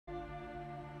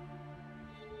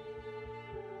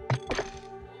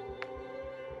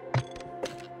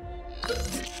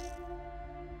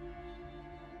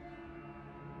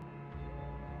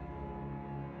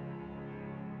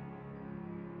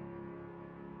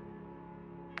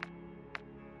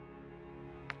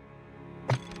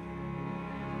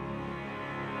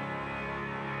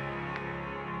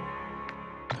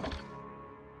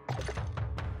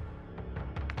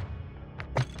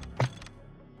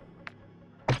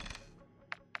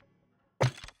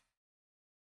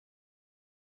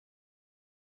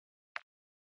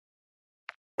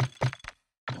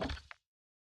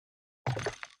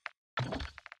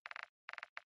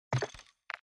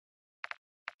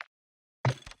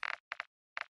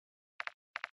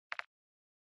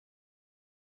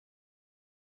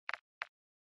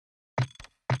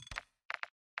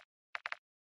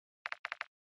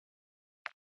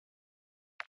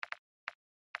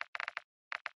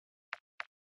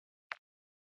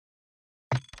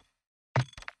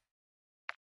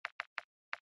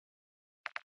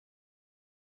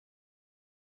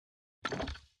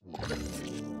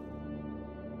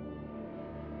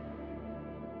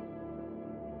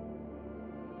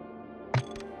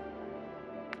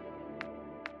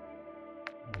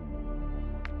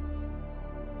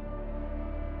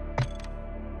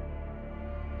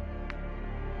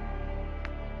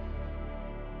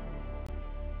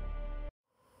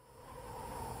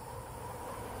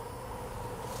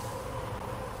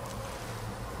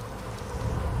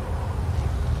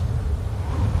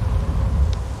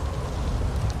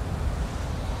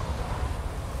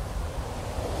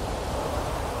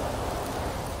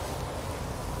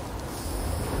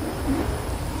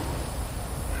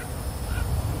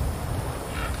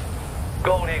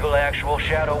Gold Eagle Actual,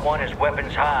 Shadow 1 is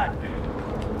weapons hot.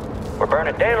 We're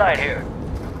burning daylight here.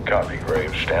 Copy,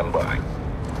 Graves. Stand by.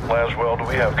 Laswell, do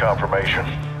we have confirmation?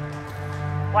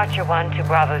 Watcher 1 to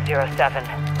Bravo 07.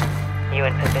 You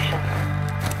in position?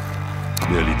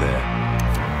 Nearly there.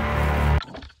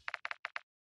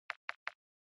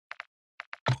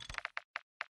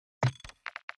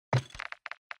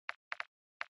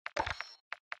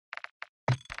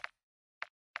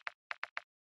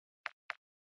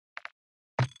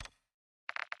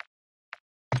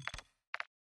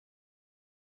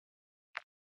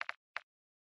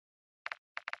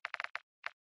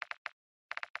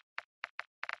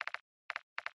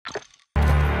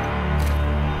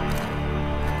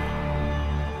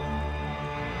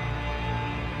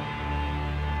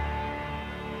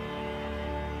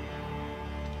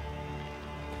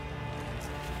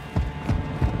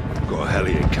 Got a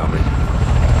heli incoming.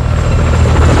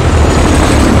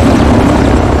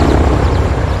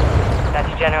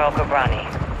 That's General Ghorbrani.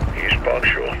 He's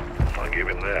punctual. I'll give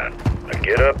him that. Now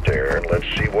get up there and let's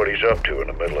see what he's up to in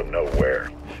the middle of nowhere.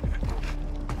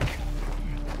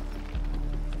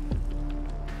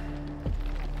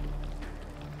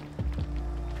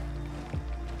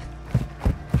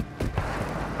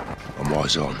 I'm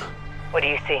eyes on. What do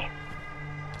you see?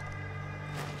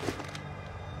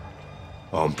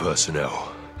 Armed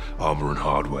personnel, armor and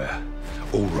hardware,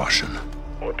 all Russian.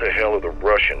 What the hell are the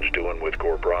Russians doing with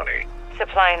Ghorbrani?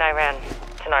 Supply in Iran.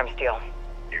 It's an arms deal.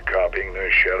 You copying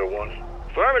this, Shadow 1?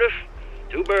 Affirmative.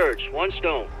 2 birds, 1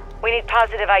 stone. We need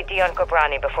positive ID on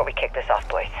Ghorbrani before we kick this off,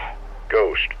 boys.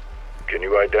 Ghost, can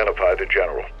you identify the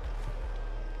general?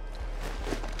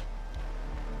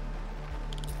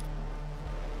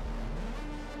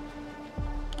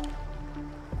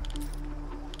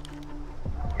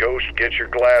 Ghost, get your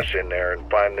glass in there and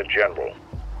find the general.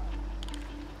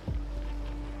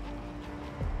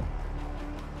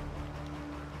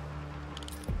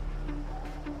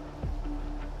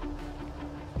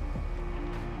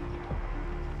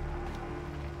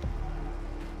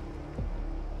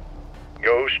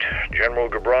 Ghost, General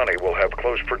Ghorbrani will have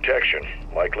close protection,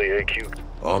 likely AQ.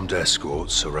 Armed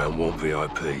escorts around 1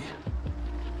 VIP.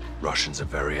 Russians are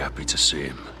very happy to see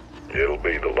him. It'll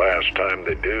be the last time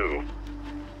they do.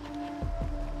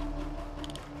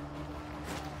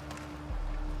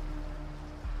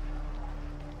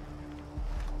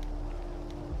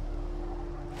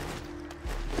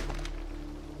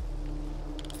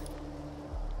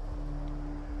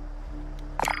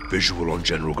 Visual on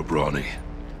General Ghorbrani.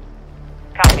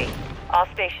 Copy. All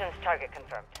stations, target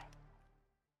confirmed.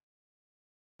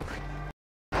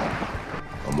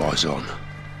 I'm eyes on.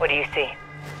 What do you see?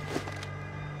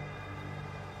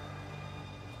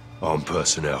 Armed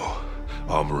personnel,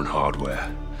 armor and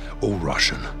hardware, all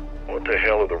Russian. What the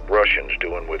hell are the Russians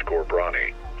doing with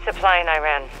Ghorbrani? Supply in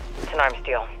Iran. It's an arms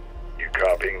deal. You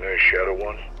copying this, Shadow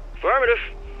 1? Affirmative.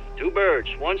 2 birds,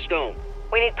 1 stone.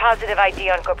 We need positive ID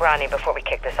on Ghorbrani before we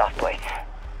kick this off, boys.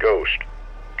 Ghost,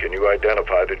 can you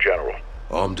identify the general?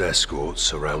 Armed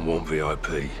escorts around 1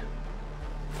 VIP.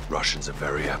 Russians are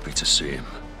very happy to see him.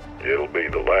 It'll be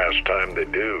the last time they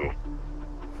do.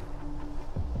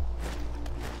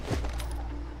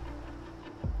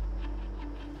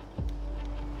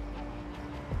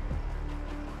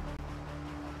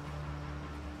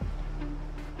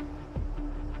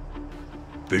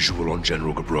 Visual on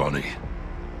General Ghorbrani.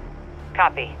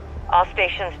 Copy. All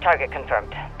stations, target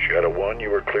confirmed. Shadow 1,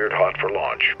 you are cleared hot for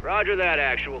launch. Roger that,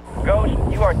 Actual. Ghost,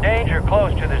 you are danger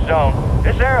close to the zone.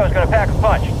 This arrow's gonna pack a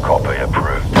punch. Copy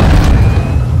approved.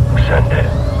 Send it.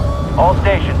 All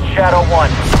stations, Shadow 1.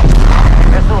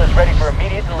 Missile is ready for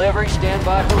immediate delivery. Stand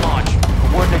by for launch.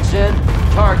 Coordinates in.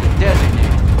 Target designated.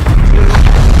 2,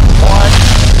 1.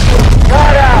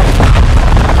 Got out!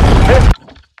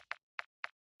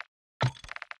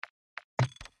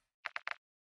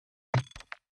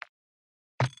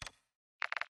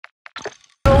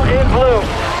 In blue.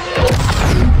 Good.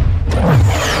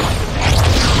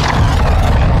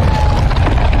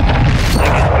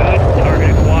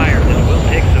 Target acquired. This will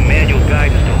take some manual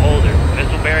guidance to hold her.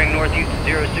 Missile bearing northeast at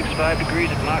 065 degrees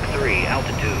at Mach 3.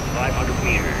 Altitude 500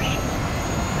 meters.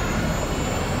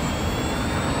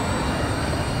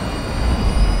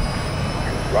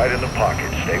 Right in the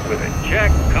pocket. Stay with it.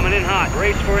 Check. Coming in hot.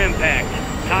 Brace for impact.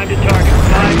 Time to target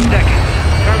 5 seconds.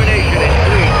 Termination in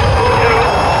 3, 2,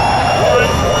 1.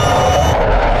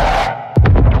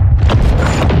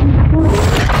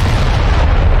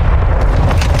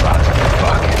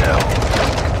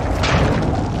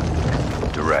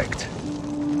 Direct.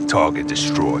 Target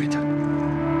destroyed.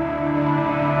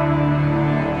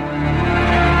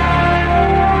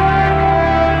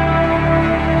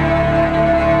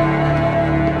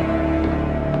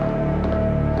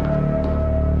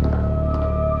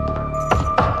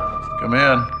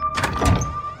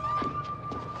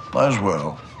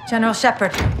 General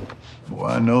Shepard.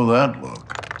 Well, I know that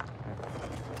look.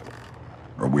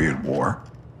 Are we at war?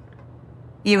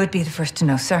 You would be the first to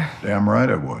know, sir. Damn right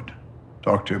I would.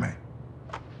 Talk to me.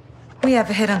 We have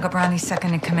a hit on Ghobrani's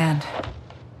second in command.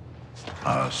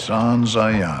 Hassan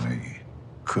Zyani,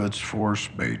 Quds Force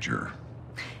Major.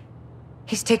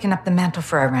 He's taken up the mantle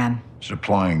for Iran.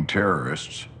 Supplying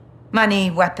terrorists.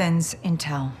 Money, weapons,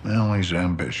 intel. Well, he's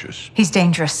ambitious. He's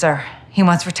dangerous, sir. He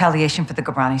wants retaliation for the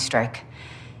Ghobrani strike.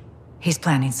 He's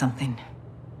planning something.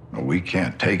 Well, we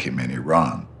can't take him in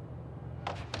Iran.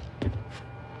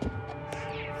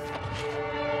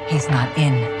 He's not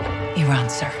in Iran,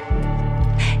 sir.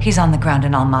 He's on the ground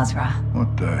in Al-Mazrah.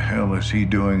 What the hell is he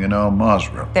doing in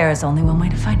Al-Mazrah? There is only one way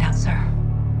to find out, sir.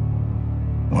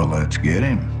 Well, let's get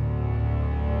him.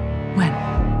 When?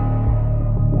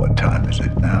 What time is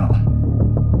it now?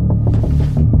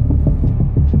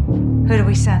 Who do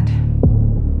we send?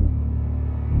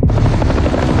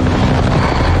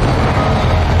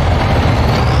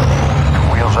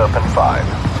 Wheels up in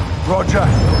 5. Roger.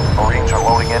 Marines are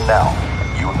loading in now.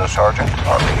 You and the sergeant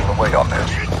are leading the way on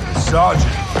this.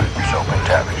 Sergeant. Yourself and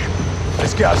Tavish.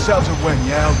 Let's get ourselves a win,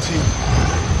 yeah, old team?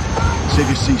 Save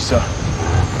your seat, sir.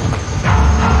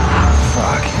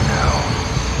 Fucking hell.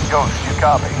 Ghost, you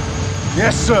copy?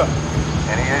 Yes, sir.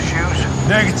 Any issues?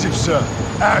 Negative, sir.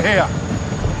 Out here.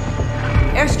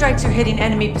 Airstrikes are hitting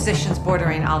enemy positions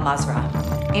bordering Al-Mazrah.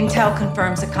 Intel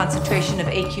confirms a concentration of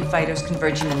AQ fighters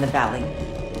converging in the valley.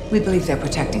 We believe they're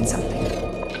protecting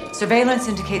something. Surveillance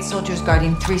indicates soldiers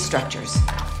guarding 3 structures.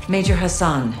 Major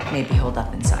Hassan may be holed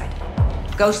up inside.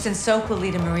 Ghost and Soap will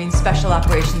lead a Marine Special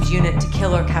Operations unit to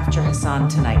kill or capture Hassan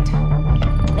tonight.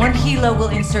 1 helo will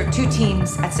insert 2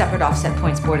 teams at separate offset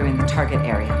points bordering the target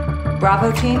area.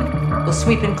 Bravo team will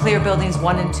sweep and clear buildings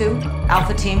 1 and 2.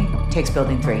 Alpha team takes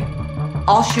building 3.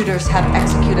 All shooters have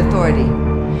execute authority,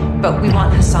 but we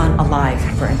want Hassan alive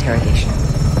for interrogation.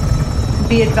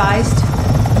 Be advised,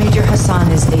 Major Hassan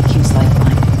is AQ's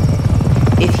lifeline.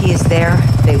 If he is there,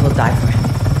 they will die for him.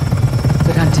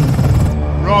 Good hunting.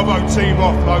 Bravo team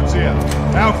offloads here.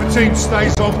 Alpha team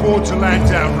stays on board to land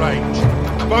down range.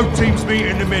 Both teams meet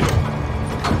in the middle.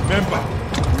 Remember,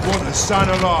 we want Hassan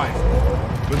alive,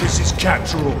 but this is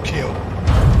capture or kill.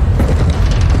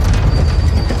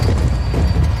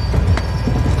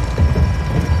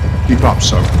 Keep up,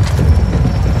 Soap.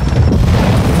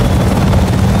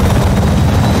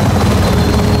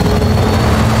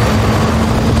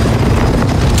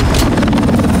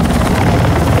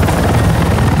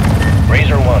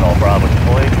 Razor 1, all Bravo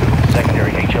deployed.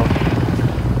 Secondary HL.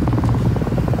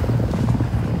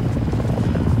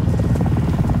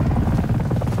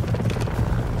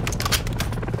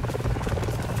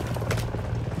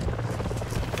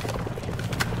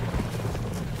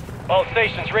 All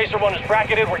stations, Razor 1 is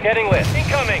bracketed. We're getting lit.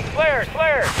 Incoming! Flares!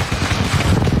 Flares!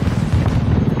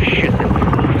 Shit.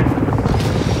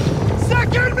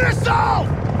 Second missile!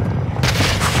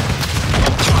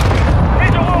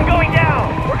 Razor 1 going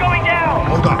down! We're going down!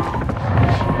 Hold up.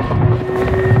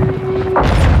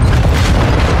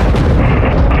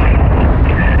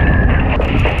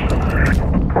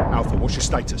 Alpha, what's your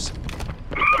status?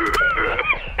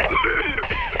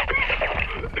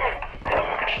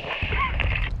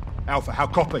 Alpha, how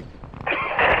copy?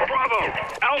 Bravo!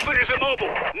 Alpha is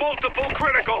immobile. Multiple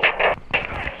critical.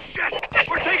 Shit!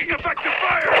 We're taking effective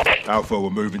fire! Alpha, we're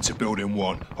moving to building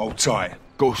 1. Hold tight.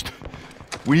 Ghost,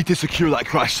 we need to secure that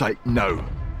crash site now.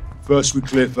 First we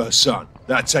clear for Hassan.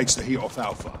 That takes the heat off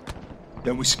Alpha.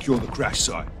 Then we secure the crash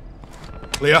site.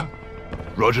 Clear?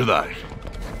 Roger that.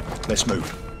 Let's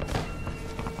move.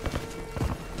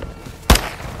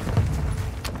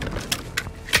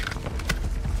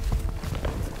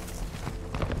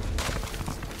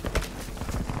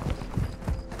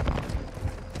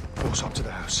 Force up to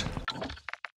the house.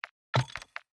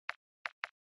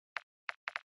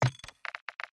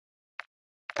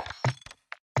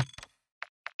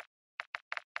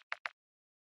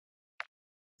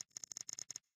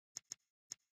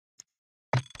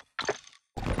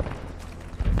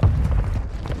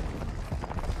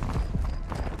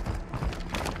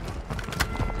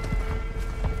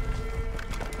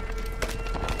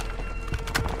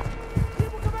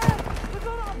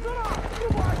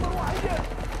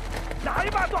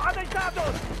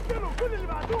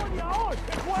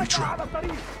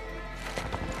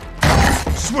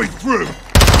 Sweep through!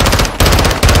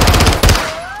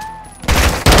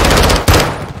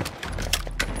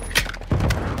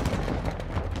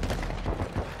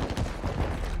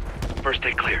 First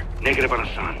day clear. Negative on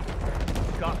Hassan.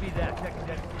 Copy that.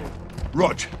 Secondary.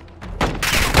 Roger.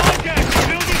 Contact!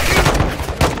 Building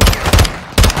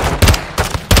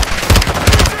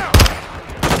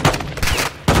 2!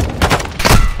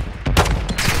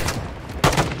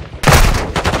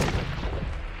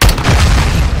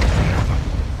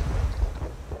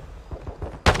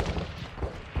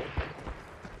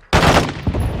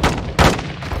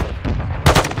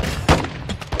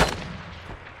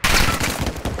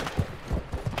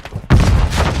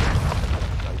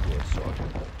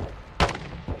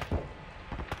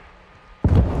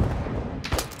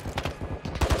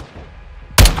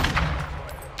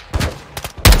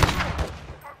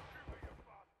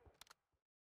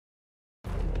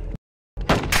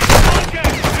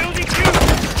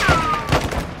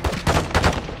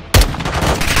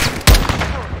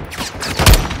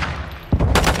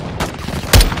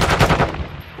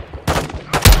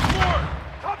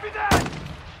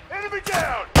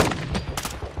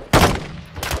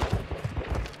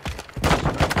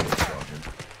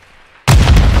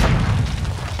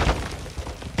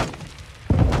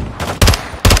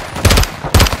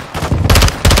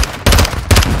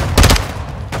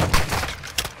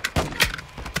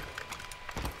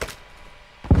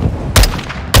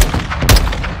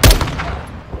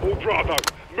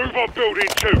 building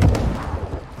 2.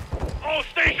 All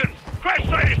stations! Crash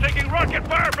site is taking rocket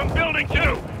fire from building 2.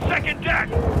 Second deck.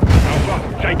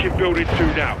 Alpha, taking building 2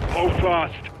 now. Hold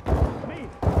fast.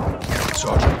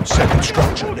 Sergeant, second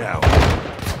structure now.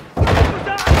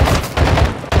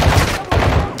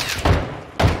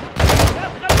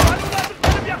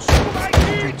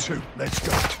 Building 2, let's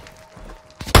go.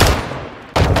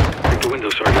 Break the window,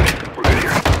 Sergeant. We're good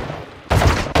here.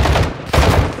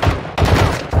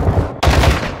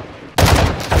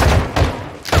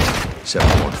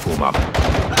 Seven-one, form up.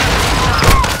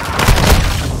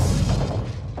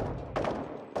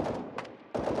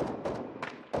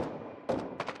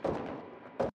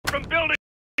 From building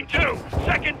 2,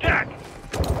 second deck.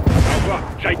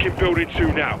 Alpha, taking building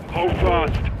 2 now. Hold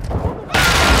fast.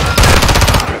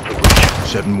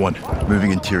 7-1,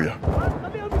 moving interior.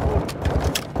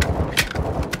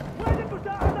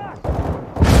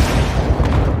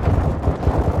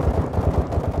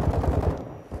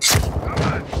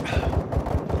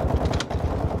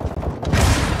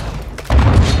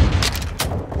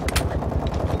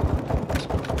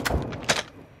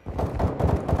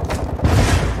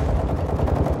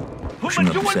 Pushing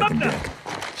up the second deck.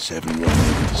 7-1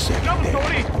 moving to second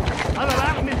deck. هذا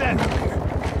راح من ذا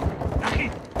أخي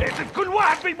كل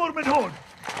واحد بيمر من هون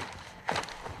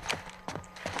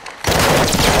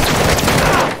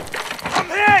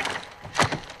هم هيك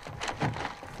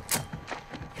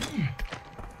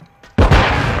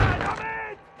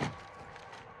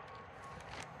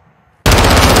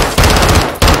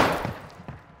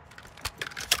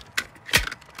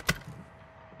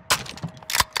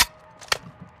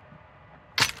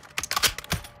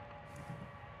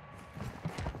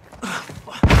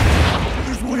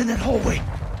There's one in that hallway.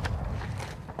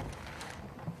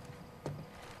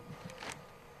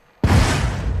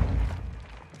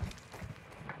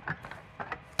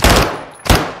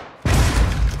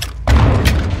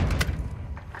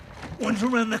 One's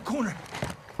around that corner.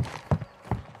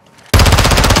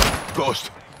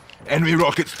 Ghost, enemy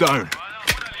rockets down.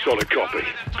 Solid copy.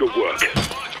 Good work.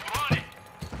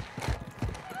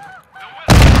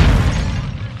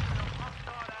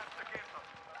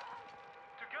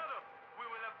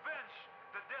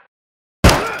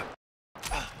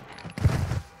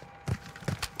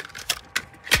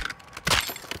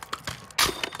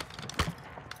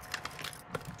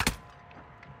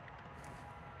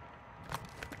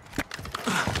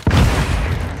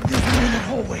 There's one in that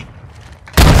hallway.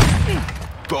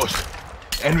 Ghost,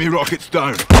 enemy rockets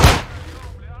down.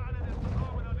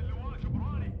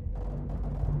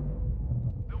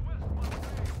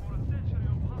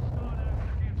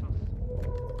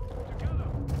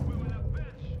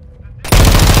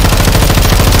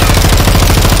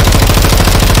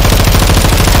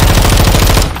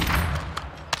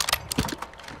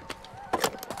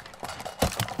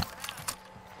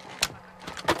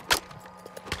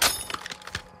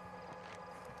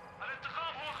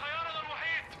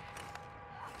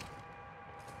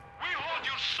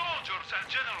 Soldiers and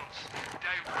generals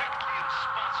directly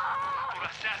responsible for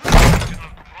assassinating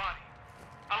General Kumrani.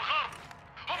 الغرب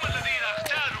هم الذين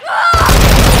اغتالوا.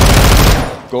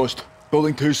 Ghost,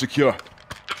 building 2 secure.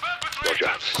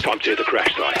 Roger. Time to hit the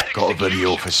crash site. Got a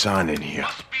video for San in here.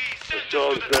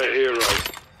 Hassan's their hero.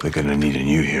 We're gonna need a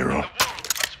new hero.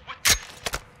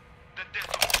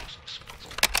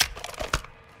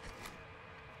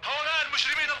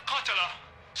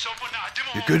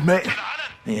 You good, mate?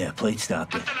 Yeah, plate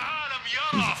stopped it.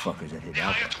 These are fuckers that hit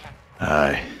Alpha.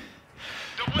 Aye.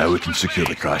 Now we can secure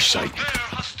the crash site.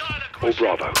 All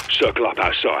Bravo, circle up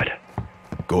outside.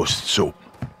 Ghost, Soap.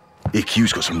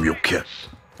 AQ's got some real kit.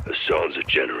 Hassan's a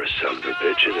generous son of a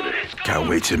bitch, isn't he? Can't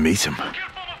wait to meet him.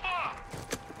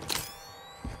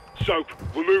 Soap,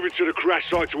 we're moving to the crash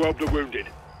site to help the wounded.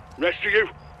 Rest of you,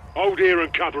 hold here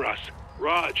and cover us.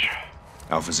 Raj.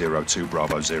 Alpha 02,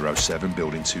 Bravo 07,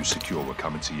 building 2 secure. We're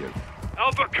coming to you.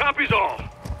 Alpha copies all.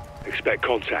 Expect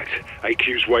contact.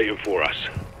 AQ's waiting for us.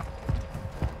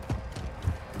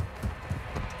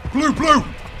 Blue!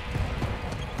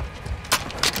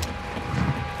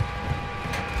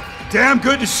 Damn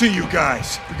good to see you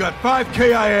guys. We got 5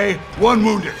 KIA, 1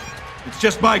 wounded. It's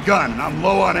just my gun, and I'm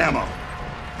low on ammo.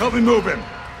 Help me move him.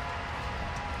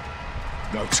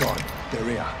 No time. They're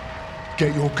here.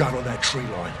 Get your gun on that tree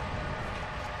line.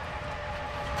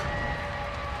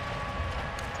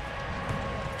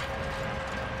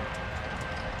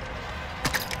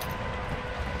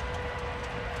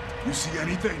 You see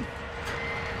anything?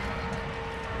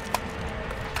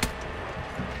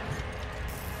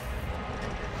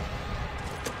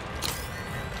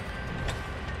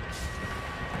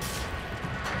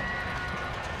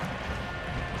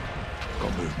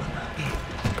 Got movement.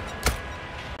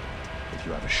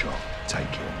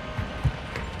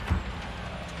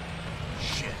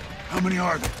 How many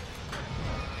are there?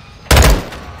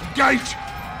 Engage!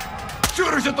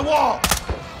 Shooters at the wall!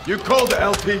 You called the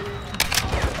LP.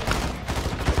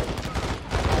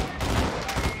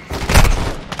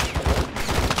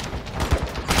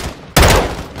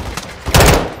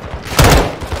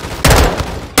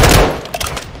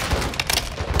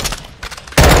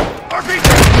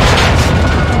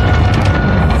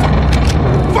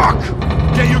 Fuck!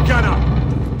 Get your gun up!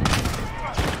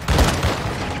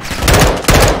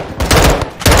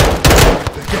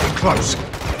 They're getting close.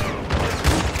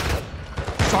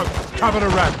 So, cover the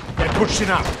ramp. They're pushing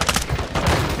up.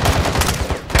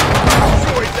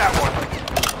 Avoid that one.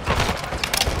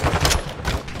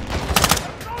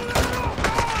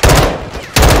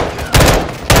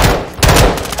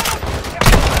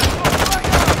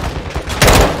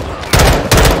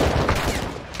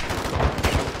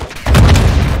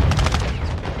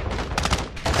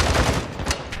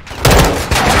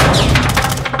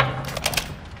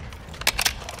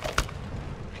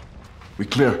 We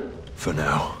clear. For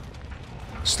now.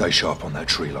 Stay sharp on that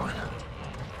tree line.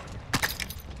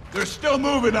 They're still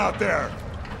moving out there.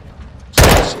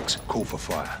 6, call for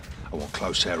fire. I want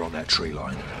close air on that tree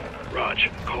line. Raj,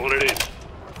 calling it in.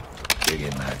 Dig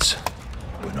in, Mads.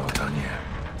 We're not done yet.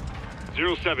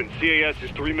 07, CAS is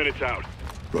 3 minutes out.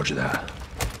 Roger that.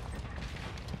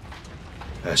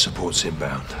 Air support's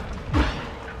inbound.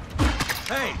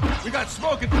 Hey, we got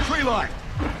smoke at the tree line.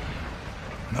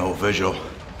 No visual.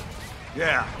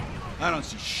 Yeah, I don't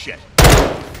see shit.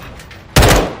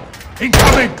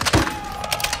 Incoming!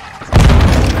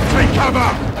 Take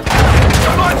cover!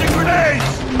 They're launching grenades!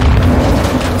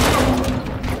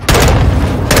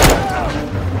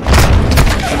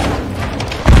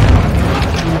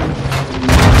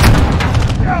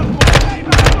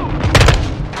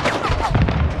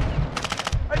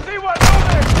 I see one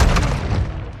moving!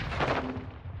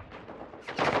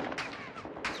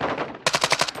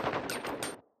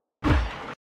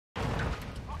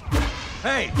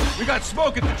 Hey, we got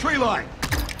smoke at the tree line.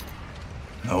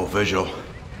 No visual.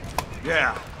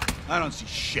 Yeah, I don't see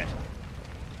shit.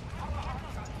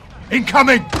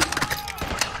 Incoming!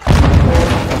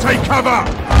 Take cover!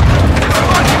 They're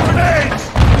launching grenades!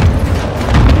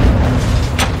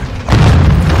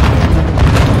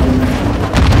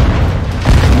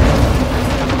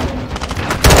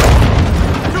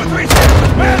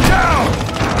 Man down!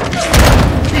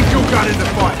 Keep your gun in the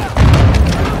fight!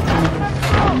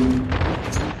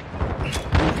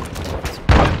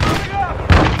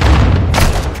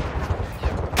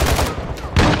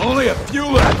 Only a few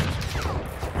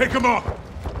left! Pick them up!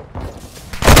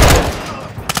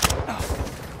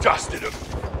 Dusted him!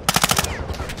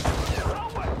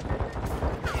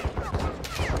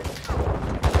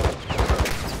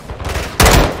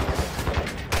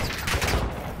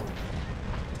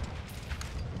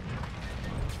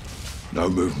 No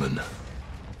movement.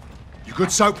 You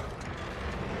good, Soap?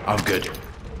 I'm good.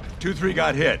 2-3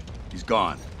 got hit. He's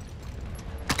gone.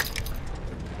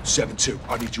 7-2,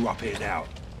 I need you up here now.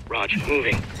 Raj,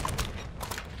 moving.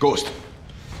 Ghost,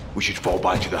 we should fall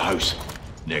back to the house.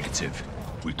 Negative.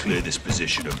 We clear this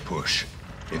position and push.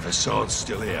 If Hassan's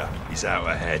still here, he's out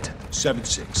ahead.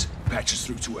 7-6, patch us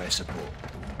through to air support.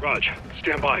 Raj,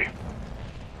 stand by.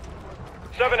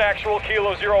 7 actual,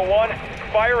 Kilo 01.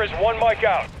 Fire is 1 mic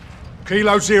out.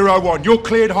 Kilo 01, you're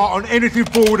cleared hot on anything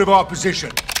forward of our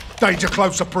position. Danger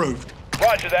close approved.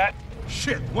 Roger that.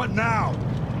 Shit, what now?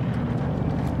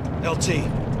 LT,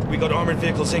 we got armored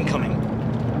vehicles incoming.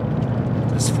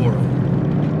 There's 4 of them.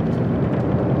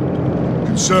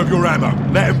 Conserve your ammo.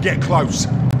 Let them get close.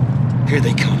 Here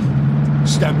they come.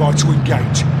 Stand by to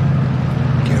engage.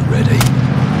 Get ready.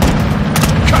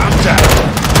 Calm down!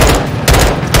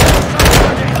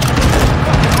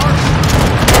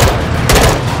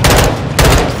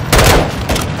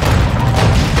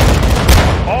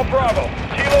 All Bravo.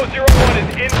 Kilo 01 is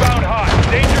inbound hot.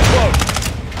 Danger close.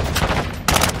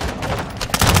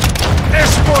 Air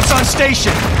support's on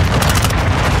station!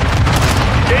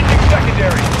 Engaging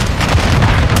secondary.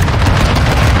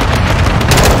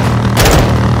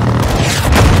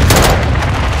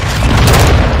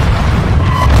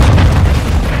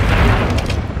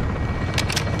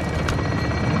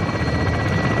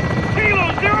 Kilo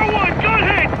 01, good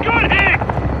hit! Good hit!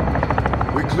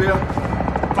 We clear?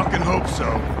 Fucking hope so.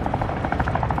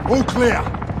 All clear.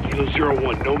 Kilo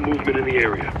 01, no movement in the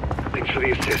area. Thanks for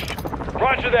the assist.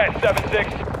 Roger that,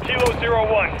 7-6. Kilo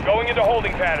 01, going into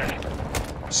holding pattern.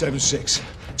 7-6.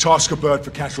 Task a bird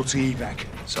for casualty evac.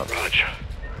 Raj.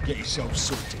 Get yourself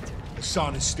sorted.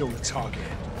 Hassan is still the target.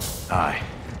 Aye.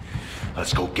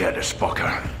 Let's go get this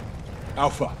fucker.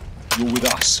 Alpha, you're with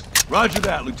us. Roger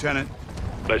that, Lieutenant.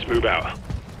 Let's move out.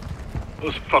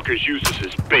 Those fuckers used us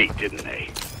as bait, didn't they?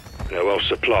 They're well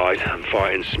supplied and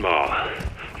fighting smart,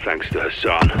 thanks to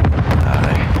Hassan.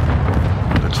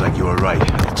 Aye. Looks like you were right,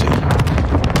 LT.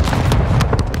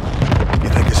 You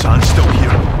think Hassan's still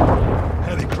here?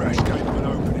 Heli crash gave them an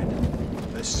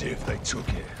opening. Let's see if they took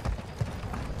it.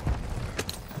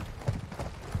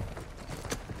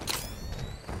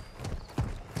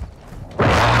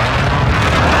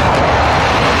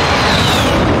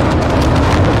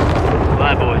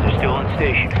 My boys are still on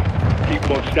station. Keep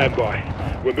them on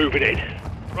standby. We're moving in.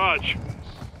 Raj.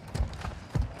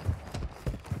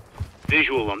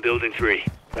 Visual on building 3.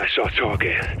 That's our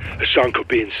target. Hassan could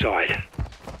be inside.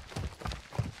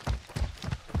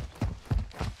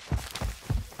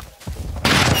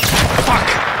 Fuck!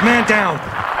 Man down!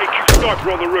 AQ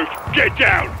sniper on the roof. Get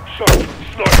down! Soap,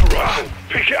 sniper rifle.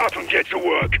 Pick it up and get to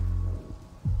work.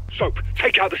 Soap,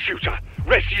 take out the shooter.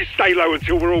 Rest of you stay low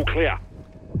until we're all clear.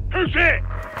 Who's it?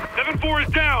 7-4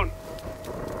 is down.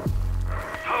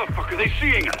 How the fuck are they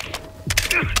seeing us?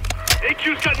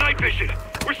 AQ's got night vision.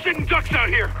 We're sitting ducks out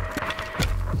here.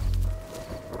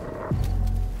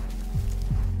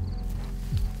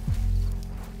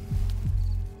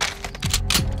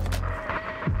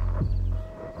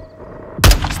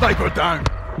 Sniper down!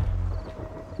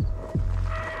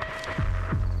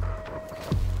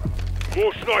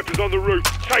 More snipers on the roof.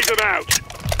 Take them out.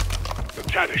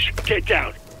 McTavish, get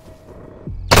down.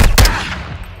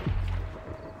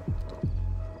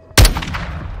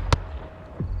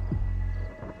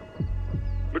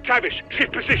 McTavish,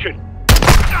 shift position.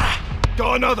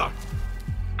 Got another!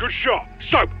 Good shot.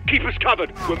 Soap, keep us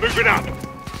covered. We're moving up.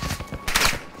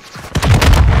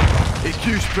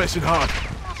 AQ's pressing hard.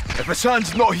 If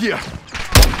Hassan's not here,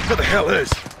 what the hell is?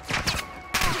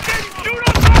 Shoot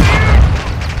us out here!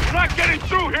 We're not getting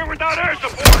through here without air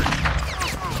support.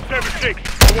 7-6,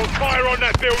 I want fire on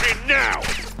that building now.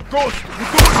 Ghost, we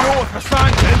don't know if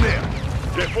Hassan's in there.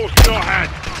 They're forcing our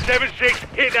hand.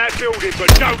 7-6, hit that building,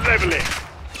 but don't level it.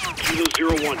 Kilo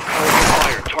 01, power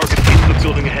fire. Target in the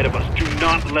building ahead of us. Do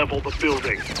not level the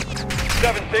building.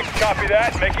 7-6, copy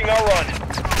that. Making our run.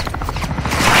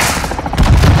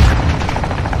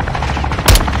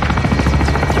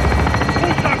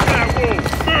 Pull up to that wall.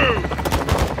 Move!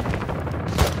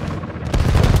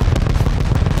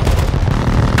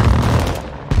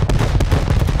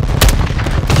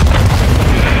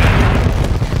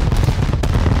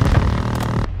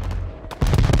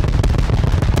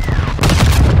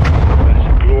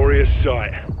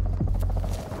 Sight.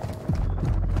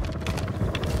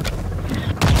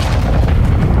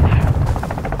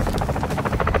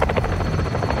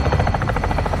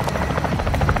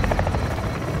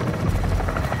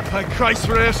 Thank Christ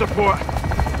for air support.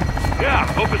 Yeah,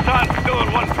 hope Hassan's still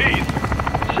in one piece.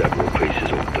 Several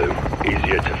pieces will do.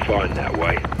 Easier to find that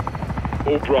way.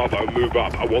 All Bravo, move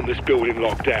up. I want this building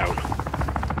locked down.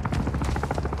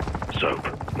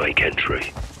 Soap, make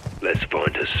entry. Let's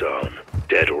find Hassan.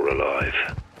 Dead or alive.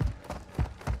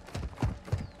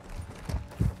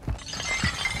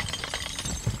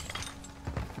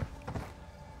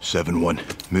 Seven 1,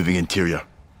 moving interior.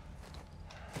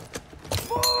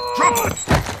 Drop it!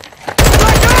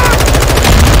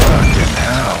 Fucking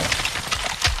hell.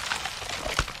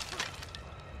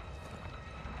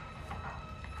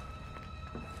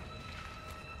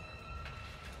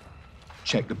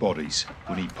 Check the bodies.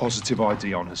 We need positive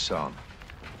ID on Hassan.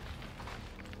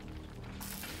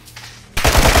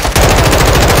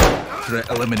 Threat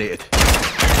eliminated.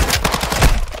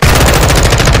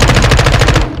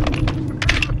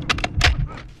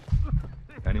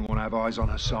 Anyone have eyes on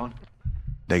Hassan?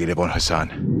 Negative on Hassan.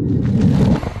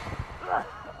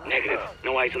 Negative.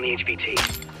 No eyes on the HVT.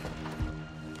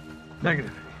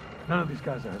 Negative. None of these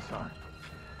guys are Hassan.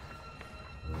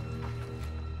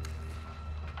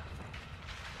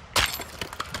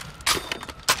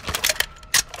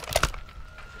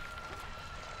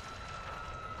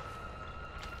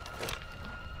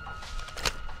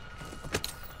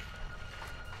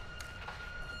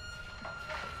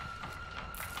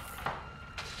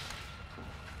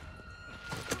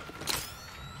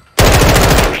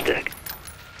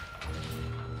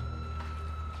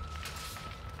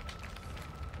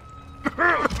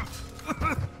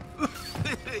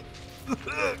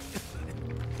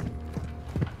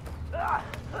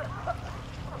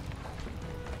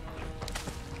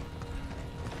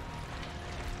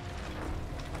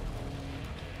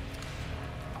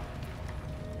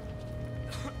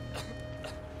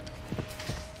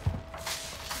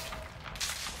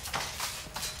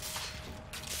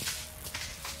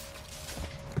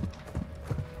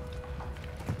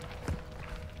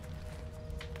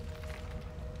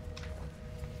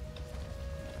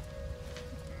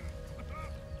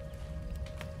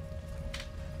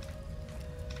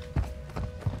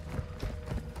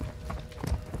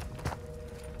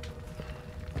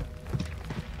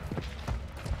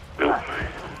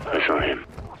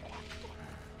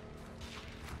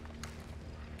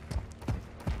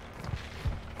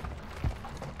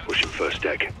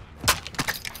 first deck.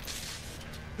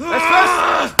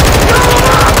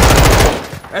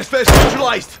 S-Fest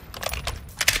neutralized!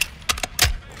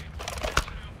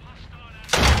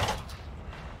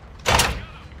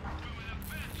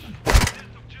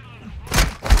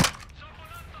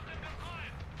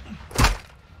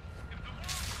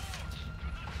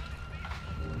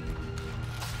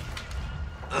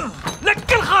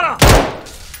 لك الخرا!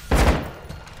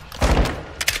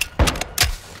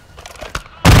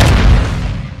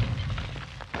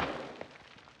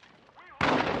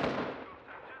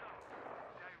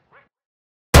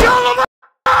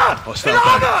 Hostile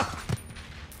fire.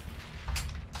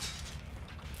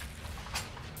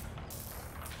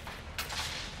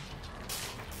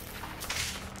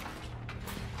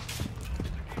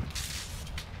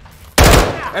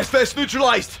 S-Fest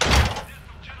neutralized!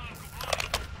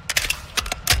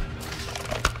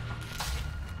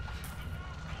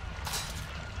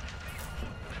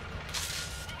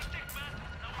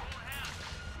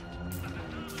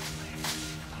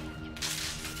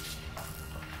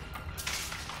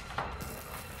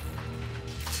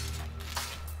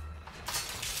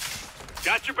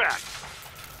 Got your back.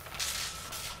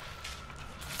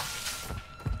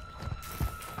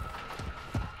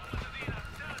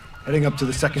 Heading up to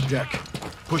the second deck.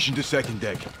 Pushing to second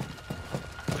deck.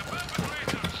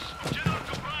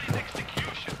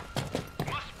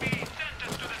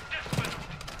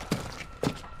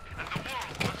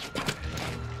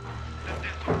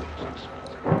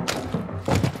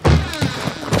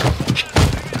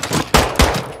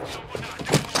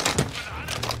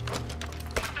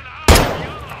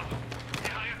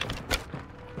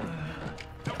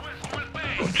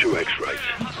 Got 2 X-rays.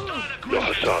 Not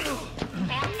Hassan.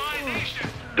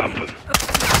 Dump him.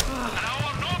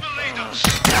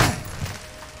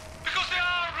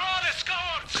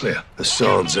 Clear.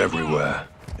 Hassan's everywhere.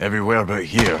 Everywhere but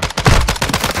here.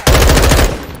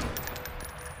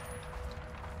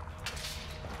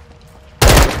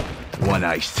 One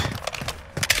iced.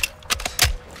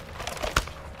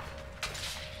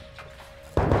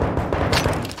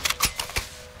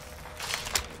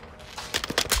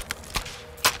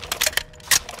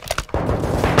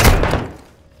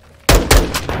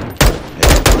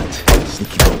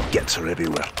 Sneaky little gets are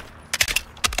everywhere.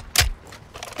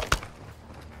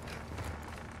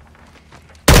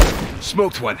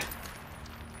 Smoked one.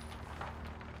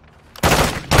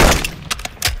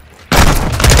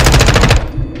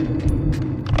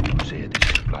 See, this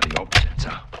is the bloody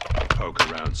operator. Poke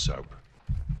around, Soap.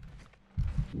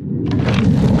 See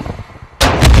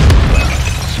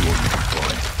what you can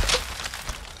find.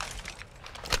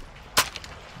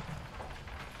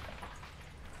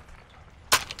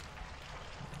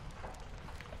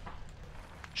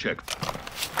 Check.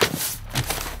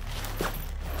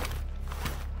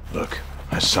 Look,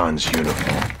 Hassan's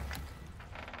uniform.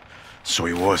 So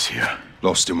he was here.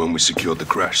 Lost him when we secured the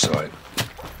crash site.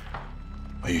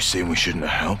 Are you saying we shouldn't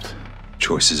have helped?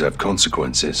 Choices have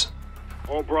consequences.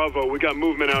 All Bravo, we got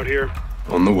movement out here.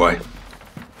 On the way.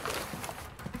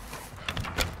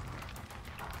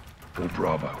 All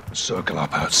Bravo, circle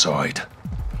up outside.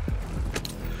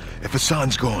 If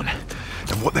Hassan's gone,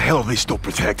 then what the hell have they stopped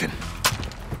protecting?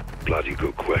 Bloody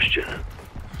good question.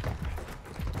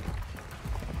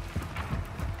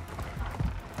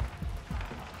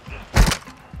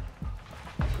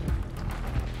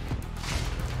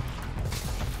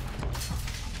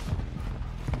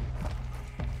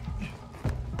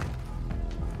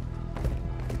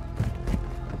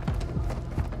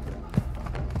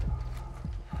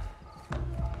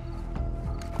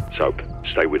 Soap,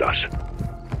 stay with us.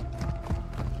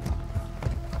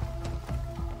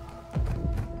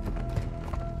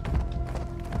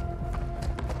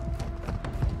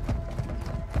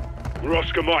 We're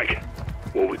Oscar Mike.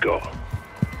 What we got?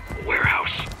 A warehouse.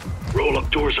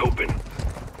 Roll-up doors open.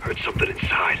 Heard something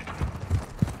inside.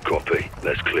 Copy.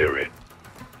 Let's clear it.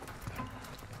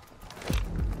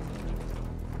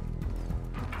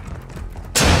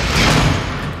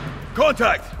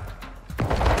 Contact!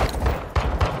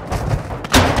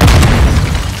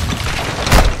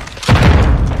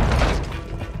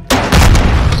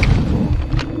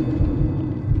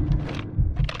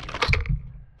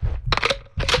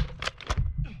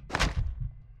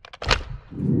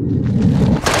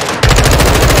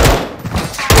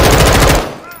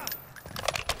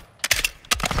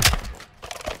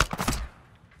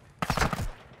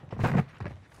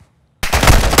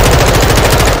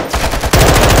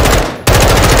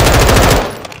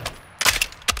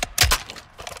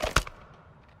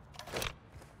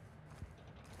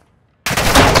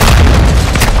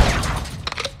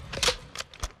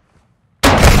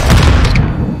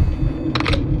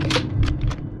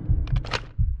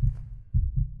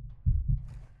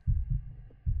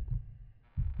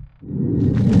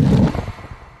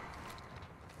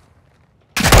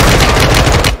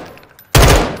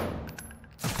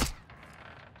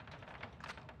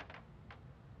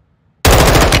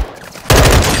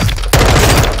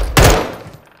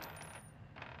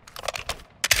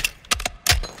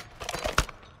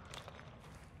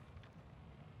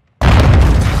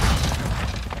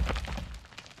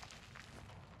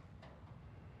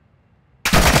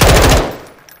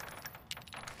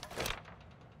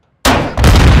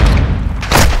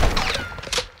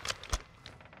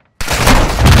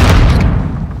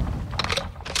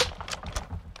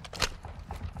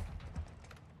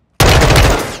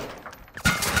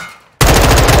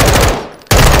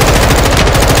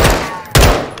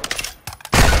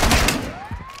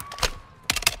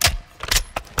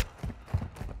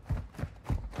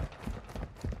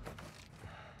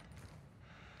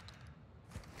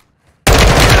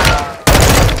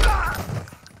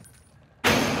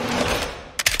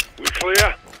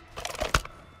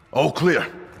 All clear.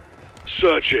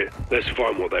 Search it. Let's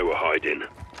find what they were hiding.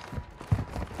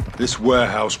 This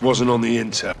warehouse wasn't on the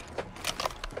intel.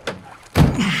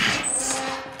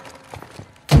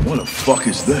 What the fuck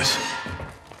is this?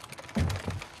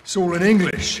 It's all in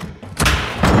English.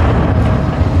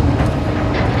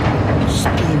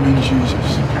 Steaming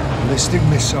Jesus. Ballistic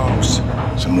missiles.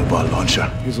 It's a mobile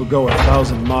launcher. This'll go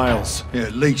 1,000 miles. Yeah,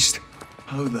 at least.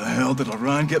 How the hell did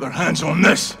Iran get their hands on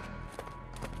this?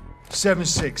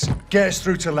 7-6. Get us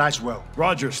through to Laswell.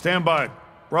 Roger, stand by.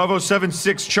 Bravo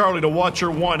 7-6 Charlie to Watcher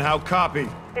 1, how copy?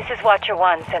 This is Watcher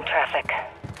 1, send traffic.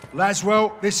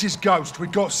 Laswell, this is Ghost. We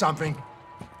got something.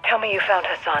 Tell me you found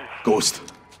Hassan.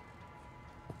 Ghost.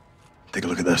 Take a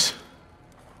look at this.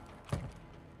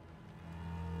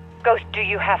 Ghost, do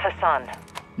you have Hassan?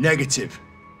 Negative.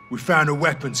 We found a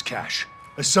weapons cache.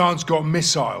 Hassan's got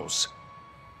missiles.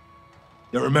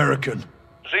 They're American.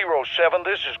 07,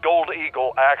 this is Gold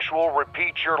Eagle. Actual,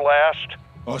 repeat your last.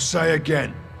 I'll say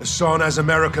again. Hassan has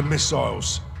American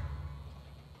missiles.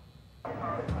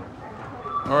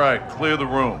 All right, clear the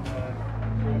room.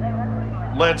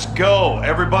 Let's go.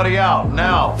 Everybody out,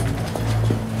 now.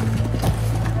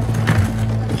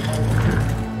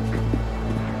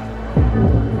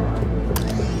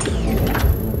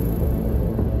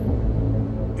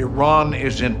 Iran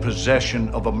is in possession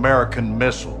of American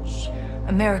missiles.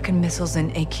 American missiles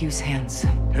in AQ's hands.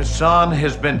 Hassan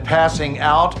has been passing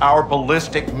out our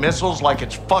ballistic missiles like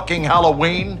it's fucking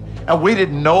Halloween, and we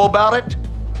didn't know about it?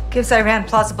 Gives Iran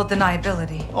plausible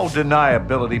deniability. Oh,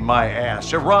 deniability my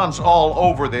ass. Iran's all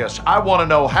over this. I want to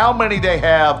know how many they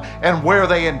have and where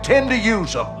they intend to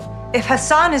use them. If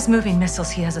Hassan is moving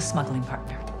missiles, he has a smuggling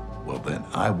partner. Well, then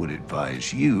I would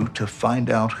advise you to find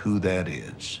out who that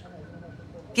is.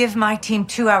 Give my team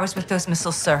 2 hours with those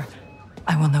missiles, sir.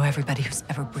 I will know everybody who's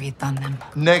ever breathed on them.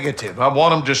 Negative. I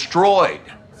want them destroyed.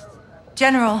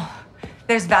 General,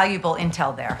 there's valuable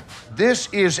intel there. This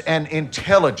is an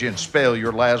intelligence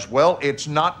failure, Laswell. It's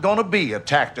not going to be a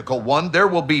tactical one. There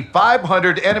will be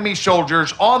 500 enemy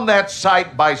soldiers on that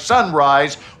site by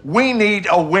sunrise. We need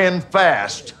a win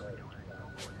fast.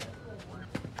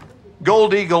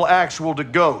 Gold Eagle Actual to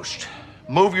Ghost.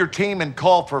 Move your team and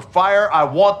call for fire. I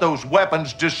want those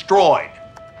weapons destroyed.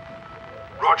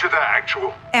 Roger that,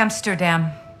 Actual.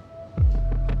 Amsterdam.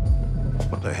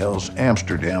 What the hell's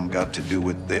Amsterdam got to do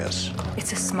with this?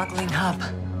 It's a smuggling hub.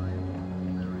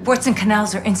 Ports and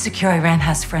canals are insecure. Iran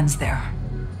has friends there.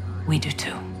 We do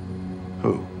too.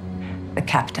 Who? The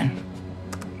captain.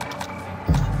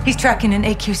 He's tracking an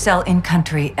AQ cell in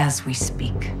country as we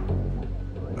speak.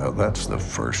 Well, that's the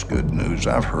first good news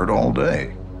I've heard all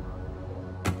day.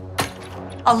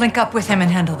 I'll link up with him and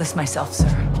handle this myself,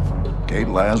 sir. Kate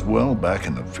Laswell back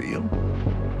in the field?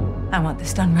 I want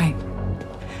this done right.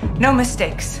 No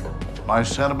mistakes. My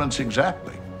sentiments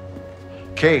exactly.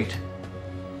 Kate,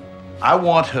 I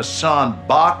want Hassan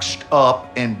boxed up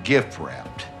and gift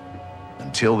wrapped.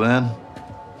 Until then,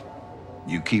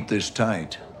 you keep this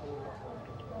tight.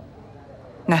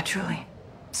 Naturally,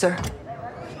 sir.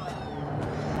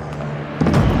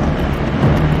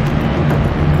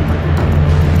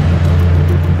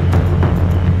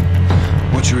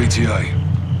 What's your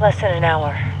ETA? Less than an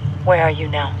hour. Where are you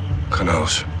now?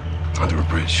 Canals. Under a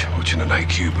bridge, watching an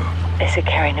AQ boat. Is it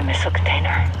carrying a missile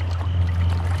container?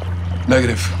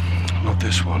 Negative. Not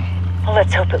this one. Well,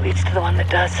 let's hope it leads to the one that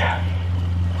does.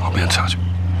 I'll be in touch.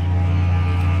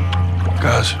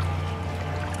 Guys.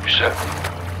 You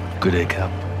set? Good day,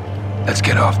 Cap. Let's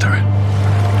get after it.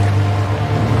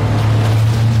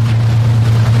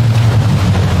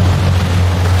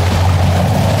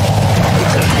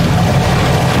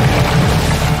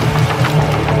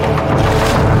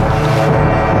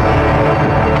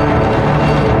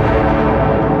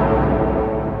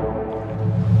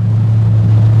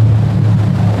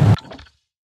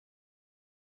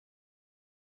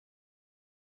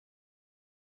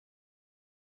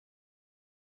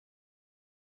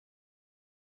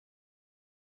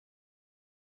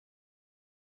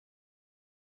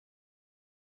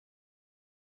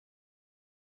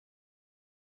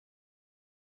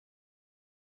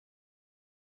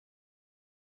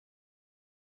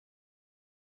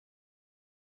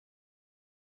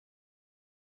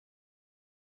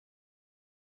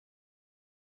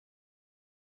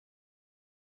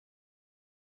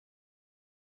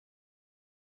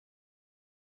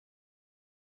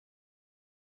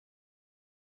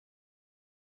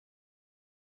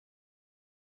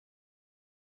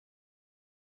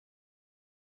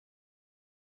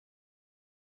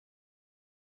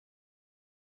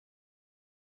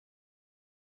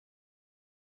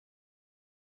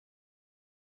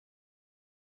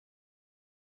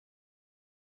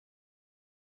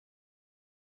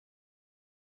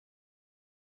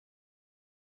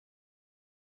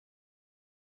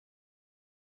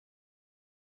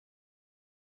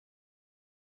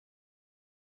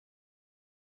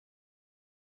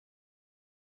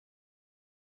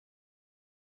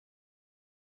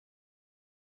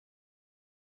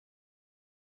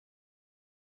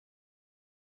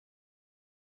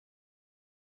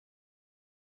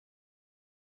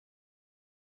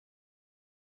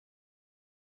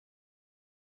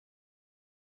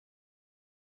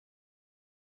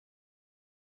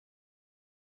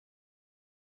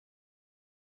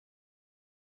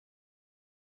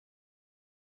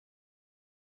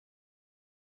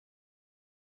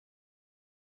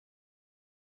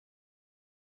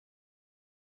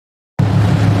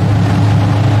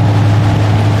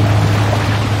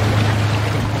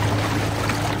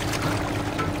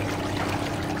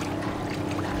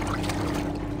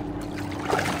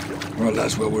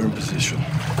 Laswell, we're in position.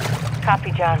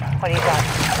 Copy, John. What do you got?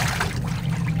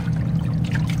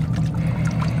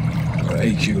 Got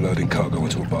AQ loading cargo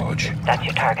into a barge. That's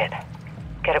your target.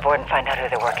 Get aboard and find out who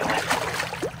they're working with.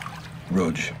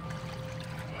 Rog.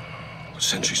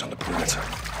 Sentries on the perimeter.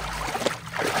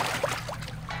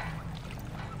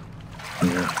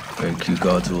 Yeah, AQ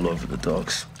guards all over the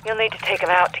docks. You'll need to take them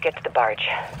out to get to the barge.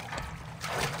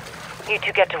 You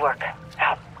two get to work.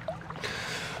 Out.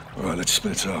 All right, let's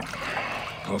split up.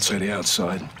 I'll take the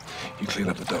outside. You clean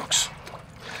up the docks.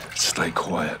 Stay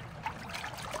quiet.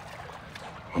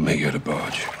 I'll meet you at the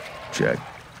barge. Check.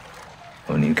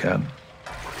 On your cab.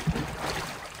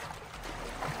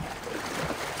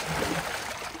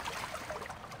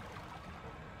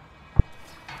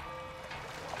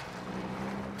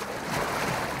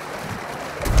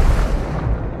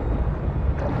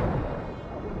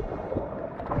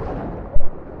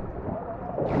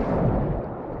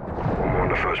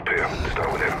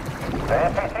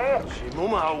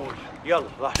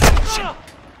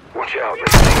 Watch out.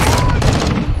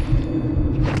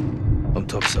 I'm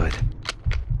topside.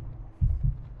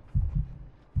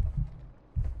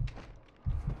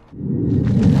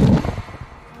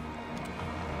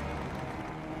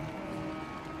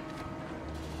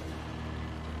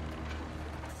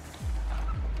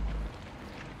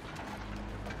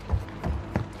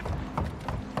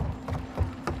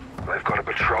 They've got a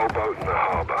patrol boat in the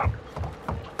harbor.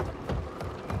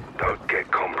 Don't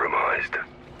get compromised.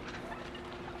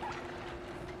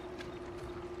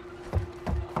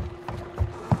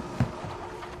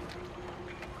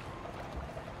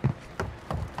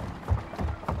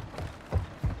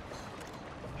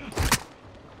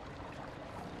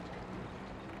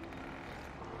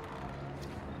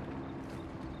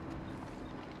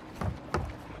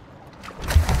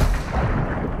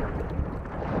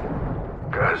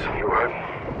 Guys, you right?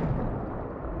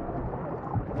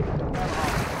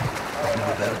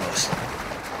 Never better, boss.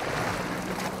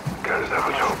 Guys, that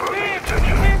patrol boat needs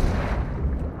attention.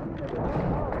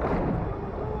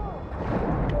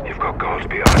 You've got guards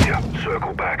behind you.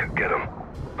 Circle back, get them.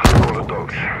 Cover all the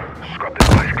dogs. Scrub this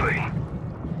place clean.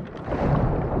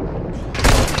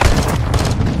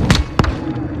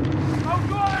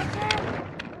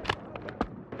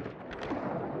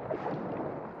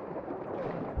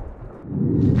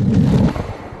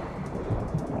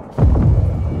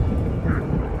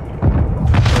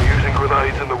 They're using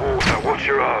grenades in the water. Watch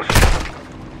your ass.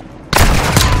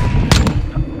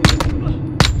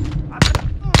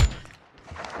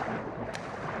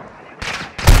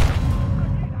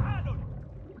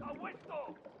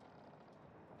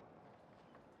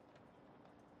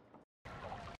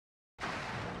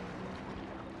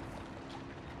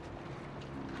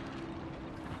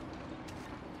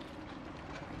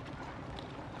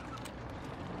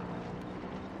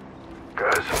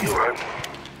 Guys, you right?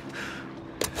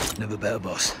 Never better,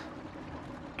 boss.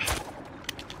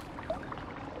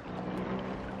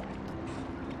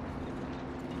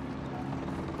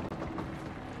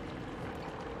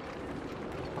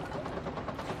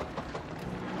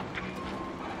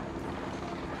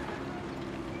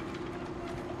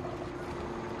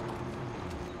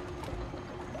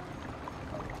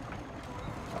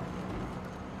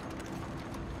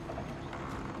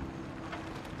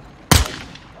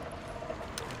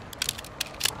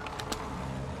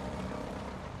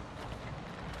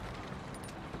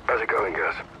 How's it going,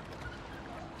 guys?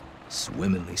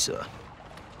 Swimmingly, sir.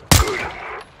 Good.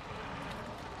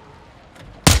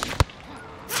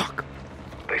 Fuck.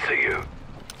 They see you.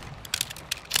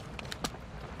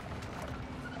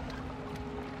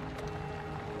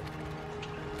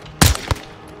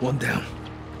 One down.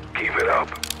 Keep it up.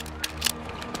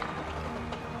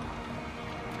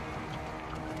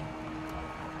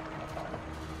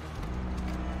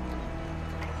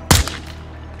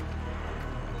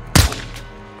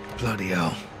 Bloody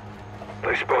hell.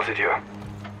 They spotted you.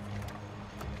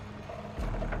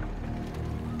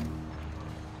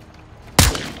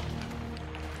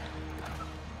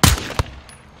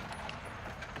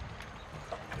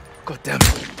 God damn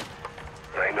it.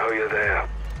 They know you're there.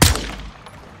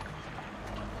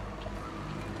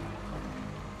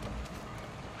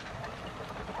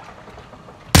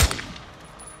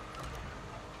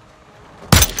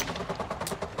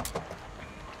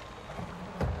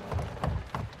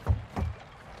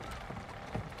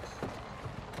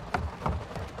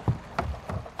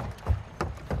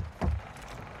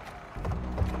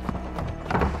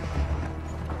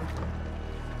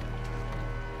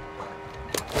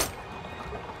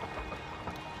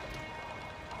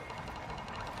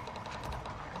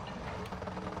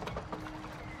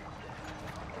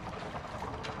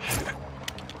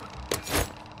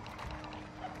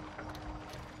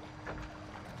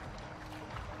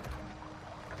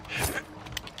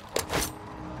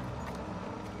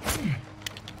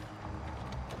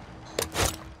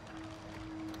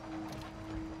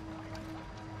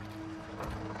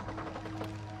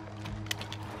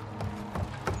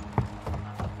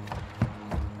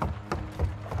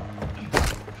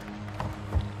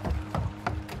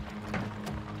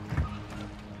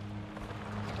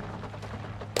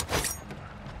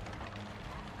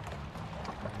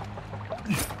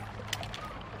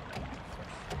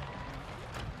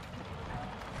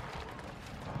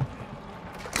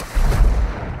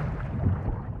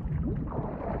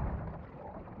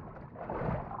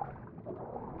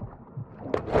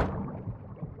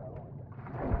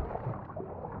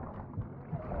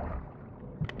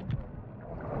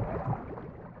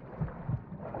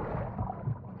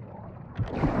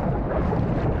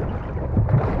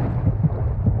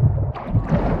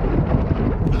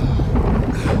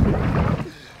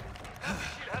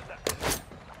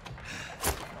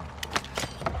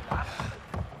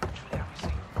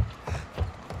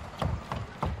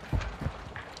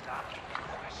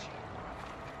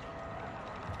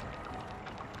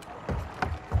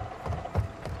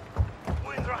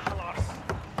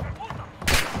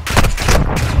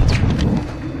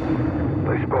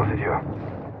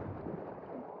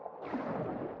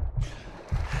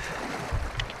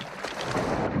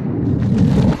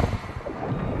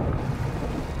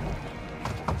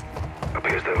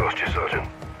 appears they lost you, Sergeant.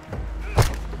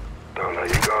 Don't let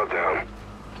your guard down.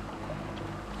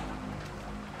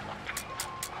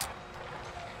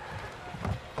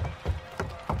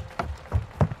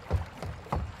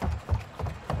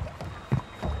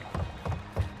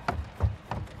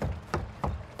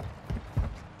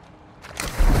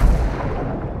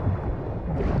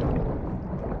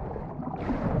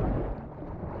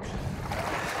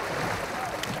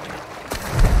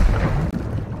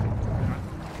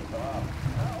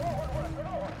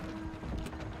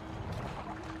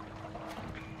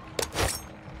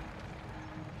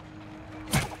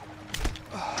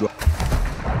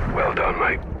 Well done,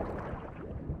 mate.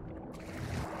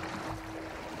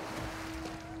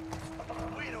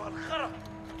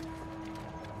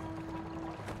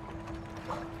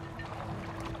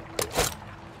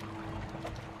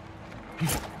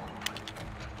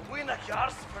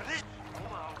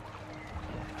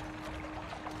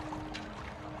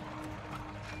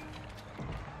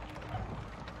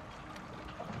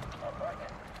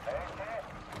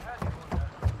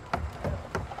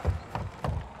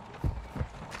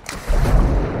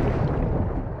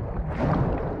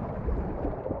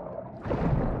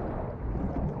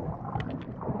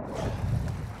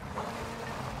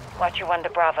 Watcher 1 to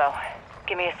Bravo.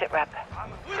 Give me a sit rep.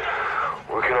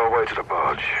 Working our way to the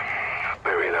barge.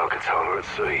 Burying Alcatala at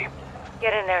sea.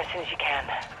 Get in there as soon as you can.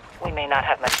 We may not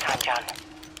have much time, John.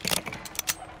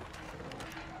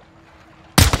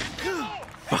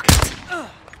 Fuck it.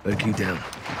 Let it keep down.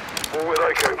 Well, where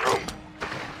they came from?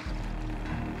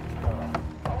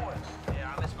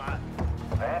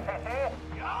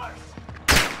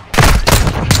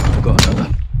 I've got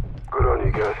another. Good on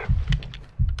you guys.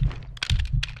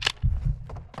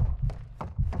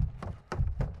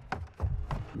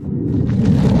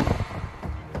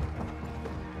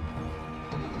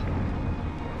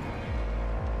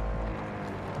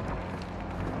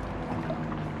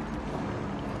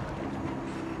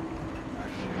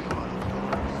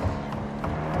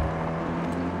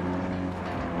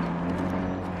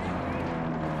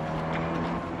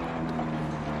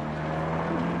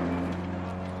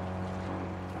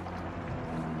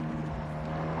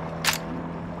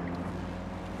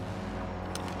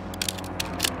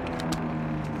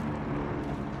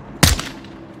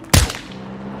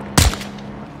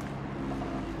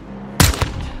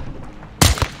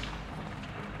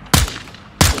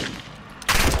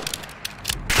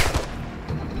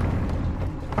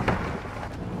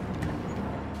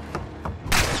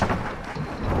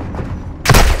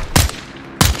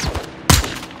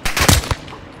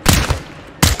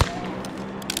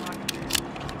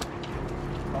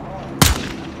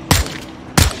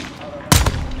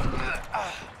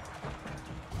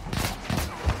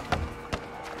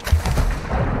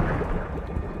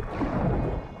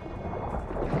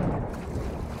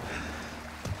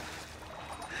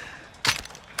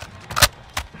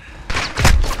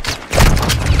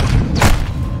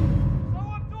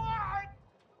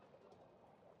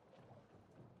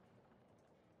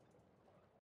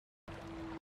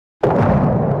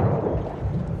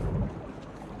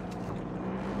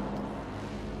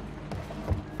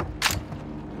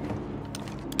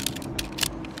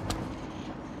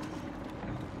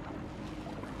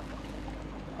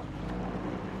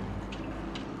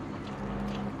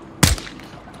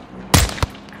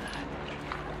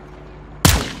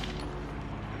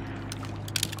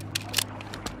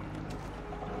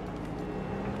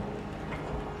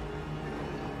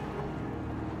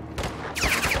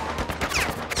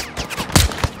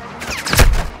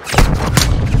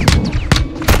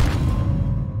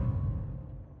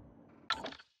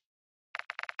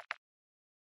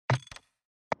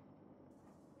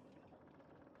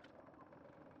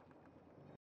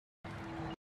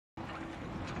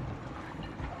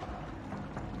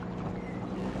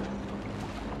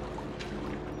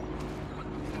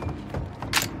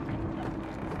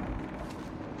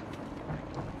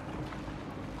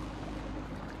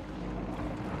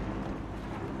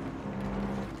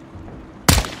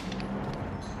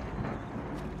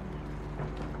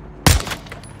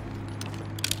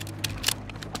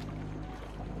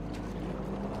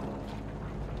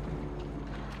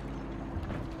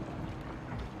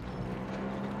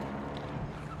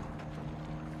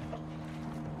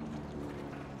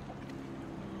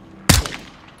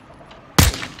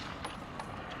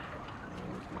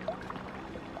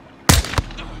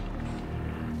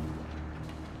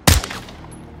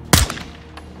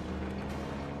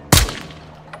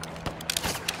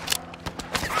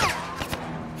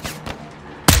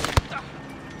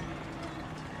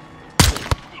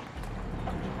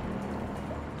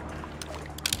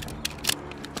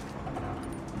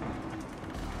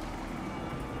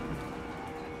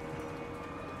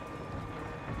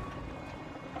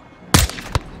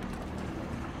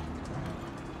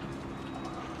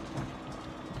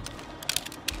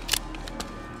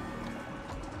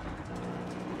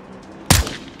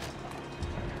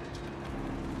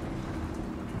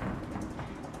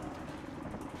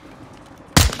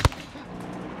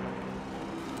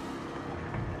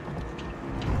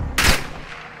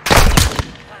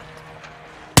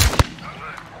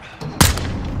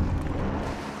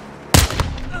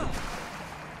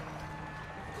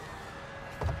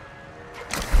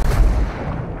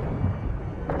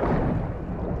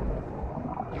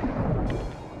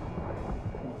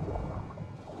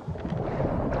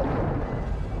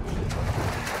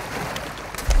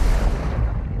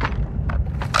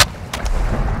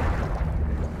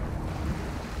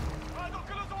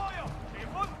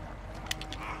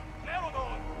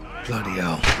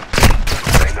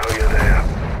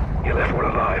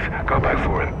 Go back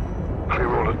for him.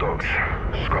 Clear all the dogs.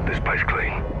 Scrub this place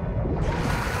clean.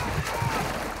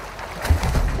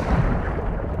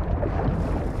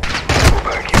 Go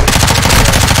back here.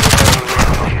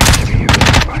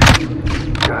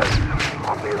 Guys,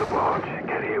 I'm near the barge.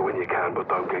 Get here when you can, but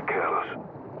don't get careless.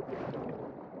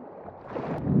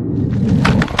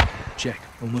 Check.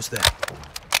 Almost there.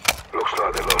 Looks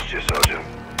like they lost you, Sergeant.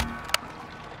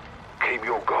 Keep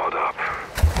your guard up.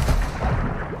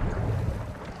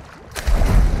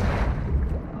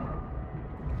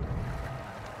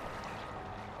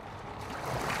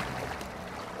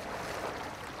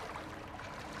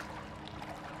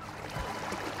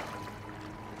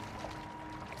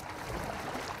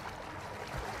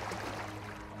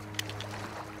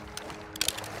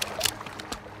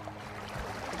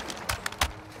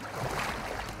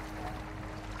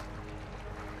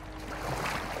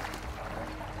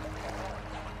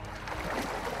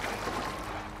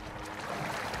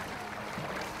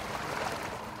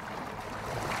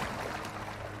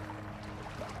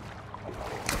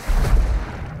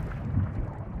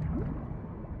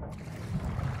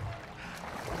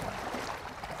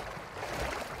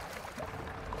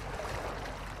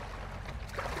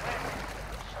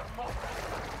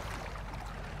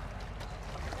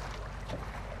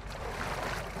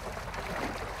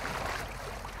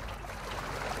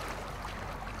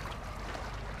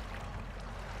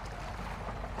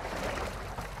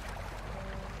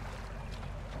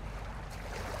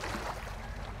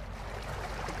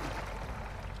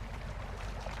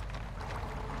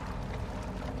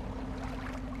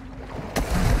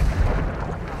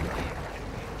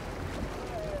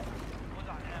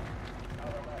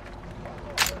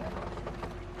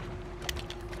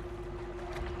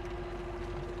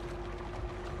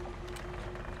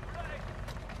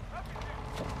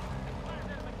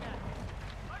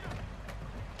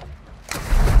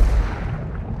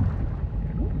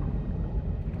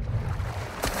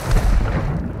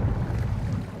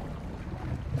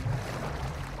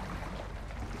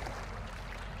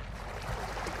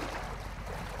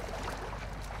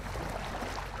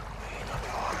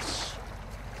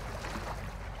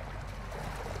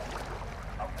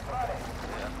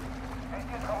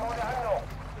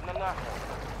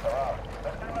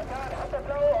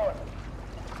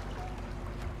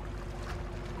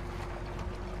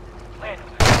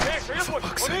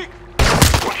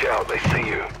 Watch out, they see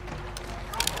you.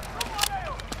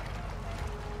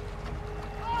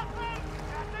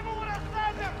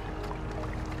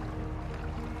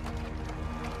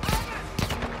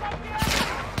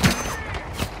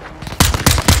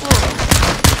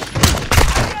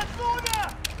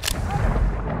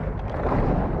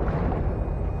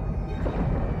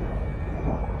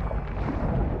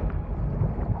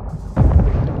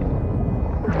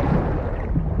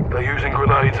 They're using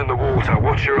grenades in the water.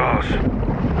 Watch your ass.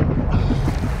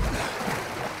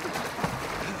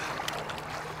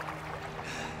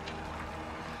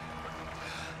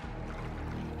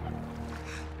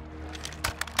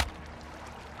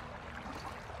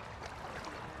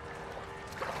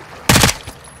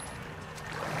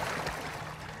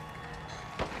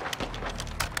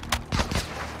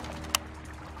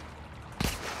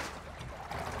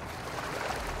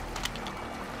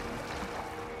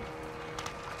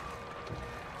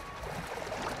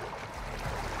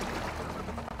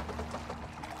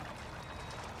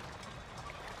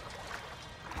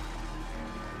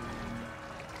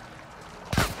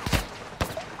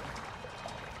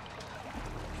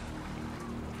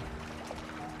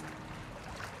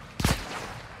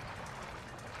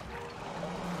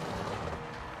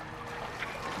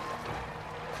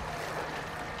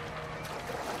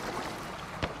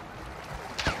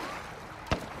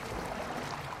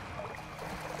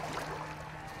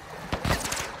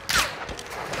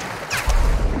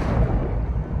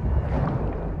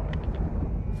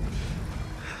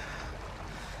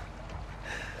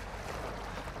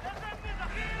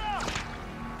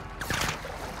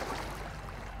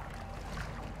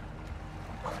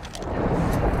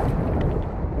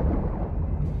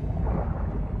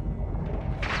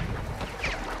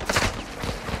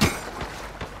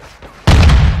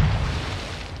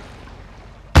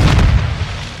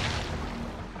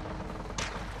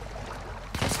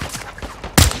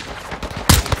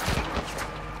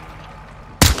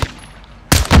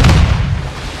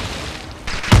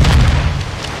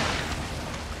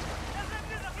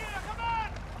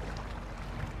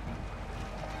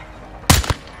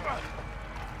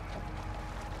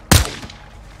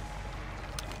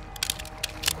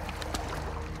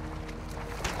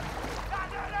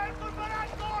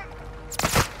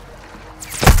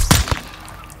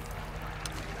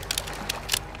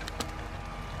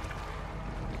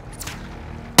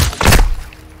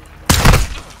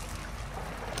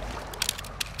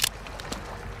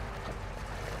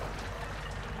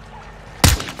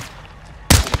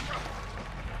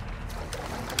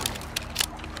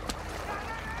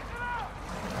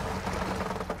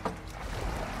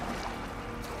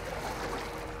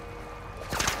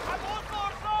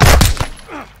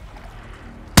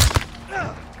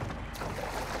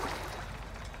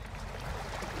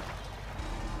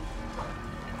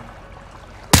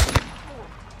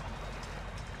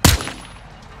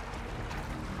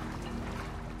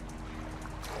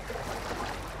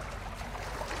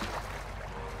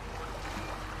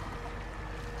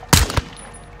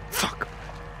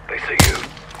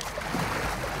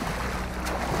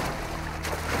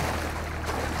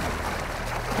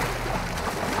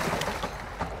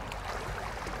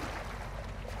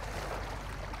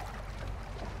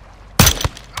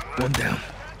 One down.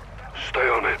 Stay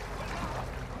on it.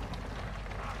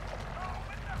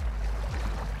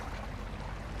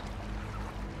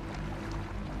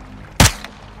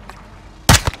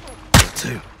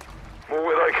 Two. More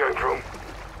where they came from.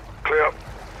 Clear up.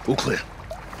 All clear.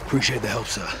 Appreciate the help,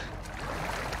 sir.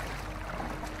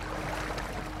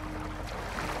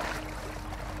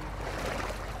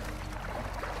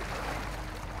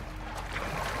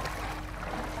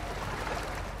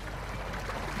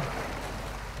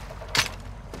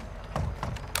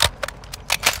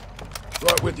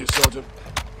 Right with you, Sergeant.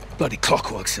 Bloody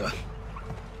clockwork, sir.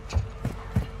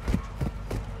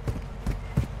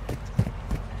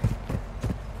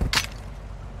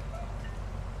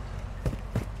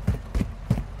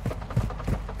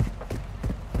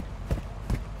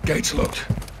 Gates locked.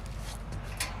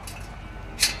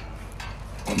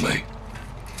 On me.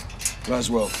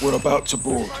 Laswell, we're about to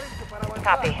board.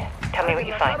 Copy. Tell me what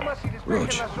you find.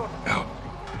 Rog, out.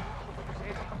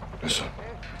 Listen.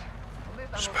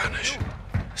 Spanish.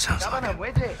 Sounds like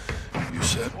it. You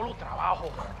said?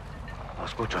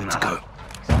 Let's go.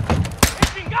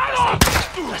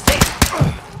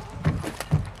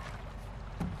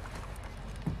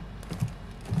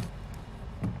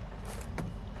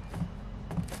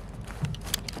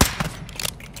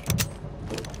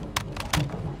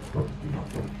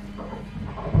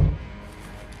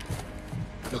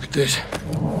 Look at this.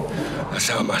 That's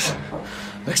Almas.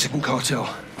 Mexican cartel.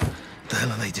 What the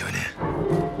hell are they doing here?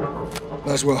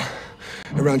 Laswell,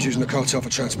 around using the cartel for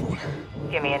transport.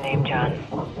 Give me a name, John.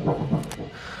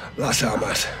 Las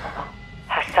Almas.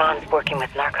 Hassan's working with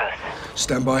narcos.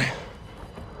 Stand by.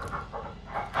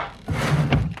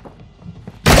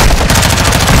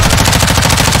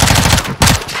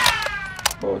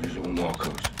 Oh, these are all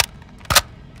narcos.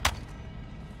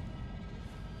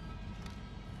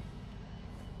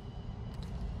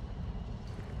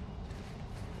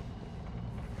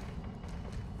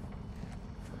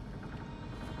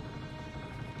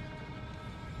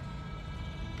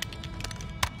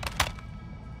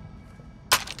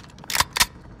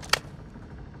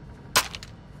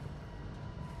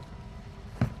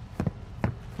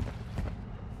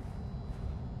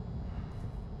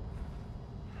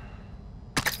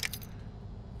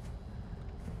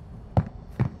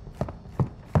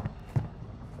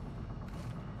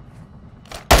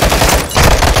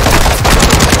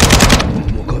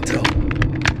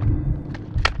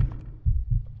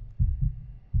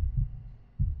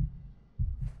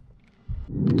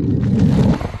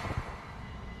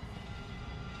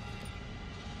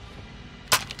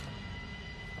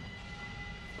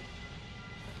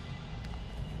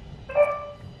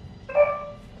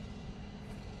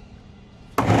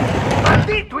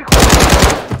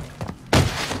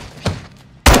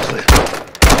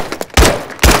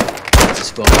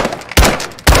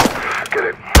 Get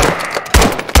it.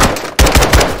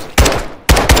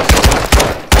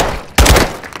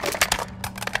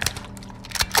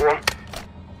 Go on.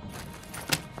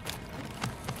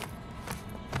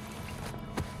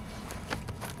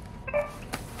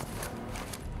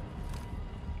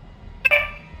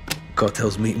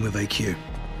 Cartel's meeting with AQ.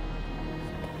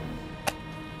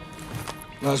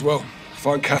 Laswell,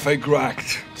 find Cafe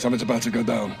Gracht. Something's about to go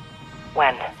down.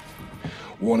 When?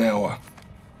 1 hour.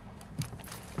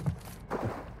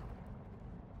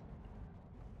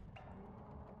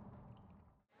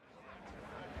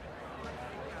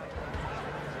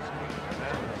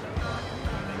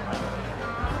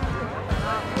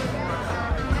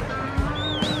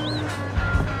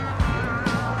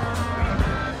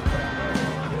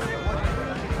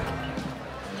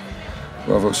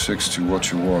 Bravo 6 to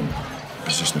Watcher 1.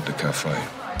 Position at the cafe.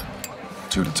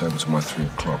 2 to table to my 3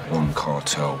 o'clock. 1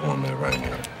 cartel, 1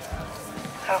 Iranian.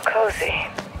 How cozy.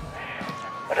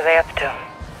 What are they up to?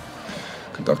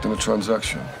 Conducting a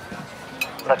transaction.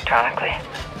 Electronically.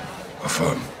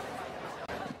 Affirm.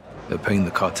 They're paying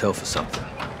the cartel for something.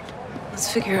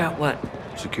 Let's figure out what.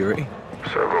 Security?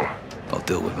 Several. I'll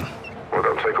deal with them. Well,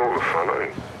 don't take all the fun,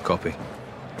 eh? Copy.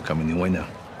 Coming your way now.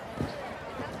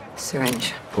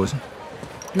 Syringe. Poison?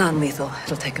 Non-lethal.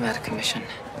 It'll take him out of commission.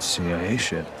 CIA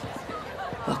shit.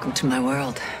 Welcome to my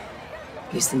world.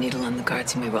 Use the needle on the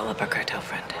guards, you may roll up our cartel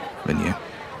friend. And you?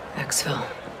 Exfil.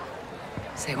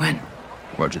 Say when.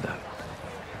 Roger that.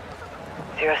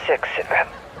 06, sit rep.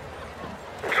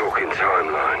 Talking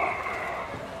timeline.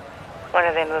 When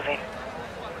are they moving?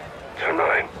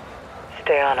 Tonight.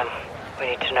 Stay on them. We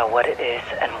need to know what it is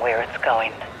and where it's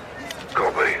going.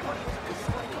 Copy.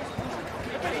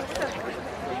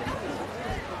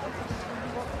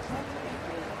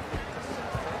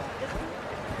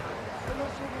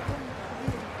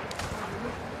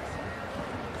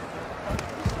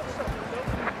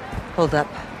 Hold up.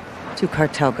 2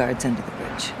 cartel guards under the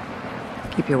bridge.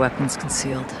 Keep your weapons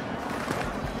concealed.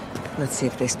 Let's see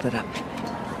if they split up.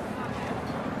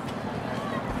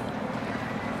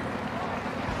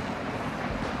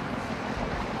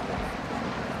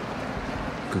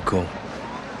 Good call.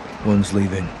 One's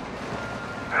leaving.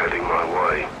 Heading my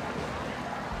way.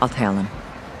 I'll tail him.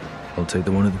 I'll take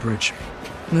the one at the bridge.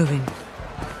 Moving.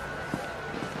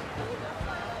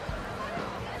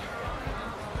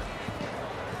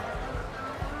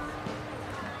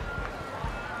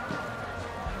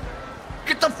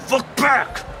 Get the fuck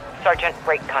back! Sergeant,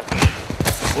 break contact.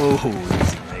 Oh,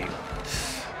 easy, mate.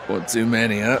 What, too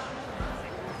many, huh?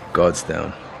 Guards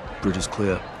down. Bridge is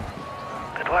clear.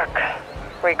 Good work.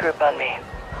 Regroup on me.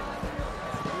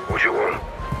 What you want?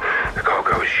 The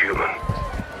cargo is human.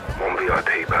 1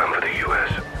 VIP bound for the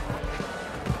US.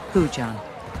 Who, John?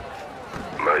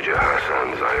 Major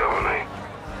Hassan Zayani.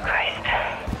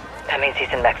 Christ. That means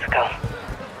he's in Mexico.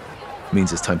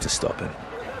 Means it's time to stop him.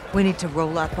 We need to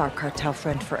roll up our cartel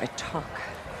friend for a talk.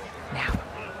 Now.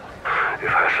 If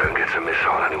Hassan gets a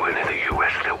missile anywhere near the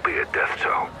US, there'll be a death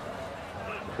toll.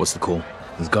 What's the call?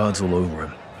 There's guards all over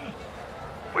him.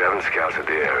 We haven't scouted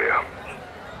the area.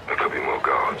 There could be more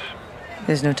guards.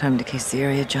 There's no time to case the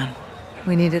area, John.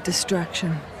 We need a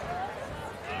distraction.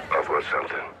 I've got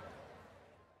something.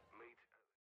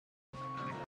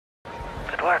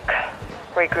 Good work.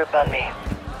 Regroup on me.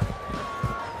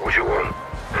 What you want?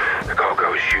 The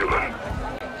cargo is human.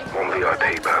 1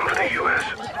 VIP bound for the US.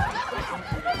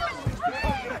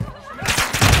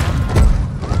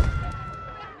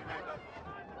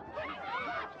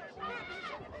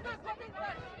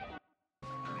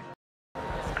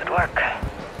 Good work.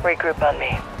 Regroup on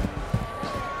me.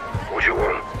 What you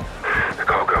want? The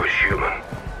cargo is human.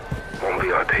 1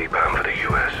 VIP bound for the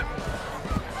US.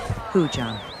 Who,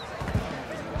 John?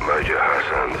 Major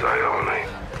Hassan Zayani.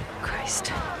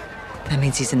 Christ. That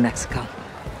means he's in Mexico.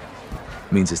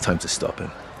 Means it's time to stop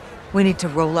him. We need to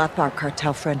roll up our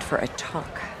cartel friend for a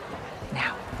talk.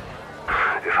 Now.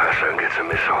 If Hassan gets a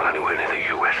missile anywhere near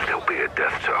the US, there'll be a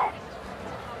death toll.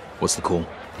 What's the call?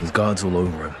 There's guards all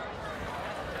over him.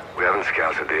 We haven't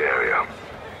scouted the area.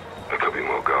 There could be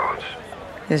more guards.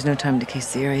 There's no time to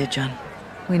case the area, John.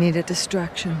 We need a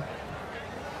distraction.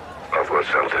 I've got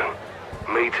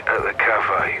something. Meet at the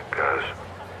cafe, guys.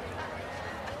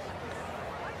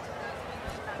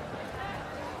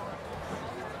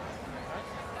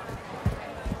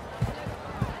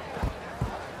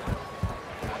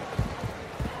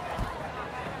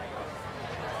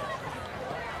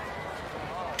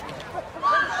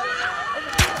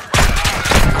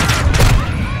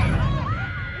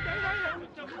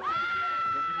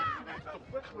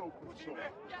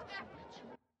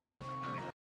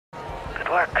 Good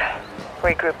work.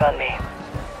 Regroup on me.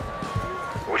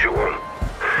 What you want?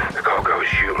 The cargo is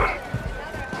human.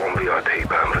 1 VIP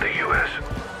bound for the US.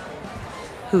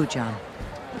 Who, John?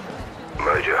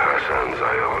 Major Hassan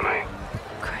Zayani.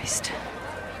 Christ.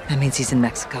 That means he's in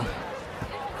Mexico.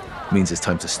 Means it's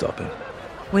time to stop him.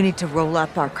 We need to roll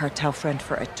up our cartel friend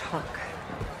for a talk.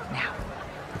 Now.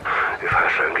 If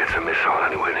Hassan gets a missile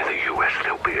anywhere near the US,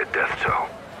 there'll be a death toll.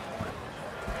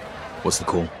 What's the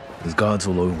call? There's guards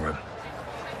all over him.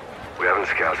 We haven't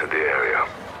scouted the area.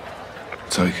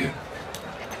 Take it.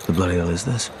 The bloody hell is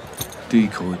this?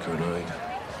 Decoy grenade.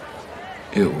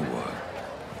 It will work.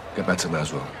 Get back to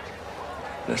Laswell.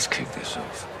 Let's kick this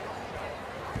off.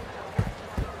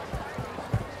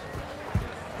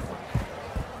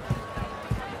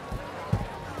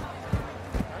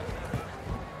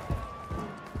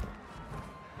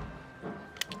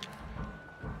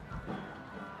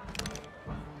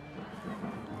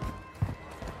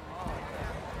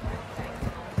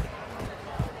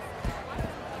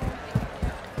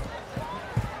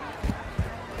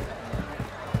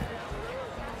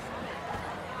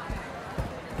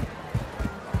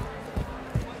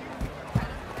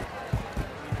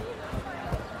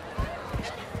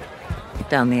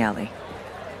 Down the alley.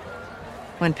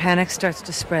 When panic starts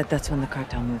to spread, that's when the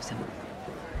cartel moves in.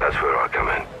 That's where I come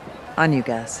in. On you,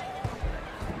 guys.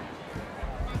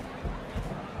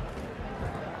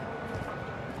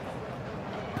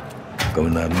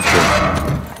 Going loud and clear.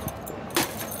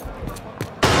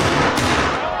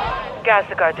 Guys,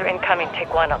 the guards are incoming.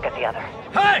 Take one, I'll get the other.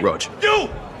 Hey! Rog. You!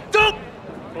 Don't!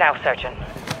 Now, Sergeant.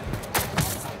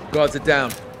 Guards are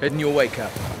down. Heading your way,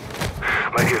 Cap.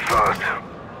 Make it fast.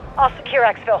 I'll secure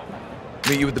Exville.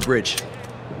 Meet you at the bridge.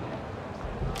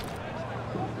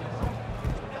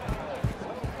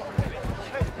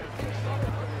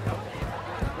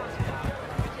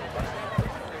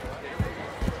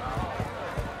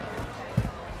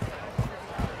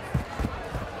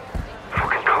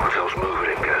 Fucking cartel's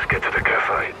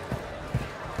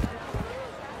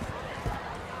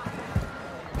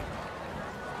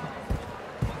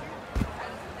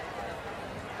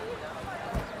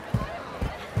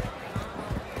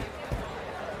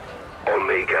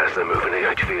they're moving the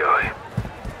HVI.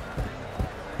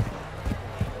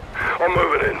 I'm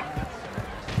moving in.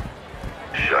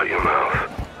 Shut your mouth.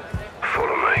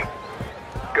 Follow me.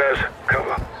 Gaz,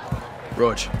 cover.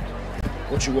 Rog,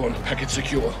 what you want? Package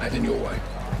secure. Heading your way.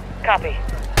 Copy.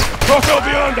 Hostile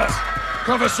behind us!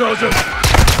 Cover, Sergeant!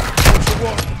 What you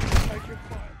want?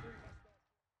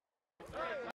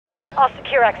 I'll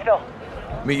secure exfil.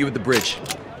 Meet you at the bridge.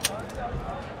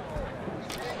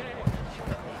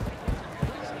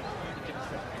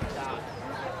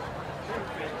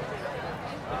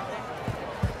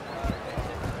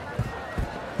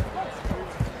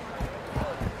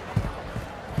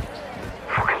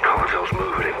 Fucking cartel's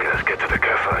moving in, Gaz. Get to the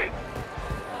cafe.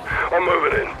 I'm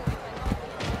moving in.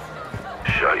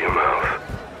 Shut your mouth.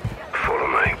 Follow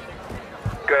me.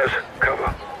 Gaz,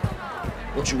 cover.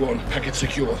 What you want? Package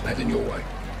secure. Heading your way.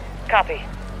 Copy.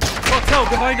 Cartel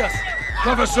behind us!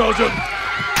 Cover, Sergeant!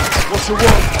 What you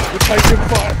want? We're taking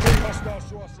fire. 3 hostiles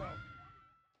to our south.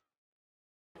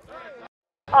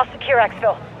 I'll secure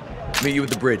exfil. Meet you at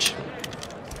the bridge.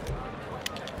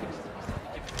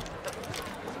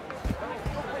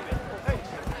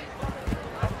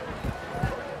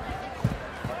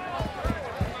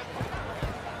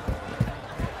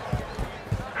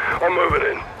 I'm moving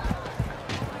in.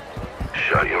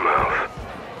 Shut your mouth.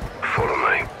 Follow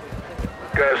me.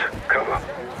 Gaz, cover.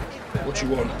 What you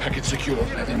want? Package secure.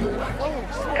 Heading your way.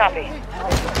 Copy.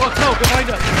 Cartel behind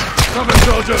us! Cover,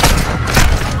 Sergeant!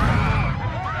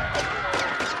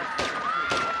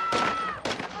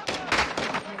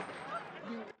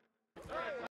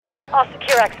 I'll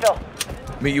secure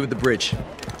exfil. Meet you at the bridge.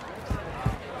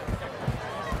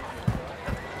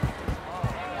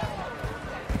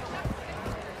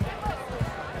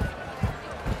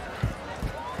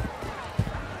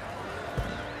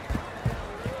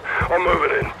 I'm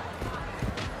moving in.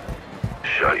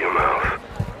 Shut your mouth.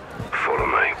 Follow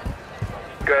me.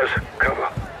 Gaz, cover.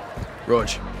 Rog,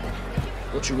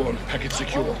 What you want? Package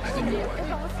secure. Heading your way.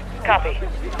 Copy.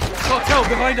 Cartel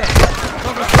behind us!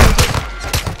 Cover, Sergeant!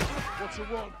 What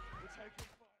you want?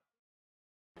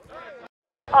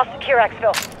 I'll secure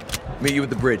exfil. meet you at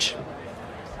the bridge.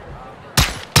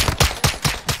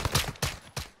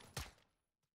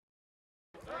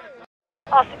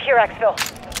 I'll secure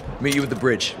exfil. Meet you at the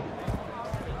bridge.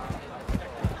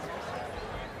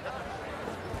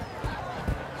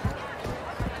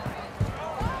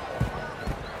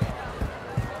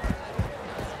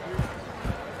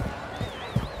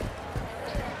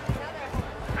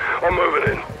 I'm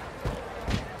moving in.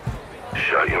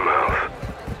 Shut your mouth.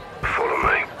 Follow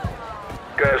me.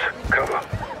 Gaz, cover.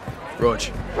 Rog,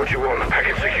 What you want?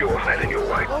 Package secure. Heading your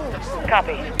way.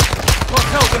 Copy.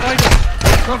 Cartel behind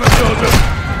us! Cover, Sergeant!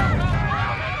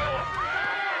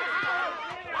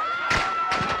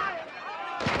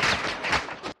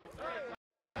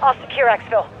 I'll secure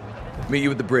exfil. meet you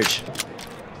at the bridge.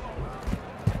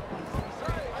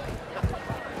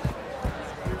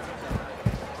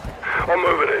 I'm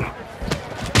moving in.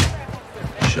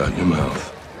 Shut your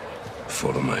mouth.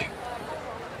 Follow me.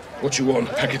 What you want?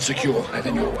 Package secure.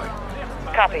 Heading your way.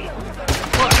 Copy.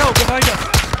 Cartel behind us!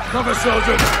 Cover,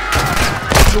 Sergeant!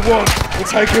 What you want? We're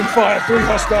taking fire. 3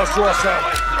 hostiles to our south.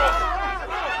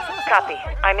 Copy.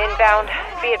 I'm inbound.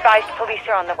 Be advised, police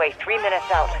are on the way. 3 minutes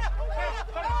out.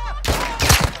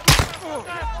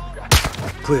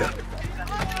 Clear.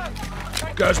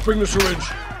 Guys, bring the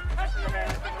syringe.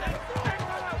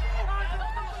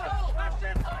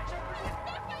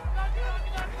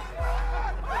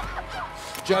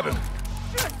 Jab him.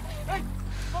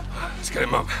 Let's get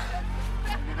him up.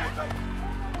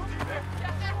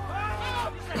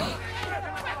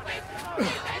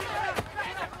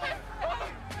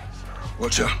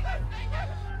 Watch out.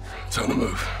 Time to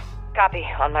move. Copy.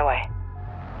 On my way.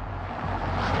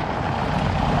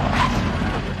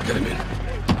 Get him in.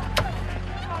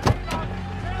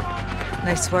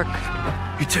 Nice work.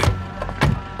 You too.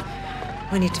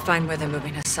 We need to find where they're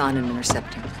moving Hassan and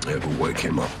intercept him. Yeah, we'll wake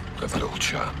him up. Have a little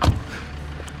chat.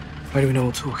 Why do we know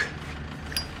we'll talk?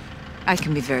 I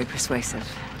can be very persuasive.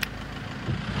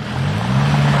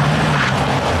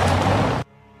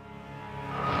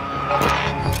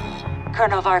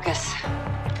 Colonel Vargas.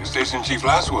 Station Chief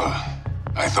Laswell.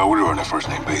 I thought we were on a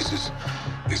first-name basis.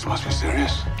 This must be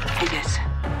serious. It is.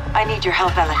 I need your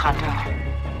help, Alejandro.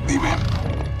 Dime.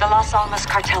 The Las Almas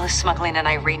cartel is smuggling an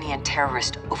Iranian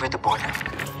terrorist over the border.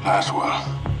 Laswell.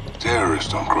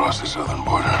 Terrorists don't cross the southern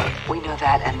border. We know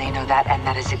that, and they know that, and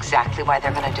that is exactly why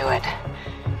they're gonna do it.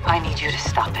 I need you to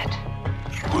stop it.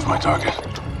 Who's my target?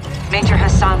 Major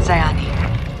Hassan Zayani.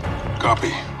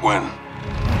 Copy. When?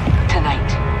 Tonight.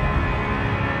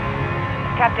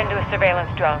 Tapped into a surveillance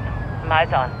drone.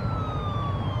 Eyes on.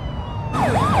 You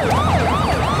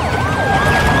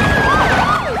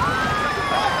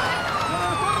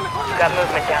got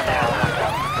movement down there, Alejandro.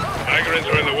 Migrants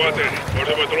are in the water.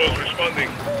 Border patrols responding.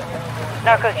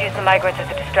 Narcos use the migrants as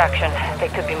a distraction. They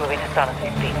could be moving Hassan as we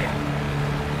speak.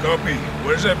 Copy.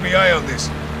 Where's FBI on this?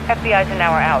 FBI's an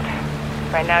hour out.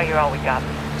 Right now, you're all we got.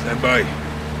 Stand by.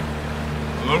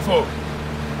 Rodolfo,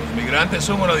 los migrantes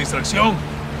son una distracción.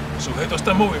 El sujeto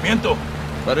está en movimiento.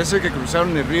 Parece que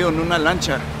cruzaron el río en una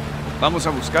lancha. Vamos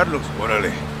a buscarlos.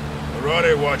 Órale.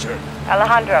 Arade, Watcher.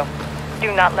 Alejandro,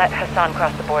 do not let Hassan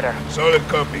cross the border. Solid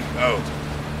copy. Out.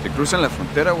 Se cruzan la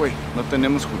frontera, güey. No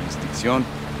tenemos jurisdicción.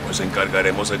 Nos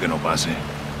encargaremos de que no pase.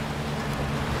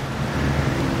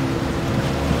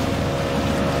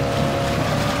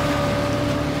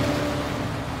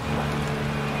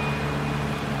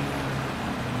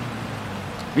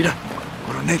 Mira,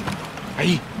 coronel.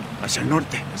 Ahí, hacia el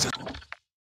norte.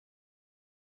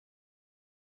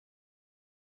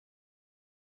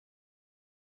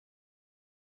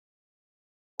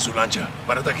 Su lancha.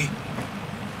 Párate aquí.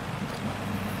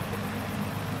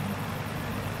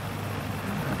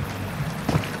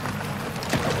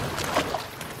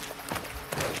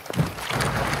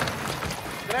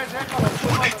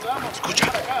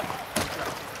 Escucha.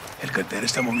 El cartel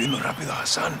está moviendo rápido a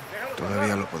Hassan.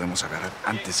 Todavía lo podemos agarrar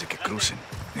antes de que crucen.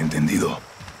 Entendido.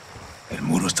 El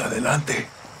muro está adelante.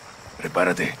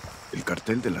 Prepárate. El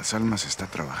cartel de las almas está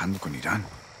trabajando con Irán.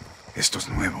 Esto es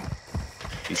nuevo.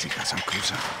 ¿Y si Hassan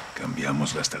cruza?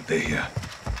 Cambiamos la estrategia.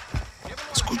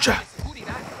 Escucha.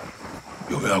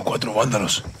 Yo veo a 4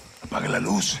 vándalos. Apague la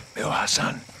luz. Veo a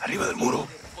Hassan, arriba del muro.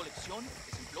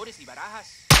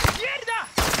 ¡Mierda!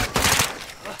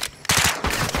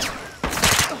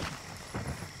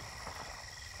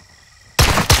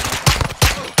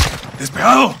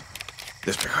 ¡Despejado!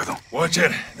 Despejado.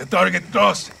 Watcher, the target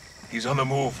crossed. He's on the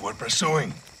move. We're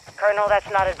pursuing. Colonel, that's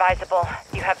not advisable.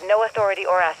 You have no authority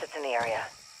or assets in the area.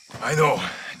 I know.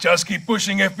 Just keep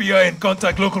pushing FBI and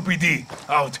contact local PD.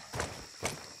 Out.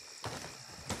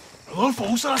 Rodolfo,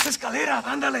 usa las escaleras.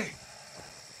 Ándale.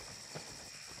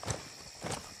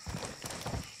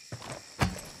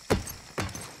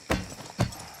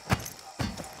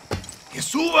 ¡Que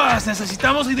subas!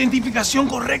 Necesitamos la identificación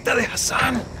correcta de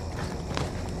Hassan.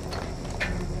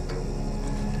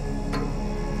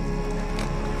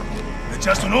 ¿Le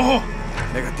echaste un ojo?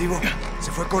 Negativo.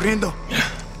 Se fue corriendo.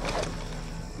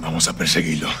 Vamos a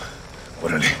perseguirlo.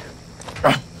 Órale.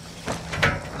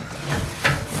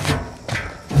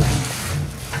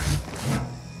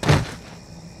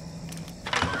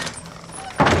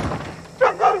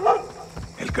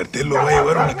 El cartel lo va a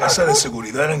llevar a una casa de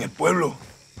seguridad en el pueblo.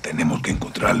 Tenemos que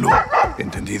encontrarlo.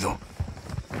 Entendido.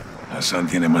 Hassan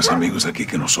tiene más amigos aquí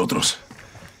que nosotros.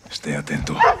 Esté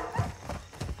atento.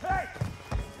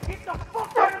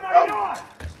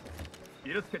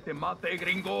 ¿Quieres que te mate,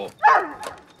 gringo?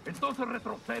 Entonces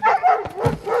retrocede.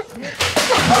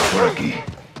 Por aquí.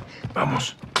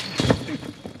 Vamos.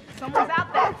 Someone's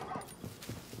out there.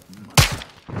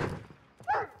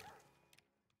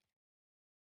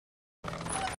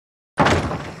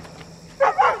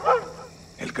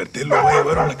 El cartel lo va a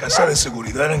llevar a una casa de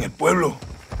seguridad en el pueblo.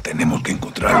 Tenemos que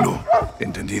encontrarlo.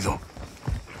 Entendido.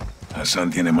 Hassan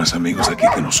tiene más amigos aquí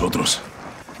que nosotros.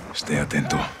 Esté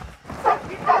atento.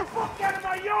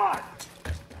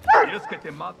 ¿Quieres que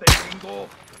te mate, gringo?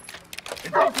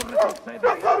 Entonces retrocede.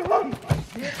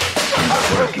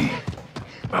 Por aquí.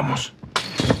 Vamos.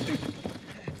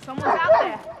 Someone's out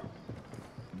there.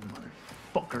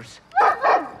 Motherfuckers.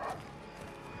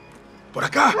 ¡Por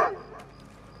acá!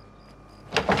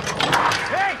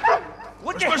 Hey!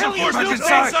 What the Special hell are you forces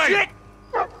doing? inside. Shit!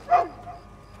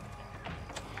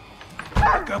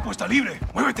 Acá puesta libre.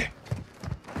 Muévete.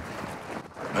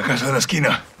 La casa de la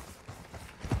esquina.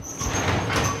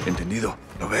 Entendido.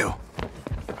 Lo veo.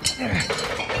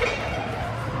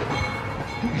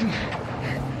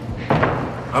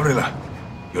 Ábrela.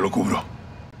 Yo lo cubro.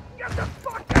 Cuidado,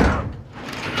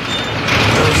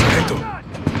 sargento.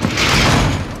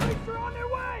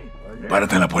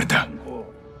 Párate en la puerta.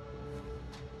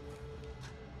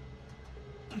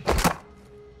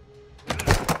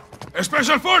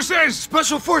 Special Forces!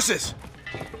 Special Forces!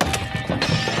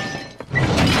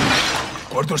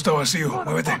 Cuarto está vacío.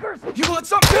 Muévete. You want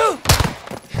some too?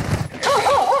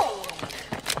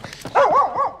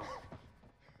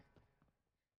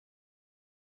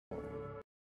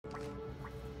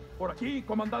 Por aquí,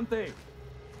 comandante.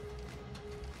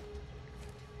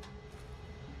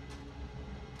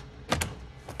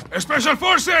 Special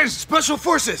Forces! Special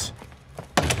Forces!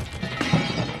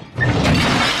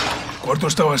 Cuarto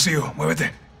está vacío.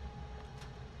 Muévete.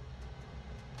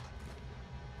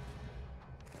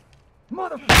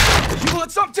 motherfucker! You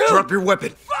want some too? Drop your weapon.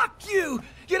 Fuck you!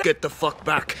 Get the fuck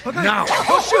back. Okay. Now!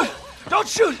 Don't shoot! Don't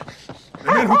shoot!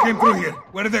 The men who came through here,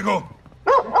 where did they go?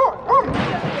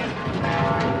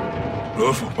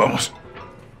 Rodolfo, vamos.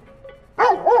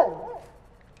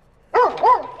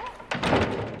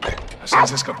 Hassan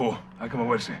se escapó. Hay que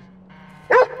moverse.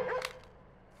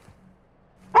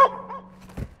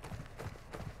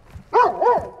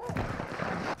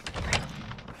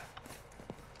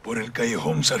 Por el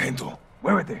callejón, sargento.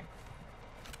 Muévete.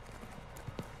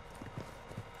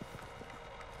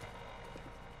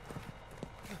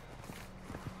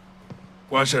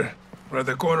 Watcher, we're at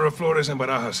the corner of Flores and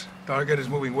Barajas. Target is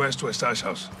moving west to a stash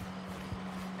house.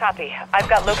 Copy. I've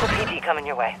got local PD coming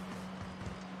your way.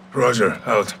 Roger,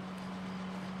 out.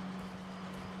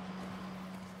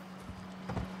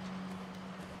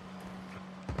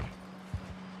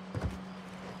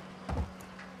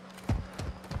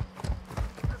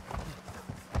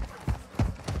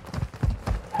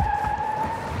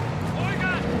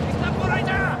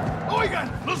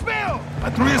 ¡Oigan! ¡Los veo!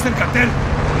 ¡Patrullas del cartel!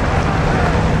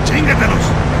 ¡Chíngatelos!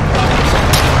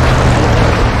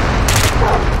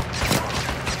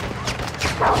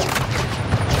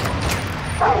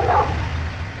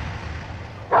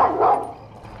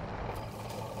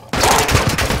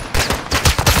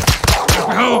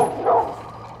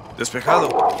 ¡Despejado!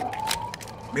 Despejado.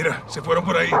 Mira, se fueron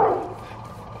por ahí.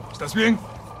 ¿Estás bien?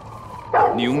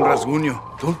 Ni un rasguño.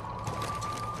 ¿Tú?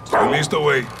 Estoy listo,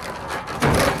 güey.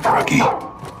 Por aquí.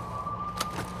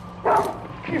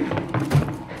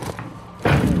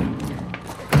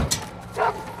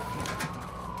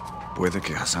 Puede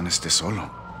que Hassan esté solo.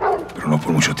 Pero no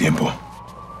por mucho tiempo.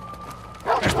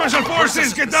 Special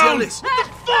Forces, get down! What the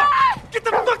fuck? Get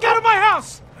the fuck out of my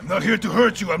house! I'm not here to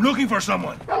hurt you. I'm looking for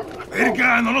someone.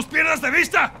 Verga, no los pierdas de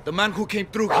vista! The man who came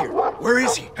through here. Where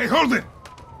is he? Hey, hold it!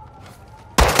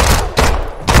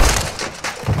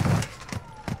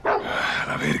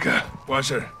 La verga.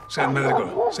 Watcher, send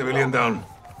medical. Civilian down.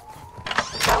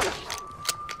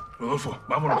 Rodolfo,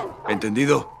 vámonos.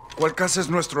 Entendido. ¿Cuál casa es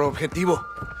nuestro objetivo?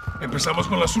 Empezamos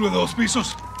con la azul de 2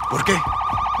 pisos. ¿Por qué?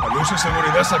 La luz de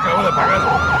seguridad se acaba de apagar.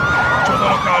 Chota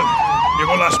local.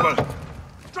 Llegó el asfal.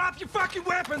 Drop your fucking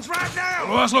weapons right now!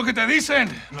 No haz lo que te dicen.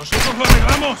 Nosotros lo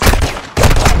arreglamos.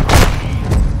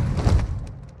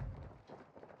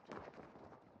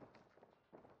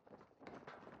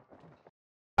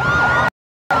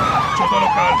 Chota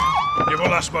local. Llegó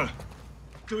el asfal.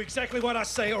 Do exactly what I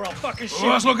say or I'll fucking shoot.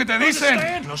 No haz lo que te dicen.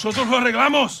 Understand? Nosotros lo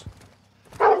arreglamos.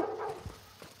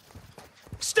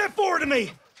 Step forward to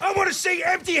me. I want to see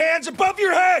empty hands above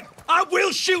your head. I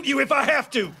will shoot you if I have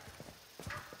to.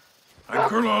 I'm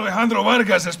Colonel Alejandro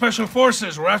Vargas of Special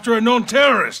Forces. We're after a known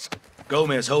terrorist.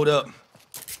 Gomez, hold up.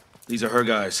 These are her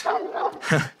guys.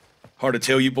 Hard to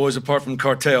tell you boys apart from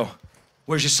cartel.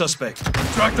 Where's your suspect?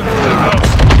 Track them to the house.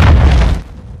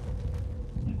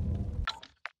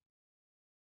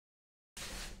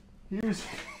 Here's...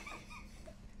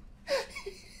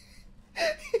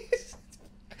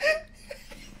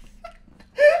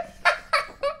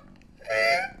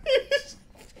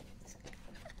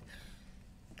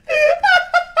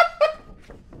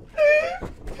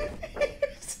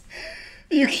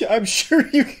 I'm sure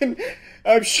you can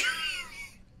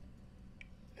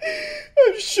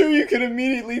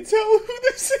immediately tell who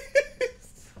this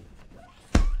is.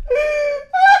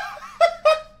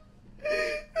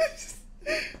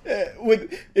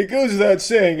 It goes without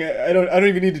saying, I don't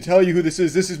even need to tell you who this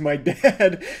is. This is my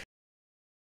dad.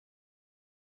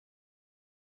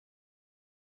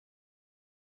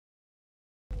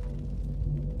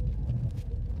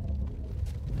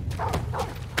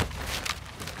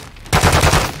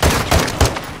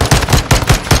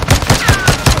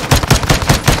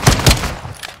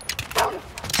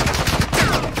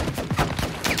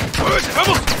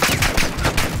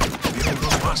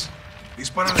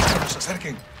 Dispárales cuando se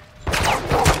acerquen.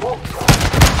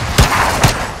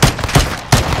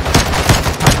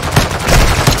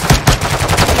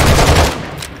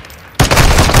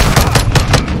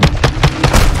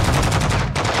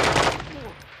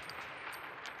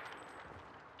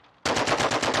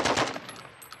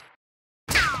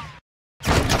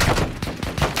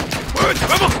 ¡Muévete,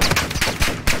 vamos!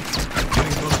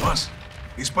 Tienen 2 más.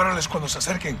 Dispárales cuando se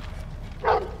acerquen.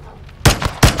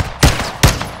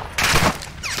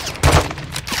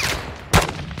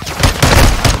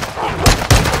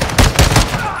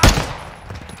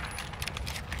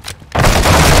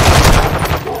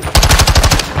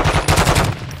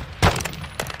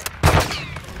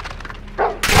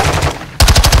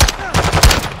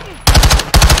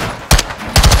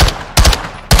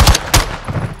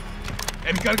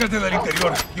 Encárgate del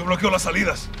interior. Yo bloqueo las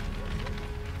salidas.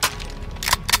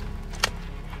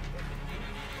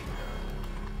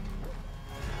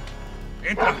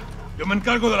 Entra. Yo me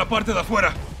encargo de la parte de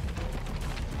afuera.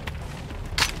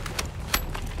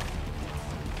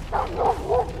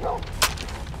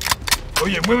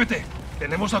 Oye, muévete.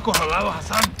 Tenemos acorralado a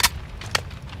Hassan.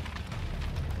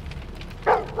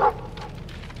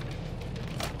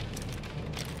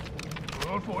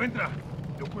 Rodolfo, entra.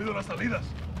 Yo cuido las salidas.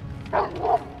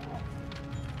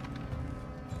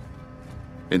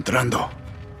 Entrando.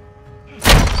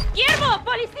 ¡Guillermo!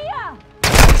 ¡Policía!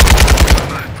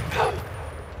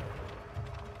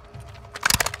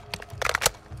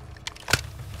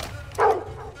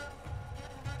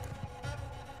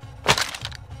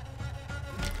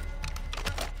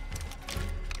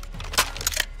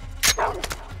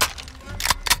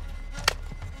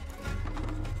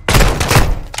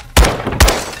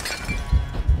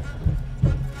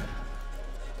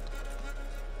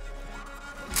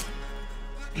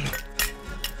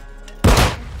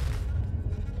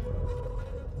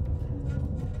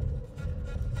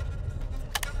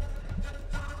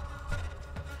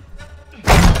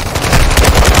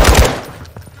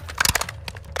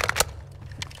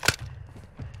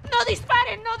 ¡No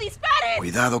disparen! ¡No disparen!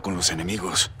 Cuidado con los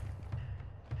enemigos.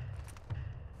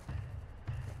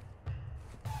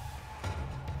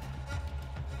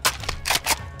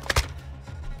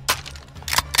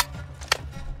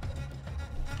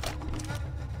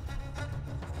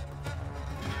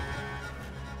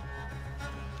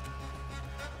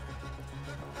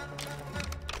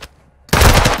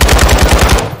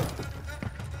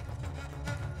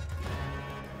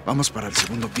 Vamos para el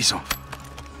segundo piso.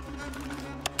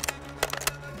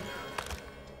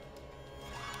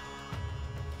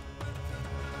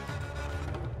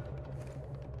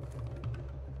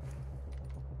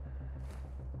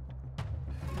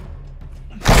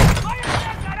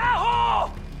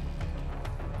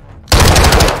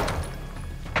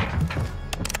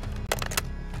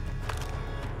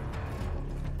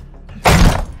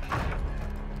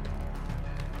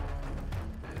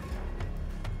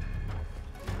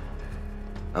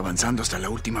 Avanzando hasta la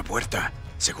última puerta.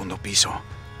 Segundo piso.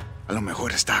 A lo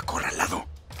mejor está acorralado.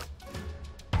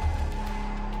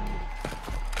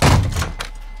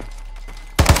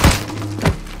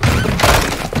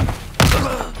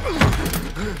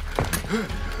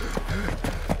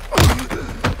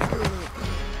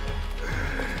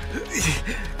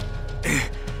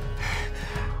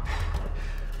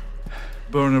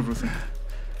 Burn everything.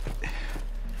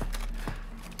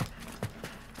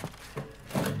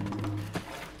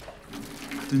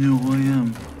 Do you know who I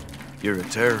am? You're a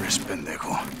terrorist,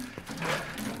 pendejo.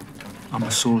 I'm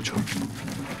a soldier.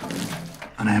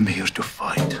 And I am here to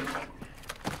fight.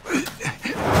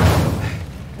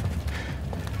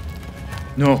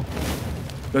 No.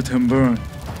 Let him burn,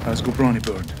 as Gobrani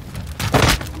burned.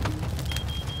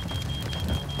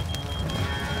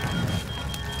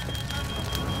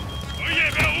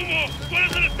 Oye, veo humo. ¿Cuál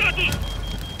es el estatus?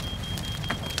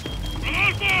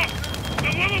 ¡Rodolfo! ¡Me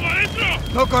muevo para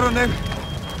adentro! No, coronel.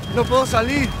 No puedo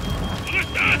salir. ¿Dónde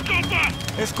estás, compa?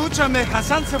 Escúchame,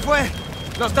 Hassan se fue.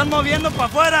 Lo están moviendo para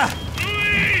afuera.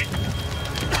 ¡Luis!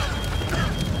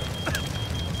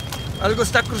 Algo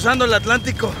está cruzando el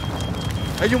Atlántico.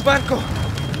 Hay un barco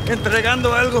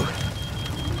entregando algo.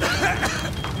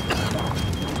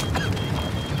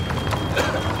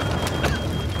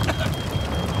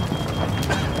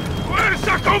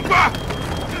 ¡Fuerza, compa!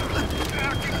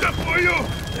 ¡Aquí te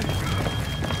apoyo!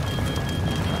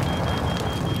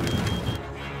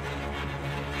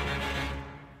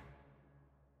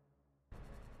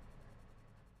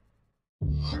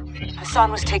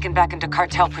 Hassan was taken back into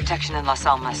cartel protection in Las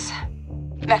Almas.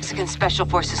 Mexican Special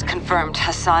Forces confirmed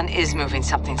Hassan is moving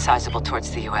something sizable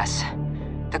towards the U.S.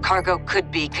 The cargo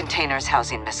could be containers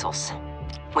housing missiles.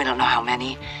 We don't know how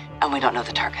many, and we don't know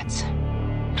the targets.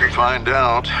 To find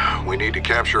out, we need to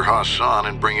capture Hassan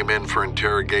and bring him in for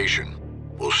interrogation.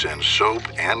 We'll send Soap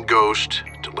and Ghost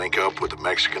to link up with the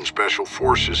Mexican Special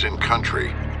Forces in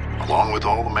country, along with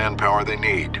all the manpower they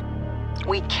need.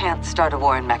 We can't start a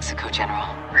war in Mexico, General.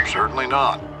 Certainly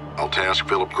not. I'll task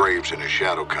Philip Graves and his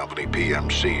shadow company,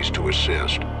 PMCs, to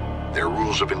assist. Their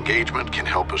rules of engagement can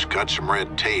help us cut some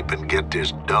red tape and get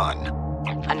this done.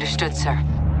 Understood, sir.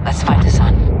 Let's find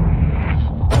Hassan.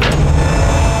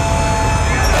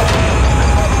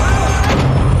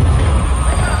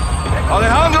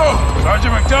 Alejandro!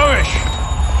 Sergeant McTavish!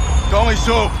 Call me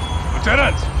Soap.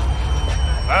 Lieutenant!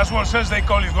 Last one says they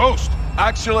call you Ghost.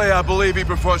 Actually, I believe he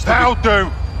prefers to How do?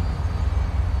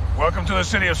 Welcome to the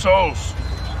City of Souls.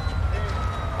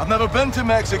 I've never been to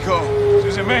Mexico.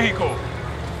 This is in Mexico.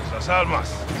 Las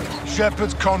Almas.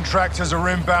 Shepard's contractors are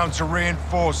inbound to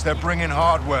reinforce. They're bringing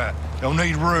hardware. They'll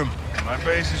need room. My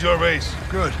base is your base.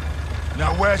 Good.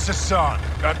 Now where's Hassan?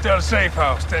 Cartel safe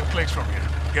house, 10 clicks from here.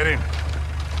 Get in.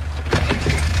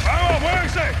 Vamos,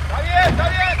 muévense! Está bien, está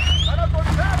bien. Están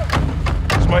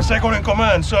autorizados. It's my second in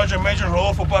command, Sergeant Major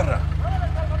Rodolfo Parra.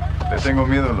 Le tengo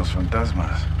miedo a los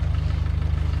fantasmas.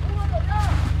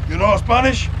 You know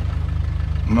Spanish?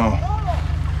 No.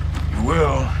 You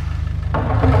will.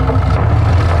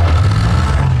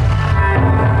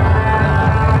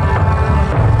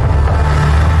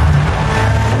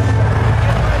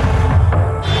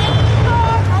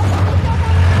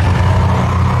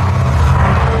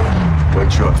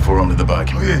 White truck, 4 under the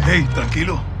back. Oh, yeah, hey,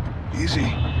 tranquilo.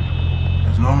 Easy.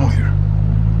 It's normal here.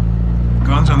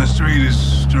 Guns on the street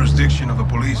is jurisdiction of the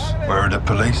police. Where are the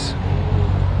police?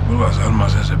 Well, Las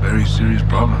Almas has a very serious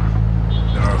problem.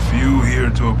 There are few here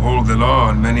to uphold the law,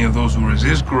 and many of those who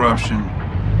resist corruption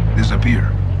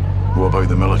disappear. What about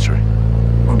the military?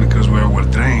 Well, because we are well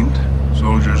trained,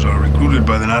 soldiers are recruited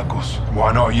by the narcos.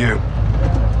 Why not you?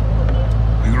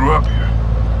 We grew up here.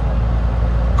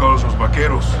 We call us los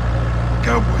vaqueros,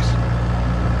 cowboys.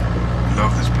 We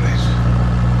love this place,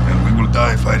 and we will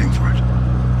die fighting for it.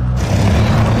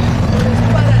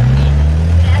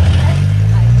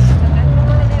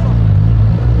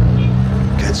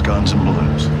 Kids, guns, and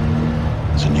balloons.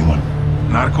 It's a new one.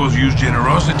 Narcos use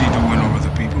generosity to win over the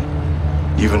people.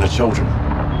 Even the children.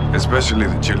 Especially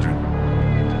the children.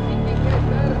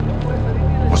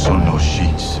 What's on those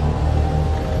sheets?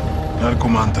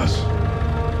 Narcomantas.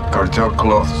 Cartel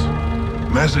cloths.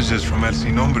 Messages from El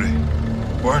Sin Nombre.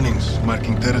 Warnings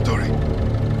marking territory.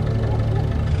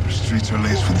 Our streets are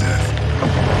laced with death.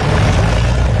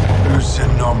 Who's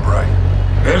Sin Nombre?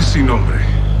 El Sin Nombre.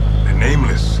 The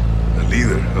nameless. The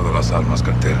leader of the Las Almas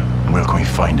cartel. Where can we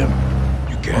find him?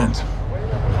 You can't.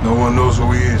 No one knows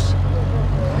who he is.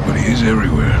 But he is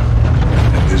everywhere.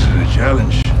 And this is a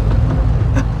challenge.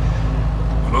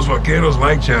 Los vaqueros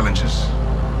like challenges.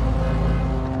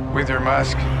 With your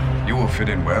mask, you will fit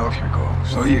in well, Hugo.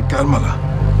 Oye, cálmala.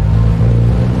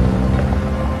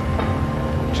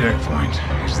 Checkpoint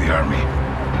is the army.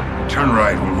 Turn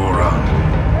right, we'll go around.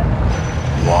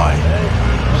 Why?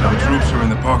 Some troops are in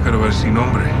the pocket of El Sin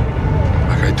Nombre.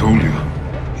 Like I told you,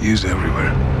 he is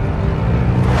everywhere.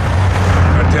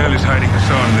 Cartel is hiding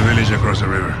Hassan in the village across the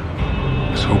river.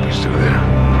 Let's hope he's still there.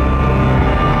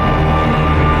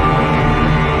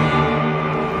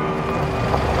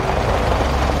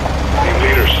 Team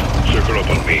leaders, circle up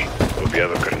on me.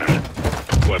 Copiado,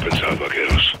 carnal. Weapons out,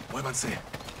 vaqueros. Muévanse.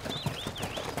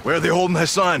 Where are they holding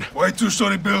Hassan? White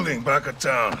two-story building back of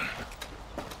town.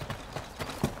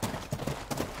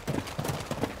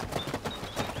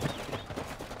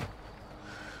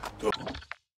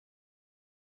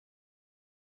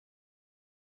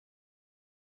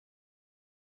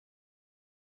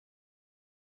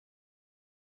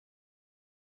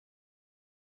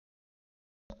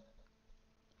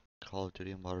 Call of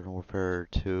Duty Modern Warfare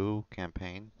 2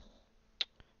 campaign.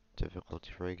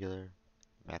 Difficulty regular.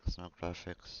 Max no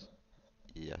graphics.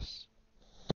 Yes.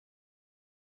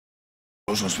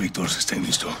 Todos los Víctors estén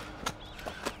listos.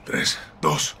 3,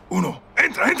 2, 1.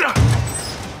 ¡Entra, entra!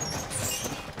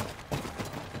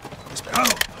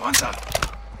 Despejado, avanza.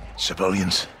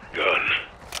 Civilians. Gun.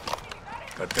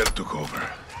 Cartel took over.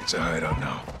 It's a hideout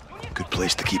now. Good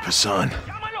place to keep Hassan.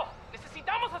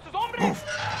 Move.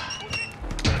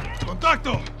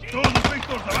 ¡Contacto! ¡Todos los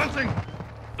Víctors, avancen!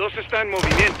 Dos están en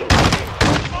movimiento.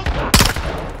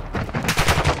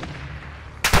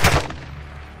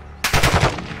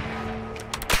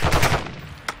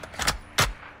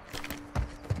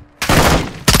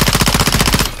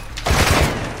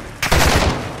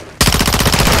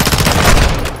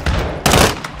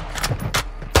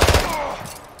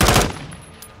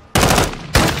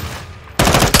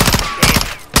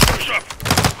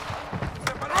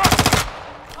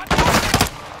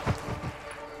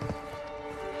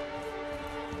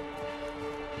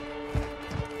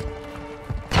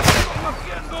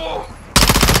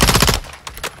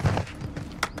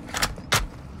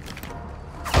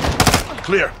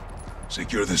 Clear.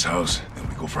 Secure this house, then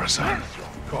we go for Hassan.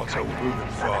 Cartel moving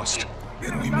fast.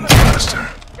 Then we move faster.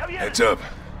 Heads up.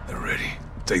 They're ready.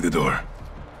 Take the door.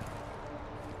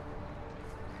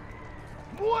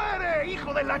 ¡Muere,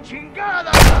 hijo de la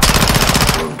chingada!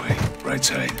 Doorway, right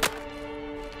side.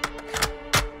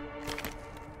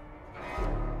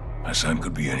 Hassan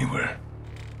could be anywhere.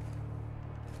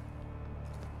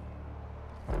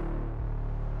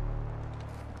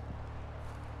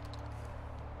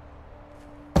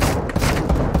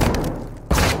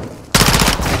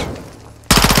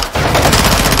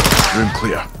 Room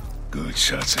clear. Good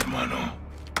shots, hermano.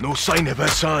 No sign of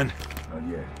Hassan. Not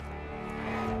yet.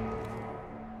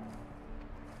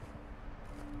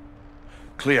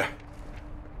 Clear.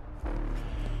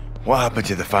 What happened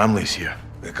to the families here?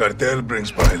 The cartel brings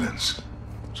violence,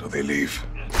 so they leave.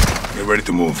 Get ready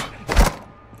to move.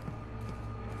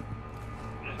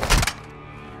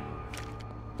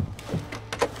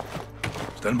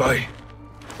 Stand by.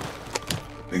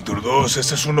 Víctor 2,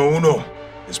 este es 1-1.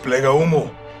 Desplega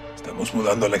humo. Estamos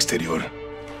mudando al exterior.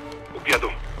 Copiado.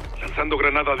 Lanzando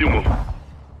granada de humo.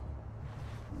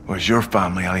 Where's your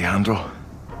family, Alejandro?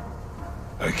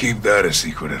 I keep that a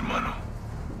secret, hermano.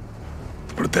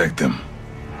 To protect them.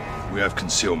 We have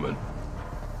concealment.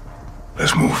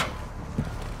 Let's move.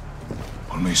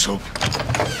 On me, Soap.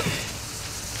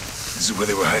 This is where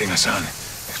they were hiding Hassan.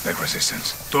 Expect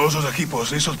resistance. Todos los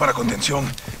equipos listos para contención.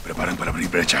 Preparen para abrir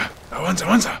brecha. Avanza,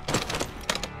 avanza.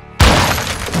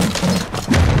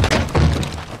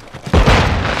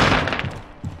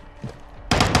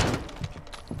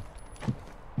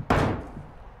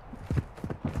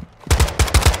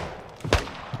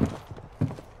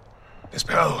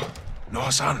 Despejado. No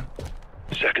Hassan.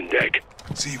 Second deck.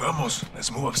 Sí, vamos. Let's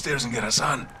move upstairs and get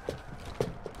Hassan.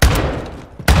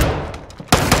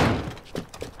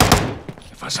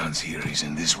 If Hassan's here, he's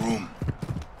in this room.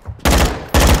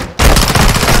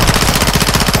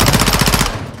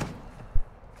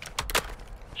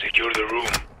 Secure the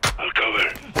room. I'll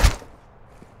cover.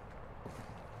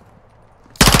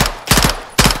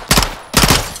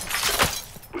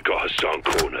 We got Hassan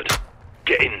cornered.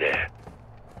 Get in there.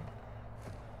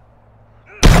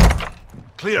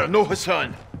 Clear, no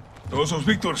Hassan. Todos los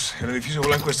Víctors. El edificio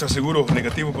blanco está seguro.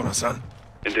 Negativo con Hassan.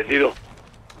 Entendido.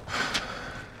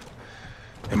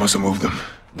 They must have moved them.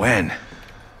 When?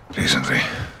 Recently.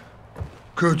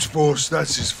 Quds Force,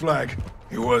 that's his flag.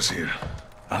 He was here.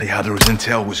 Alejandro's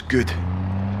intel was good.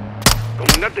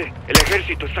 Comandante, el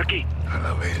ejército está aquí. A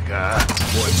la verga.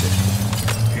 What's it?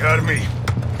 The army.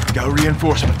 Got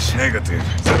reinforcements. Negative.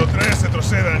 03,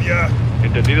 retrocedan ya.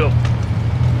 Entendido.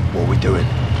 What are we doing?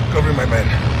 Covering my men.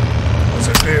 Once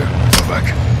they're clear, go back.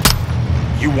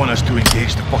 You want us to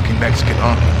engage the fucking Mexican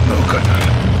army? No, Colonel.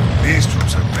 These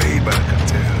troops are paid by the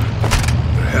cartel.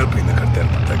 They're helping the cartel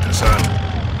protect Hassan.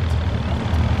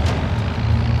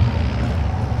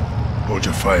 Hold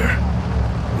your fire.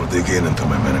 We'll dig in until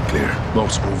my men are clear.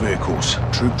 Multiple vehicles,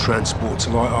 troop transports,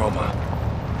 light armor.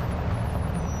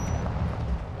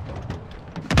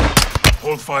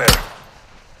 Hold fire.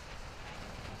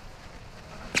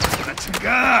 La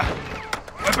chingada!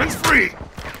 Weapons free!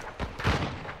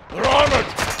 They're armored!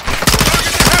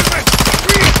 Target the helmet!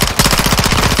 Free!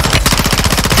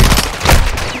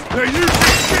 They're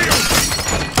using shields!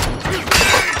 Use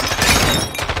grenades!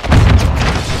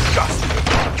 Got you.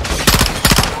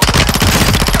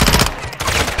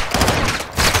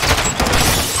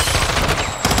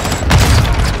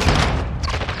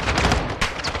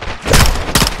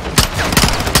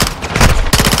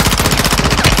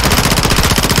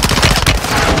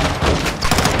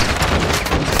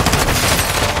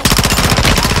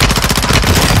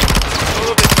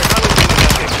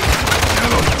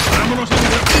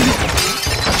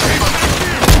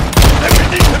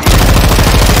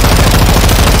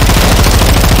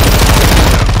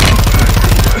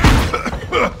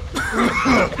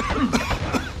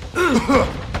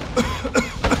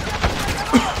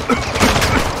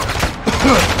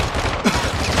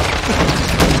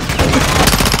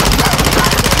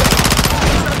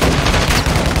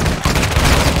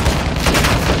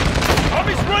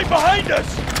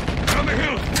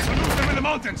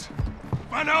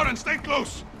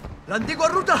 La antigua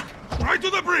ruta. Right to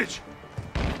the bridge.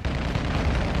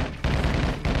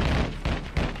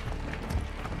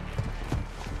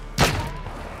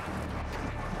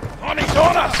 On his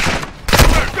orders!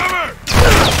 Cover!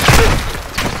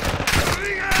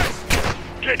 Rodriguez!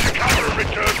 Get to cover and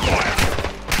return fire.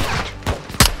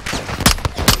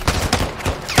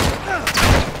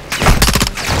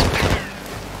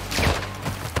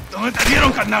 ¿Dónde te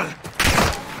dieron, carnal?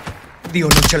 Dio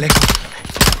un chaleco.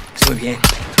 Estoy bien.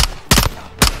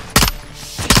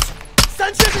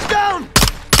 Sanchez is down!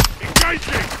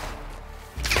 Engaging!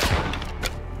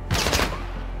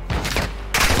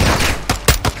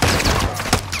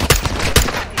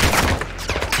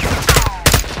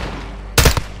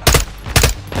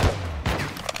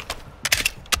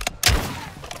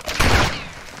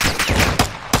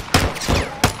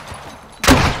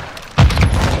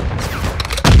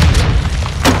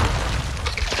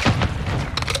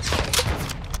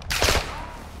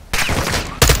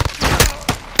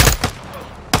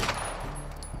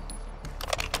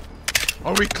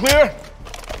 Are we clear?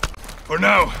 For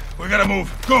now, we gotta move.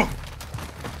 Go!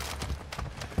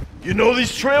 You know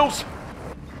these trails?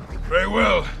 Very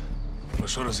well. But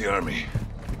so does the army.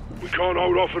 We can't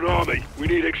hold off an army. We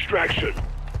need extraction.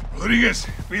 Rodriguez,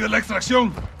 pide la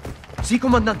extracción. Sí,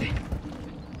 comandante.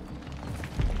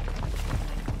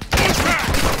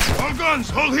 All guns,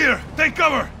 hold here. Take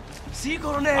cover. Sí,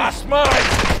 coronel. That's mine.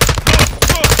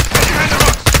 Go. Behind the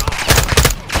rocks.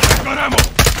 Got ammo.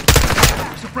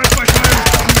 Suppressed by fire.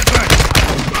 On the back.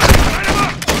 Line him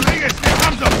up. Rodriguez, get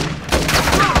arms up.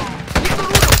 Víctor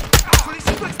 1.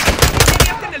 Solicito extracción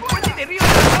inmediata en el puente de Río de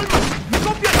las Palmas. ¡Me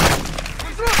copian!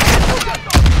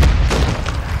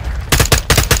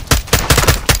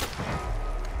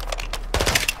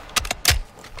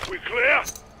 We clear?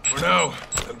 For now,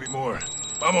 there'll be more.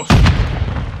 Vamos.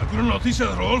 ¿Alguna noticia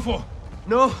de Rodolfo?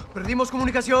 No, perdimos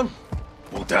comunicación.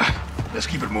 Puta. Let's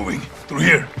keep it moving. Through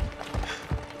here.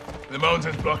 The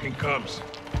mountain's blocking comms.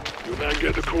 Your man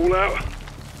get the call out?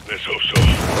 Let's hope so.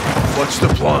 What's the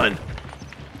plan?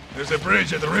 There's a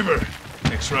bridge at the river.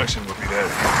 Extraction will be there.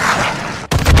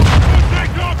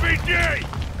 Contact RPG!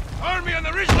 Army on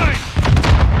the ridgeline!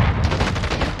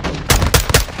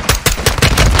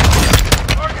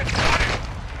 Target spotted!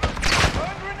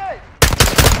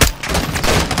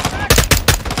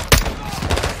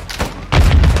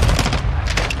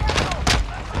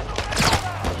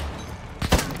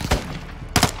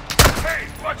 Hey,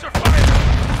 watch your fire!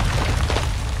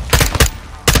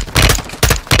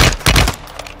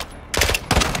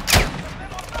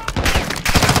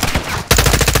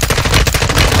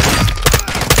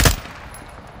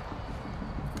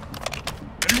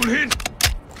 Anyone hit?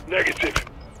 Negative.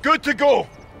 Good to go.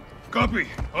 Copy.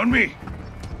 On me.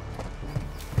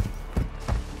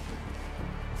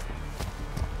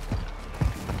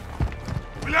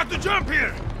 We'll have to jump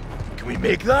here. Can we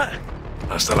make that?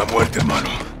 Hasta la muerte, hermano.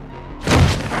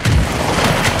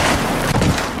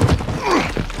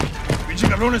 Pinche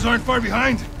cabrones aren't far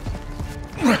behind.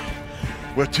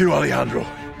 Where to, Alejandro?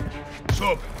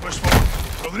 Soap, push forward.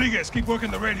 Rodriguez, keep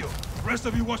working the radio. The rest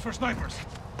of you watch for snipers.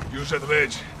 Use at the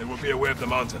ledge. They will be aware of the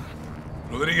mountain.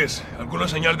 Rodriguez, ¿alguna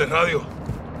señal de radio?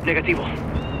 Negativo.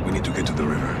 We need to get to the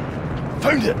river.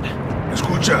 Found it!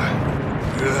 Escucha.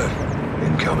 Good.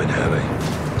 Incoming heavy.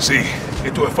 See,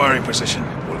 get to a firing position.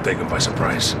 We'll take them by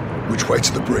surprise. Which way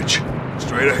to the bridge?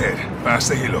 Straight ahead, past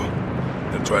the hilo.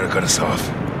 They'll try to cut us off.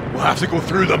 We'll have to go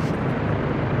through them.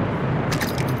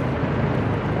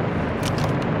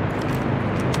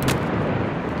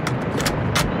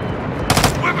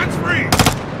 Weapons free!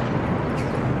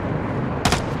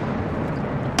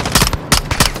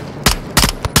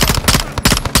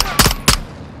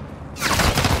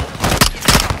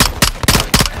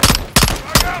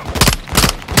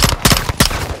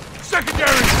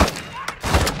 Secondary!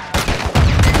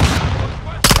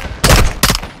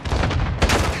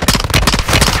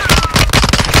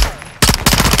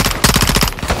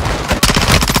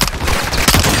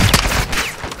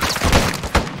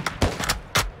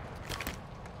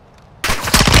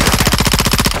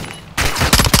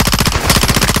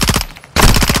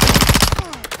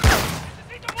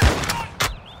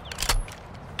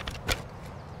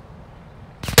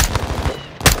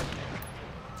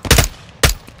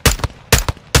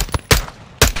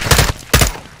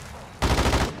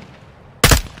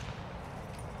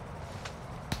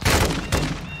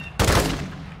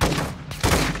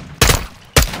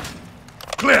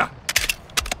 Clear!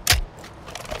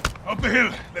 Up the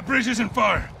hill. The bridge isn't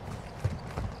far.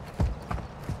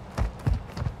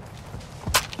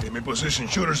 Give me position.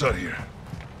 Shooters out here.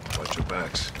 Watch your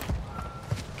backs.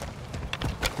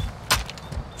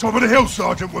 Top of the hill,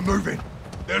 Sergeant. We're moving.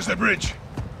 There's the bridge.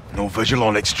 No visual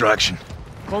on extraction.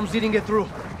 Comms didn't get through.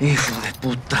 Hijo de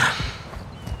puta.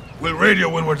 We'll radio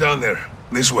when we're down there.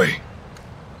 This way.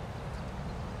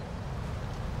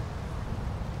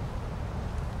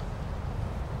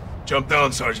 Jump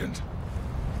down, Sergeant.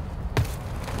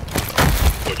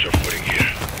 Put your footing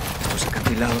here. Los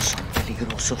acantilados son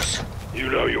peligrosos. You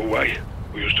know your way.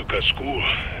 We used to cut school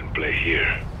and play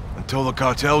here. Until the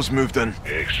cartels moved in.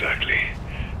 Exactly.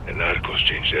 The narcos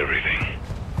changed everything.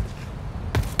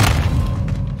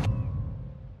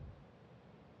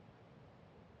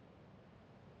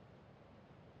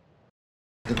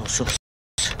 Peligrosos.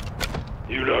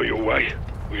 You know your way.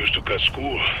 We used to cut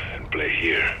school and play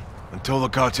here. Until the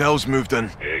cartels moved in.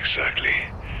 Exactly.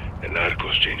 The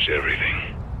narcos changed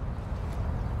everything.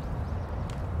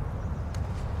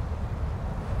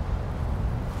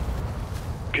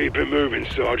 Keep it moving,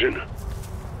 Sergeant.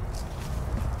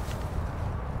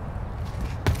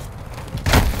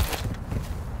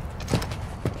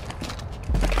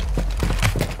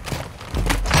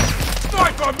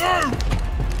 Sniper, move!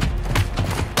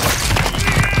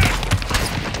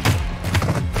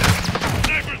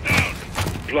 Sniper's down!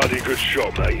 Bloody good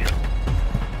shot, mate.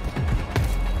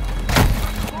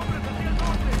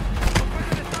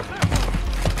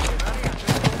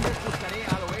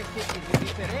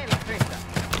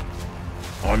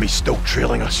 enemy's still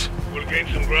trailing us. We'll gain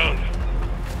some ground.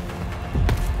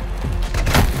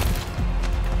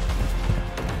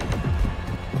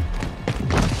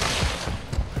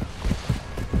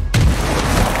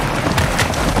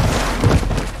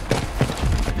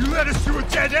 You led us to a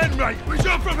dead end, mate! We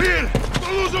jump from here!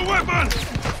 Don't lose a weapon!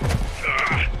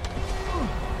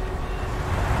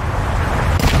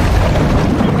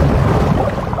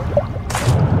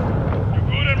 You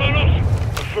good, hermanos?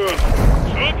 Affirm.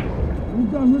 Stop!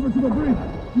 Move down river to the bridge.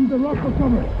 Use the rock for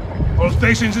cover. All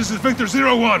stations, this is Victor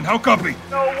 01. How copy?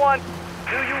 No one.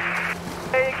 Do you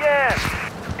say again?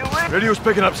 You live? Radio's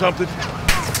picking up something.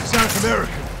 Sounds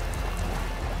American.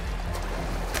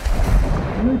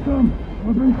 Here they come.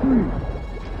 133.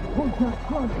 Contact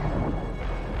front.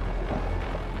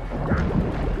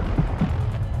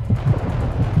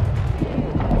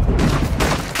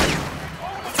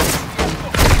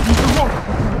 Use the rock.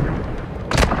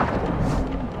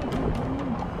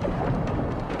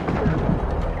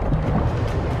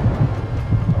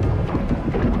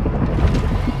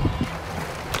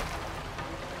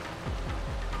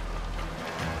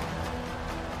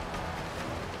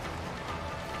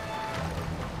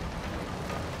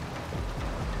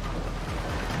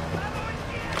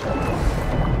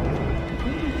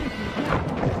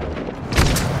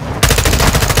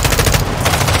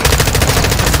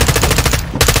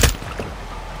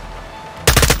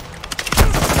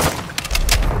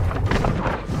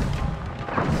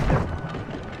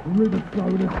 River's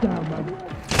slowing us down, man.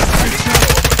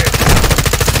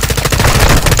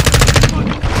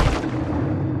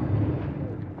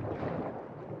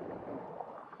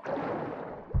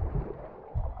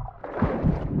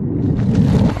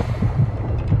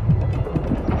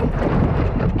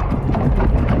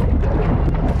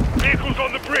 Vehicles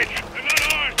on the bridge. They're not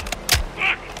armed.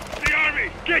 Fuck! The army!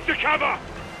 Get to cover!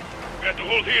 We have to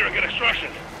hold here and get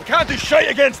extraction. We can't do shit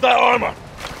against that armor.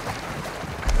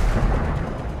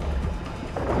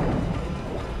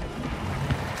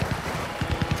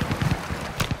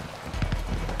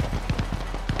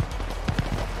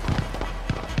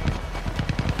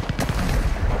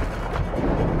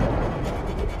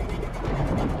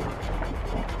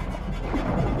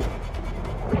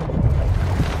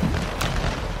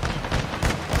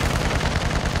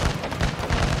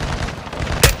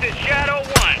 This is Shadow 1,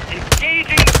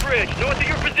 engaging the bridge north of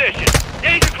your position.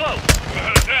 Danger close.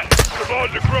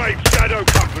 Commander Graves, Shadow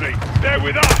Company. They're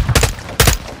with us.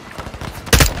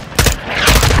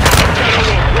 Shadow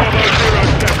 1, Bravo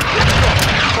 07.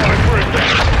 Fire for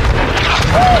effect.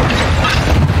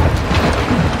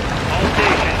 All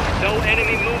stations, no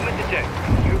enemy movement detected.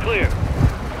 You're clear.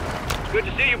 Good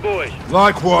to see you boys.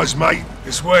 Likewise, mate.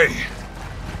 This way.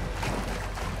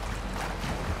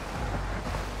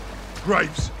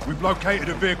 Graves, we've located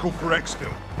a vehicle for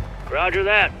exfil. Roger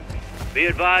that. Be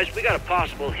advised, we got a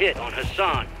possible hit on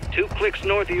Hassan, 2 clicks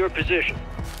north of your position.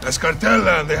 That's cartel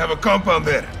land. They have a compound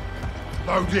there.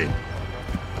 Load in.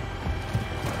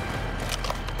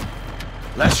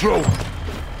 Let's roll.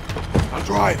 I'll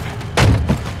drive.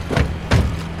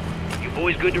 You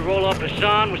boys good to roll up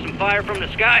Hassan with some fire from the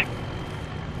sky?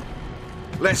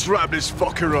 Let's wrap this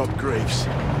fucker up, Graves.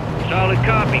 Solid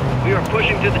copy. We are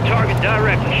pushing to the target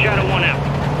directly. Shadow 1 out.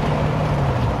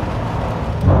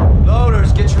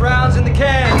 Loaders, get your rounds in the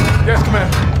can. Yes,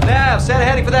 Commander. Nav, set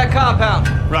heading for that compound.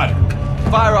 Right.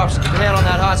 Fire officer, keep an hand on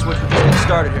that hot switch. We're just getting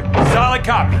started here. Solid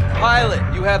copy. Pilot,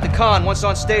 you have the con. Once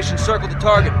on station, circle the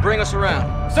target. Bring us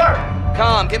around. Sir!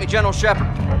 Com, get me General Shepard.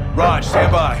 Raj,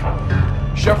 stand by.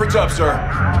 Shepard's up, sir.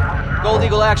 Gold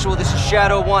Eagle Actual, this is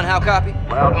Shadow 1. How copy?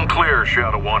 Loud and clear,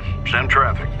 Shadow 1. Send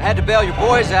traffic. I had to bail your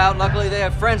boys out. Luckily, they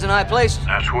have friends in high places.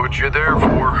 That's what you're there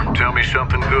for. Tell me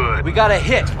something good. We got a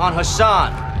hit on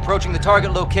Hassan. Approaching the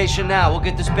target location now. We'll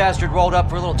get this bastard rolled up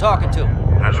for a little talking to.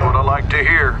 That's what I like to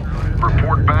hear.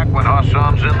 Report back when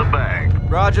Hassan's in the bag.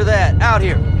 Roger that. Out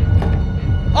here.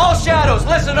 All Shadows,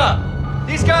 listen up.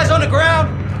 These guys on the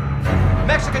ground,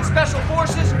 Mexican Special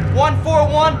Forces,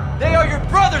 141, they are your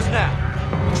brothers now.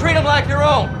 Treat them like your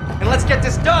own. And let's get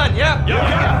this done, yeah?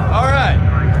 Yeah. All right.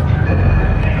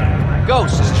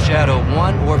 Ghost, this is Shadow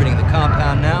 1, orbiting the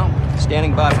compound now.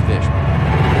 Standing by for visual.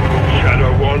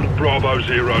 Shadow 1, Bravo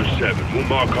 07. We'll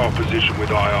mark our position with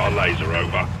IR laser,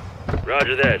 over.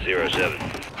 Roger that, 07.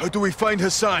 How do we find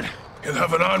Hassan? He'll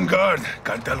have an armed guard.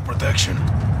 Cartel protection.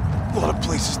 A lot of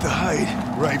places to hide.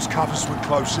 Graves covers with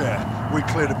close air. We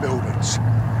clear the buildings.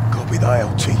 Copy the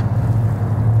LT.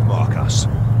 Mark us.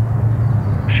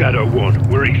 Shadow 1,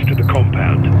 we're east of the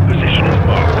compound. Position is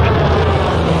marked.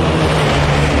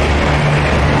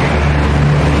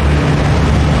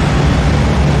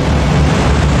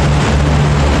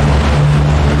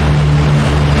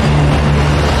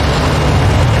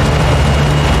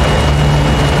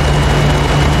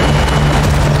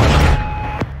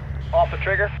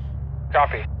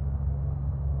 Copy.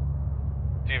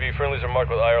 TV, friendlies are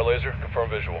marked with IR laser. Confirm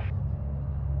visual.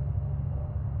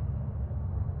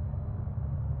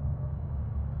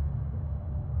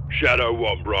 Shadow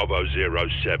 1, Bravo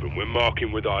 07. We're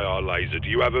marking with IR laser. Do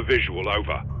you have a visual?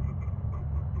 Over.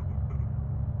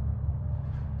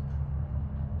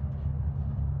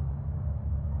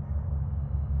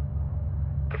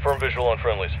 Confirm visual on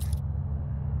friendlies.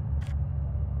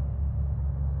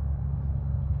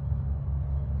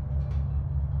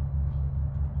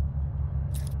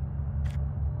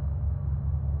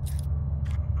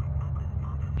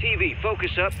 TV,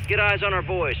 focus up. Get eyes on our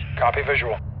boys. Copy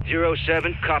visual.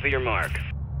 07, copy your mark.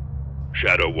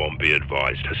 Shadow 1, be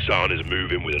advised. Hassan is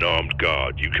moving with an armed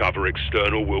guard. You cover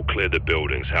external, we'll clear the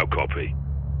buildings. How copy?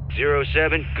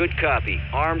 07, good copy.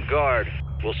 Armed guard.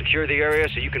 We'll secure the area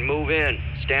so you can move in.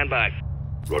 Stand by.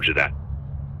 Roger that.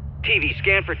 TV,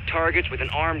 scan for targets with an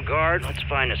armed guard. Let's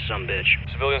find this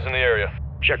sumbitch. Civilians in the area.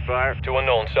 Check fire. 2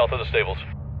 unknowns south of the stables.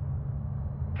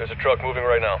 There's a truck moving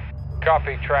right now.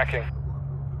 Copy, tracking.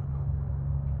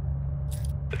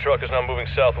 The truck is now moving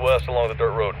southwest along the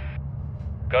dirt road.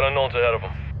 Got unknowns ahead of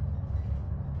them.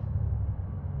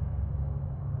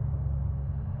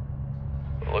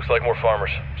 Looks like more farmers.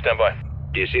 Stand by.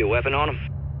 Do you see a weapon on them?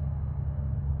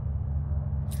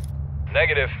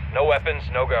 Negative. No weapons,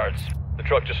 no guards. The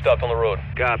truck just stopped on the road.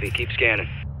 Copy. Keep scanning.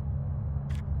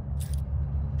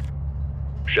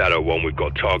 Shadow 1, we've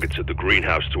got targets at the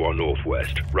greenhouse to our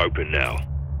northwest. Roping now.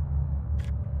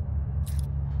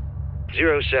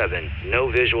 07,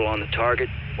 no visual on the target.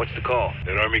 What's the call?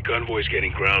 An army convoy's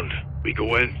getting ground. We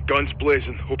go in, guns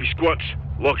blazing. Hope he squats.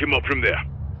 Lock him up from there.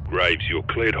 Graves, you're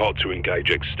cleared hot to engage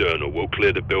external. We'll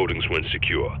clear the buildings when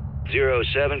secure.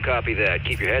 07, copy that.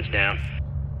 Keep your heads down.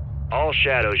 All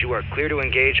shadows, you are clear to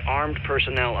engage armed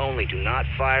personnel only. Do not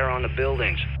fire on the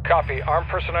buildings. Copy. Armed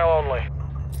personnel only.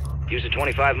 Use the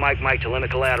 25 mic to limit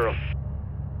collateral.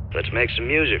 Let's make some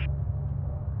music.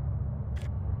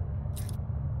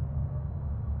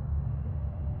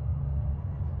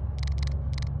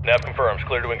 Nav confirms.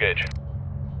 Clear to engage.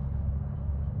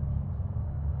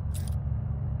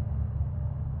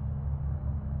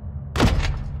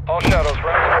 All shadows,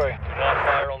 round away. Do not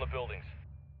fire on the buildings.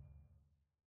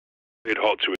 Cleared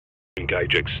hot to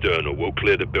engage external. We'll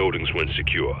clear the buildings when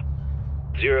secure.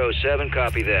 07,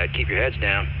 copy that. Keep your heads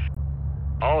down.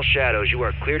 All shadows, you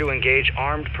are clear to engage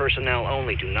armed personnel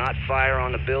only. Do not fire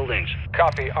on the buildings.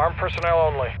 Copy. Armed personnel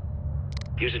only.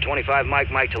 Use the 25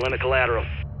 mic to limit collateral.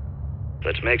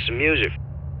 Let's make some music.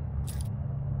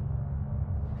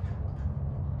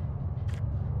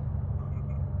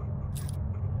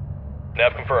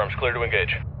 Nav confirms. Clear to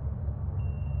engage.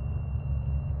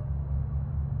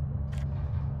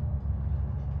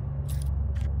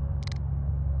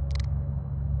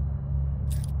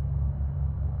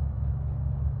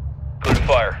 Clear to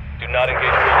fire. Do not engage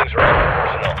buildings or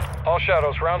armed personnel. All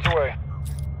shadows, rounds away.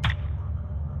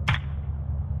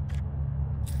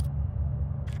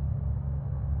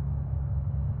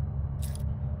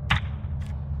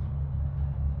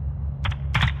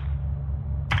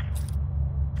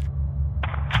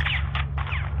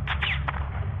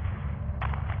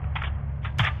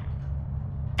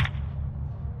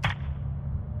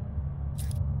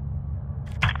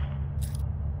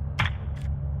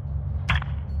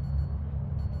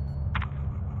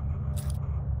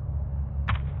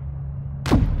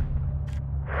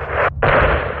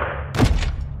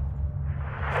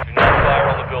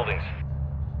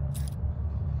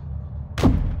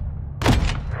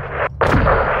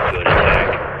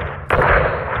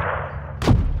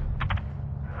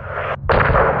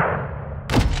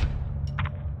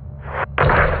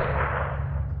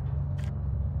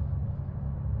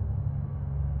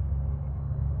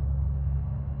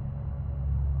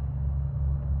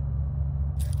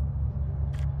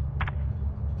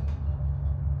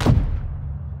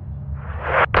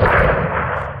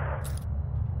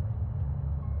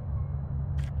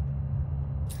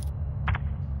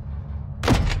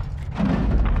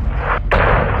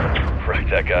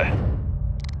 That guy.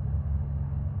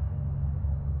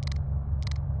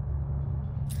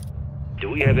 Do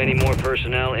we have any more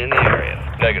personnel in the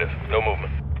area? Negative. No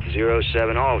movement.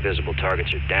 07, all visible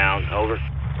targets are down. Over.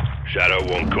 Shadow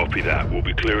 1, copy that. We'll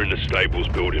be clearing the stables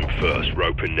building first.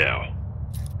 Roping now.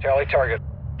 Tally target.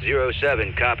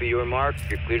 07, copy your mark.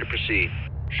 You're clear to proceed.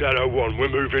 Shadow 1, we're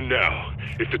moving now.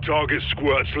 If the target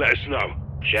squirts, let us know.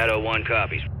 Shadow 1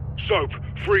 copies. Soap,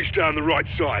 freeze down the right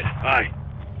side. Aye.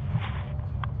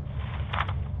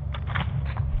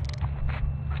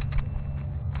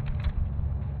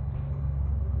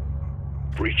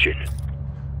 Breaching.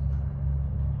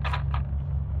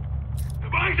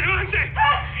 ¡Avance, avance!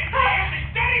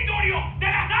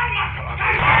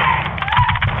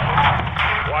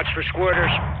 for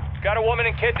squirters. Got a woman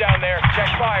and kid down there. Check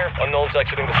fire. Unknown's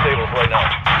exiting the stables right now.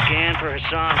 Scan for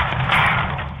Hassan.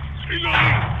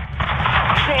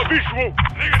 Got a visual.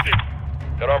 Negative.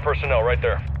 Got armed personnel right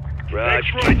there. Raj,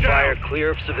 Next keep right fire down. clear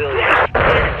of civilians.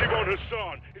 Negative on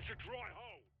Hassan. It's a dry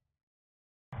hole.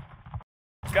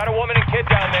 Got a woman and kid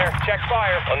down there. Check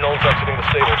fire. Unknown's exiting the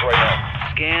stables right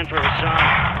now. Scan for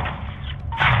Hassan.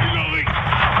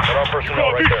 Got armed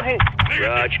personnel right there.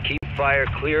 Raj, keep fire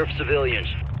clear of civilians.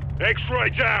 X-ray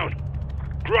down.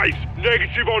 Grace,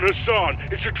 negative on Hassan.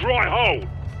 It's a dry hole.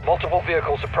 Multiple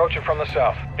vehicles approaching from the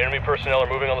south. Enemy personnel are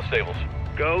moving on the stables.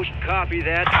 Ghost, copy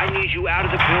that. I need you out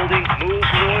of the building. Move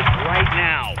north right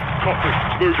now. Copy.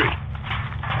 Moving.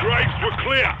 Graves, we're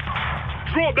clear.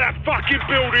 Drop that fucking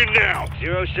building now.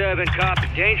 07, copy.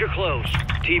 Danger close.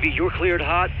 TV, you're cleared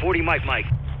hot. 40 Mike.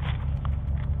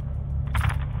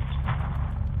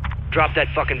 Drop that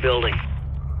fucking building.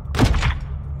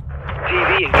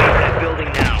 TV, engage that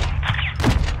building now.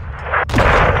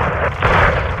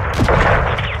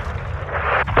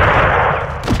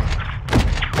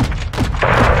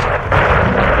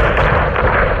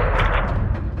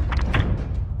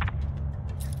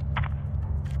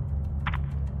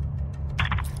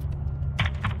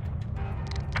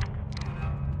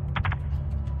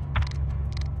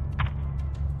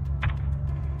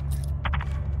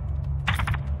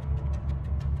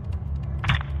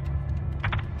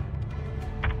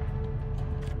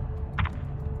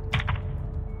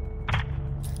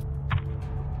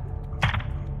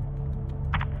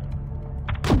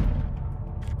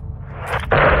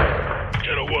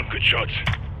 Good shots.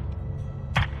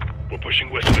 We're pushing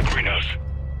west of the greenhouse.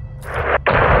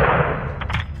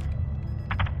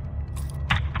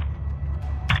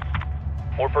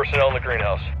 More personnel in the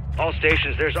greenhouse. All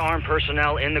stations, there's armed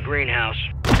personnel in the greenhouse.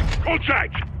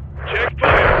 Contact! Check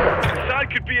fire. Hassan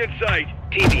could be inside.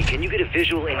 TV, can you get a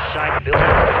visual inside the building?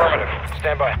 Affirmative.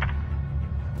 Stand by.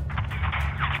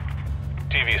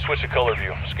 TV, switch to color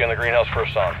view. Scan the greenhouse for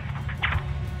Hassan.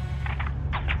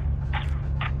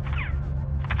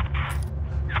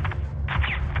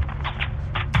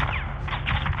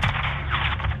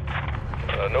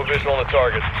 No visual on the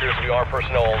target. Appears to be armed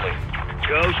personnel only.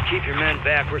 Ghost, keep your men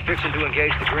back. We're fixing to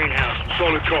engage the greenhouse.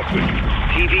 Solid copy.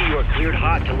 TV, you are cleared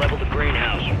hot to level the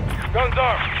greenhouse. Guns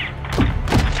armed.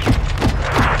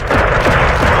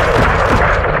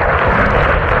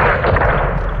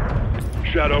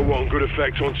 Shadow 1, good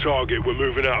effect on target. We're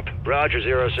moving up. Roger,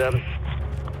 07.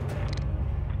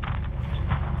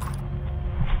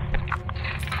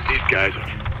 These guys are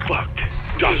fucked.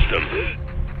 Dust them.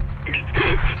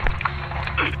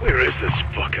 Where is this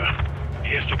fucker?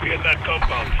 He has to be in that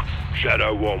compound.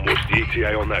 Shadow 1, what's the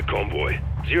ETA on that convoy?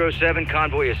 07,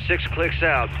 convoy is 6 clicks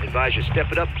out. Advise you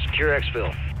step it up, secure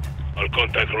exfil. I'll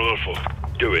contact Rodolfo.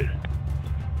 Do it.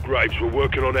 Graves, we're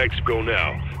working on exfil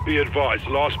now. Be advised,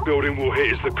 last building we'll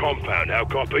hit is the compound. How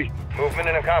copy? Movement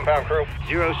in the compound, crew.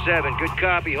 07, good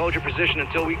copy. Hold your position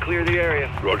until we clear the area.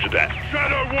 Roger that.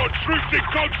 Shadow 1, troops in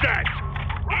contact!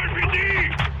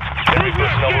 RPG! Enemy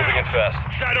personnel moving in fast.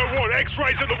 Shadow 1,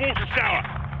 X-rays at the water tower.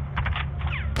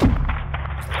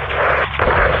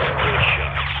 Good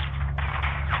shots.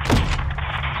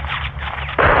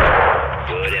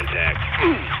 Good impact.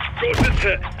 Got this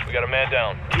hit. We got a man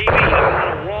down. TV,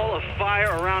 I'm on a wall of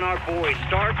fire around our boys.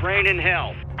 Start raining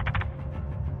hell.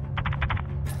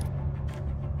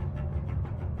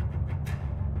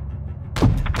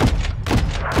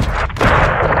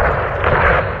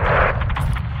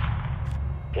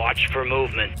 Watch for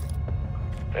movement.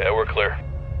 Yeah, we're clear.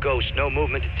 Ghost, no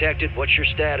movement detected. What's your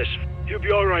status? You'll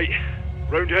be all right.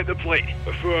 Round at the plate.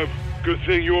 Affirm. Good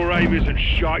thing your aim isn't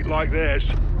shite like theirs.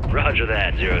 Roger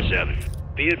that, 07.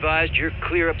 Be advised, you're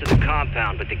clear up to the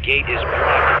compound, but the gate is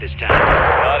blocked at this time.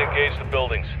 Not engage the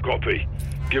buildings. Copy.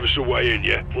 Give us a way in,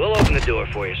 yeah? We'll open the door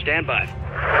for you. Stand by.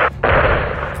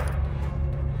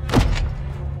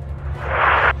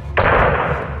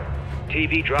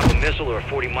 TV, drop a missile or a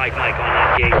 40 Mike on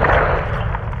that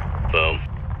gate. Boom.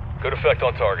 Good effect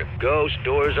on target. Ghost,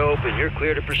 doors open. You're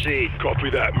clear to proceed. Copy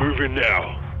that. Moving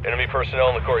now. Enemy personnel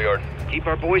in the courtyard. Keep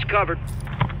our boys covered.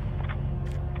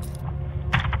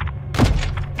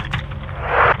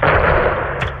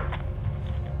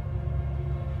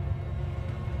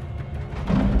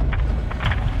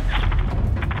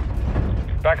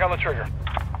 Back on the trigger.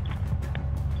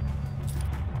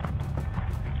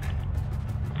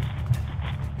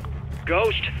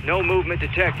 Ghost, no movement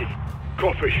detected.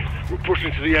 Copy. We're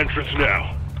pushing to the entrance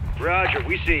now. Roger,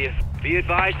 we see you. Be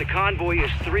advised, the convoy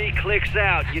is 3 clicks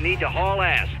out. You need to haul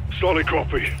ass. Solid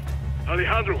copy.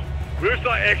 Alejandro, where's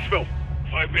that exfil?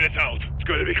 5 minutes out. It's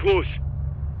going to be close.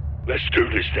 Let's do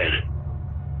this then.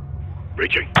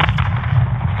 Reaching.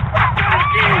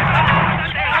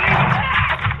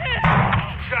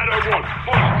 Shadow 1,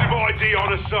 positive ID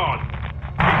on Hassan.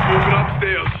 He's moving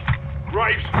upstairs.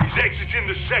 Graves, he's exiting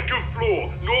the second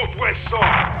floor, northwest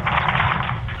side.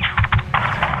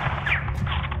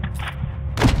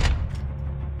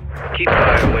 Keep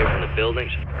fire away from the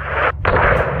buildings.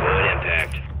 Good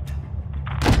impact.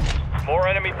 More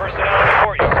enemy personnel in the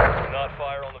courtyard. Do not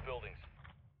fire on the buildings.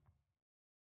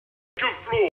 Second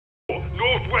floor,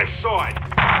 northwest side.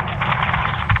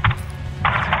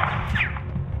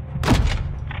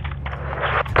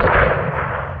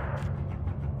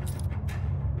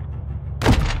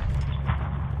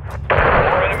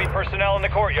 More enemy personnel in the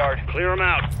courtyard. Clear them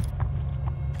out.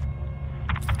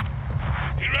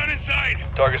 He ran inside.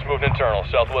 Target's moved internal.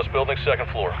 Southwest building, second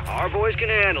floor. Our boys can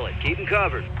handle it. Keep them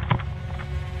covered.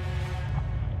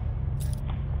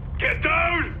 Get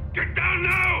down! Get down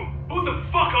now! Who the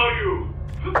fuck are you?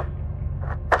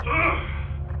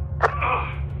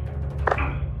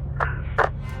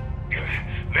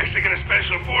 Mexican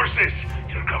Special Forces,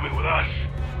 you're coming with us.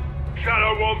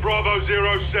 Shadow 1 Bravo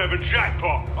 07,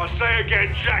 jackpot. I say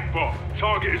again, jackpot.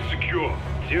 Target is secure.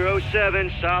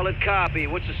 07, solid copy.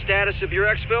 What's the status of your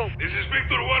exfil? This is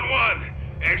Victor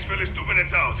 1-1. Exfil is 2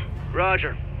 minutes out.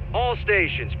 Roger. All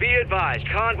stations, be advised,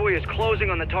 convoy is closing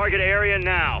on the target area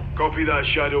now. Copy that,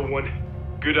 Shadow 1.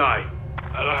 Good eye.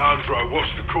 Alejandro,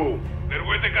 what's the call? They're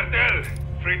with the cartel.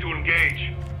 Free to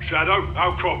engage. Shadow,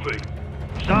 how copy?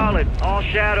 Solid. All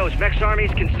shadows. Mex Army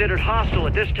is considered hostile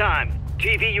at this time.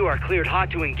 TV, you are cleared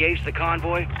hot to engage the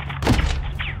convoy.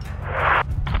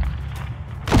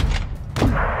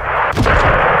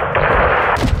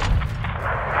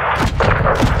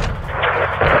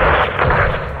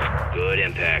 Good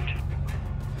impact.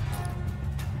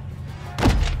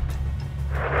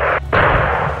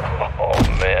 Oh,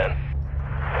 man.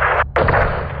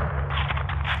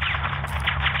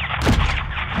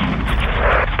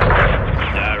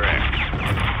 Direct.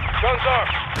 Guns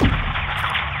armed.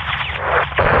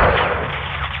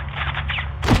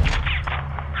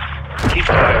 Keep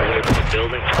fire away from the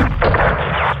building.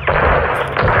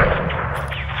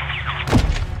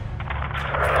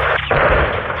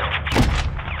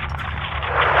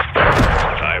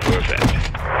 Fire for effect.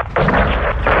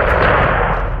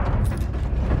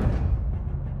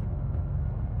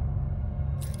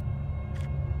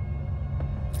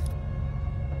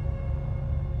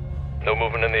 No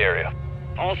movement in the area.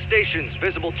 All stations,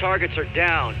 visible targets are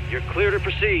down. You're clear to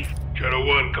proceed. Shadow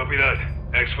 1, copy that.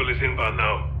 Exfil is inbound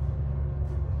now.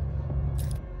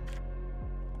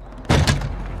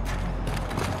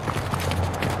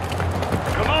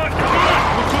 Come on, come on!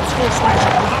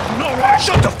 No,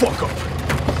 shut the fuck up.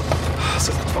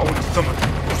 Se trataba un estómago.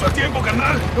 Justo a tiempo,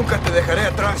 carnal. Nunca te dejaré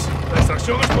atrás. La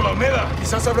extracción es por la Almeda.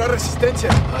 Quizás habrá resistencia.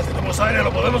 Tenemos aire,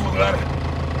 lo podemos lograr.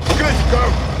 Good,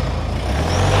 go.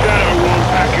 Shadow 1,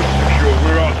 package secure.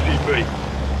 We're RCB.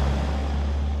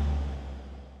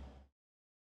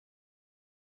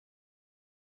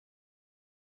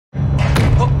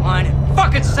 Hook, line, and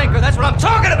fucking sinker. That's what I'm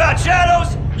talking about,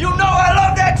 Shadows! You know I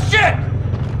love that shit!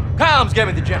 Comms, give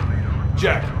me the gem.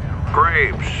 Jack.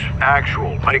 Graves,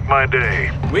 actual. Make my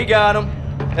day. We got him.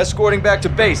 Escorting back to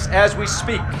base as we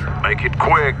speak. Make it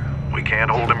quick. We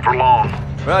can't hold him for long.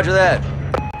 Roger that.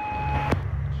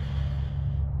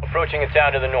 Approaching a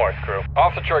town to the north, crew.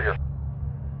 Off the trigger.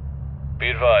 Be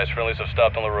advised, friendlies have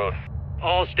stopped on the road.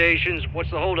 All stations, what's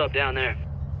the holdup down there?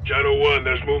 Shadow 1,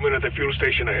 there's movement at the fuel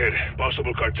station ahead.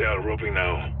 Possible cartel, roping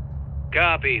now.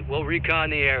 Copy. We'll recon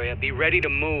the area. Be ready to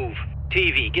move.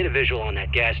 TV, get a visual on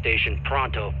that gas station,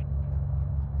 pronto.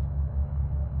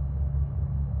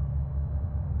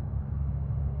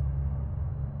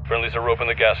 Friendlies are roping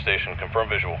the gas station. Confirm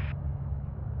visual.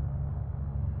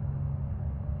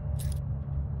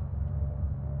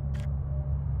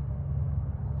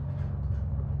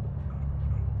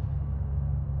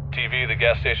 TV, the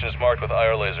gas station is marked with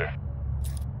IR laser.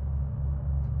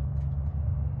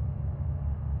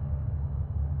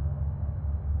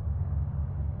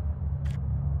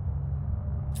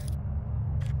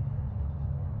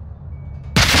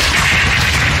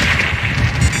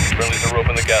 Friendlies are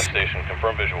roping the gas station.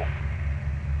 Confirm visual.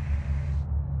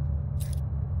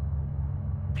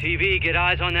 TV, get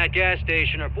eyes on that gas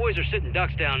station. Our boys are sitting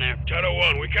ducks down there. Shadow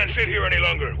 1, we can't sit here any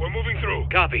longer. We're moving through.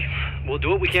 Copy. We'll do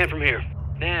what we can from here.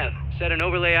 Nav, set an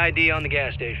overlay ID on the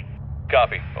gas station.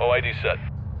 Copy. OID set.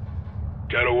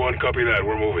 Shadow 1, copy that.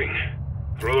 We're moving.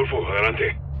 Rodolfo,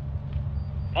 adelante.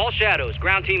 All shadows.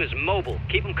 Ground team is mobile.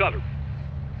 Keep them covered.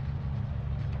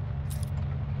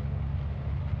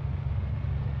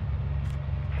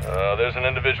 There's an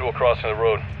individual crossing the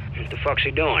road. What the fuck's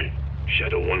he doing?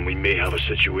 Shadow 1, we may have a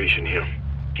situation here.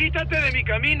 Quítate de mi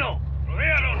camino!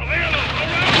 Rodéalo, rodéalo!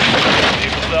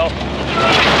 Vehicle south.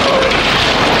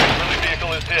 Friendly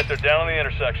vehicle is hit. They're down on the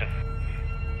intersection.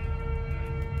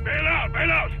 Bail out,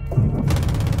 bail out!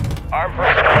 Armed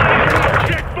personnel.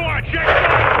 Check fire, check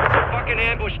fire! Fucking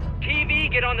ambush.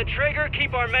 TV, get on the trigger,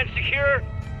 keep our men secure.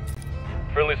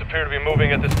 Friendlies appear to be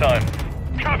moving at this time.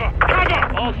 Cover,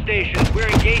 cover! All stations, we're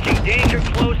engaging danger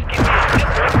close. Give me a sit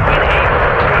rep when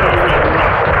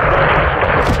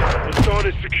The start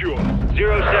is secure. 07.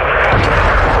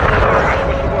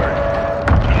 What's the word?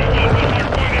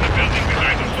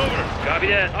 Copy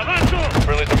that. Avanzo!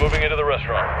 Friendlies are moving into the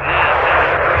restaurant. Nav, set a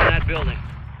marker on that building.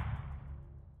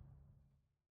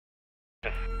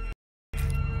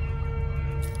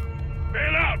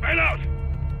 Bail out, bail out!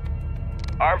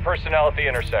 Armed personnel at the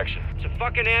intersection. It's a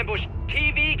fucking ambush.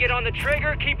 TV, get on the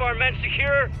trigger, keep our men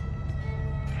secure.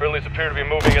 Friendlies appear to be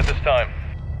moving at this time.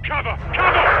 Cover,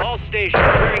 cover! All stations,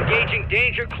 we're engaging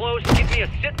danger close. Give me a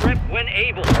sit rep when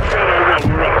able. Shadow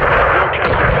 1, we're up. No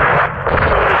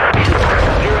casualties.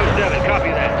 07, copy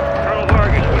that. Colonel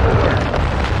Vargas, what's the word?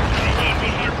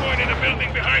 Hard point in the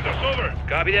building behind us, over.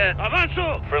 Copy that.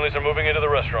 Avanzo! Friendlies are moving into the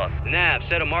restaurant. Nav,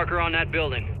 set a marker on that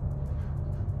building.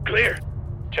 Clear.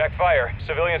 Check fire.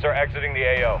 Civilians are exiting the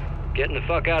AO. Getting the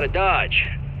fuck out of Dodge.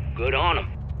 Good on them.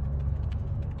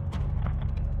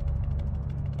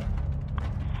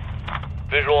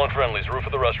 Visual on friendlies. Roof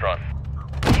of the restaurant.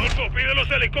 Adolfo, pide los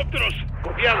helicópteros.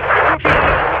 Copiado.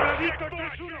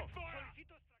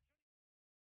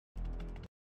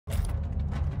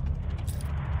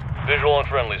 Visual on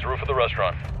friendlies. Roof of the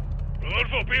restaurant.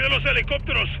 Rodolfo, pide los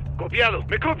helicópteros. Copiado.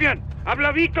 Me copian.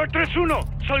 Habla Víctor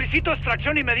 3-1. Solicito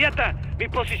extracción inmediata. Mi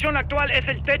posición actual es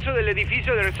el techo del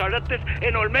edificio de restaurantes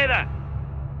en Olmeda.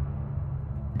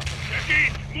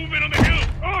 Check movement on the hill.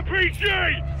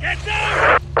 RPG! Get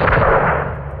down!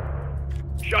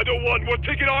 Shadow 1, we're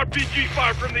taking RPG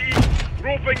fire from the east.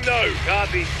 Roping now.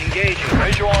 Copy. Engaging.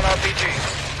 Visual on RPG.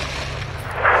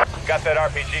 Got that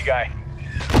RPG guy.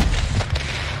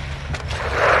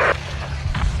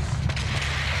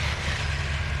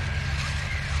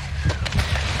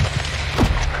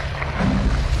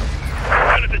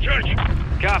 Down at the church.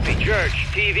 Copy, church.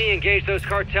 TV, engage those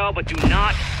cartel, but do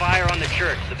not fire on the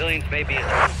church. Civilians may be in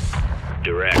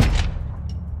direct.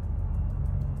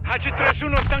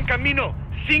 H31 está en camino.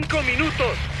 5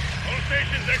 minutos. All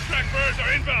stations, extract birds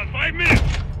are inbound. 5 minutes.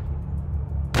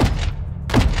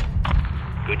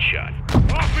 Good shot.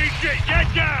 RPG, get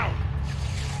down!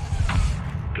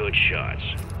 Good shots.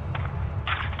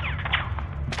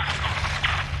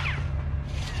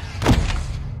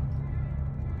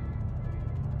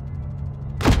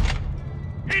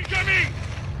 Incoming!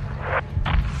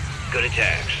 Good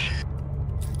attacks.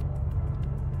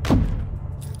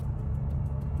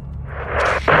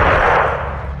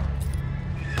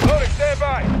 Loading, stand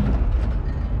by!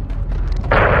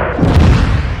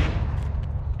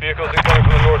 Vehicles incoming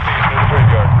from the northeast near the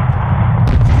graveyard.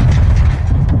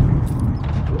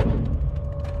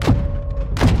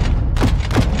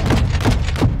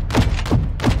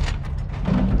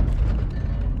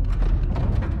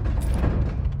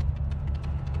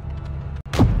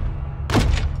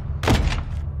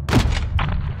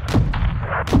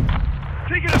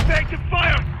 Taking effective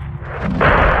fire!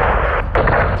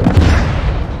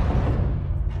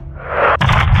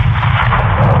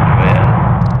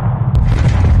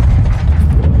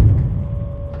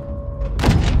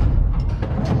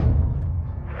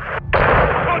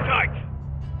 Contact!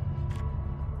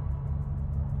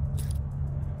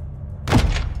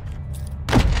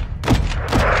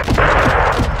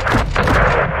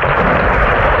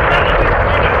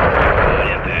 Good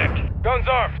impact. Guns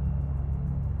armed.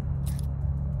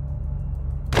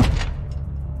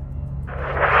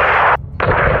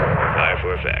 Fire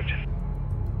for effect.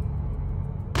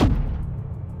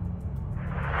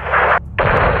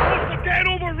 What's the dead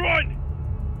overrun?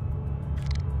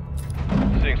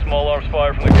 Seeing small arms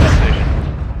fire from the gas station.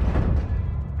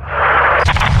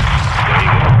 There you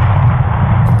go.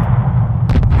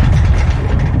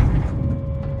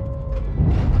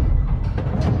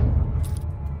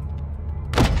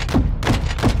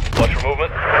 Watch for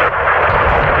movement.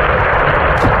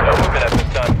 No movement at this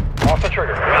time. Off the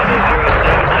trigger. Bravo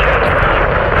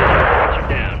 07.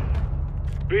 Down.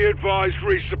 Be advised,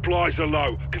 resupplies are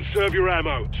low. Conserve your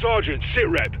ammo. Sergeant, sit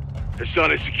rep.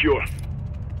 Hassan is secure.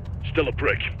 Still a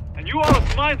prick. And you are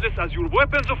as mindless as your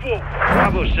weapons of war.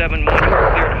 Bravo 7-1, you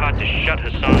are cleared hot to shut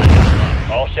Hassan and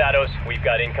Islam. All shadows. We've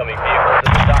got incoming vehicles at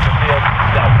the soccer field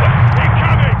southwest.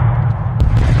 Incoming!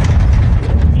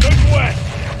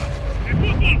 The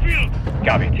football field!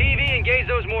 Copy. TV, engage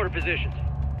those mortar positions.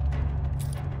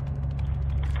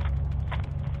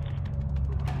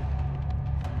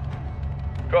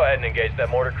 Go ahead and engage that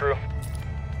mortar crew.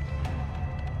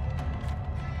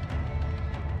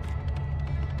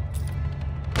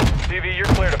 TV, you're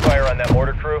clear to fire on that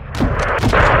mortar crew.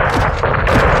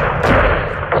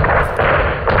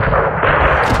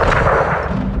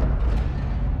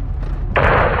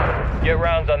 Get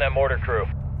rounds on that mortar crew.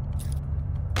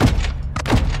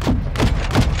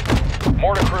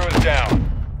 Mortar crew is down.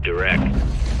 Direct.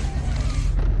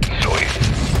 Sweet.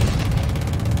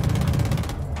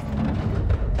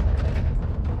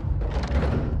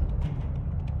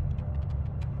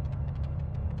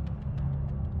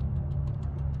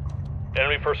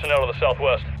 Enemy personnel to the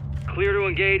southwest. Clear to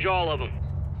engage all of them.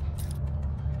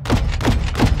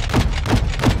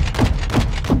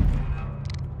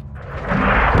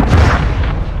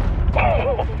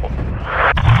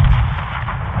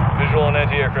 Visual and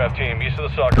anti-aircraft team, east of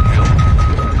the soccer field.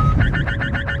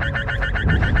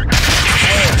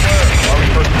 Flare. Army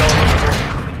personnel moving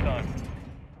this time.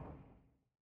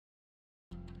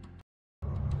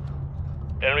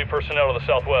 Enemy personnel to the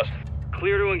southwest.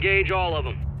 Clear to engage all of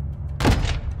them.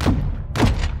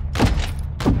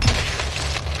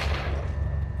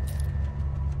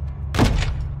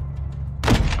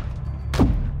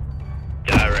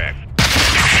 Direct.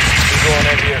 Visual and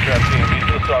anti-aircraft team, east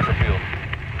of the soccer field.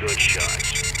 Good shots.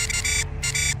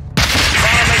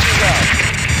 Countermeasures out.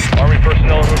 Army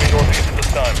personnel are moving northeast at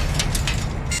this time.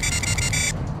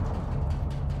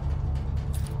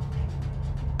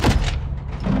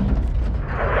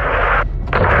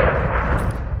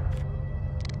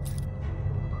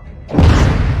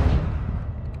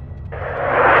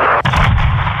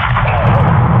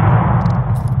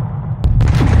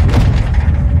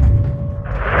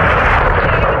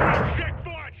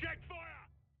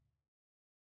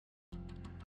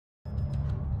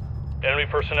 Enemy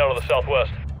personnel to the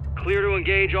southwest. Clear to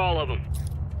engage all of them.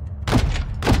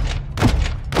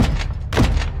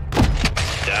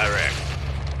 Direct.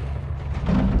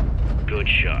 Good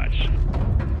shots.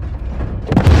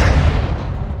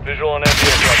 Visual and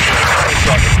anti-aircraft.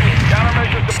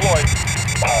 Countermeasures deployed.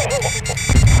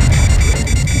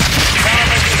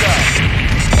 Countermeasures out.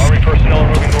 Army personnel are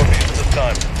moving northeast at this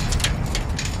time.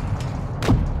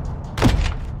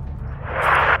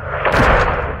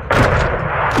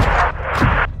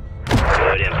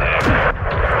 Good impact.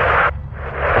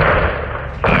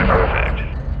 Fire perfect.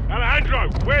 Alejandro,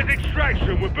 where's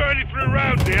extraction? We're burning through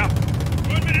rounds here.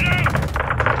 1 minute out!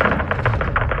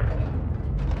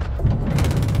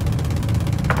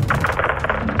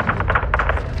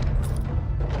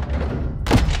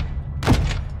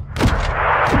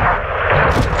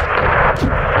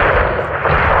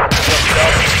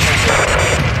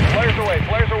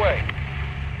 Flares away.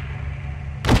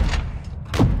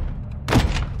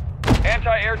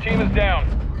 Anti-air team is down.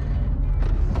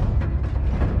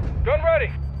 Gun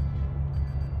ready.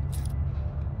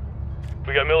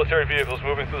 We got military vehicles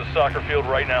moving through the soccer field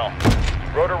right now.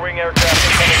 Rotor wing aircraft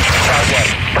incoming from the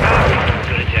southwest.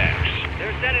 Good attacks.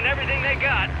 They're sending everything they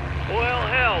got. Well,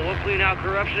 hell, we'll clean out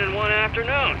corruption in one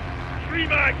afternoon. 3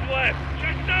 mags left.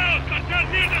 Check down. Cartel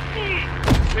near the school.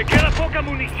 Me queda poca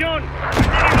munición.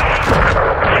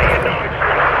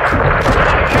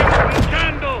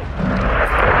 Luchando.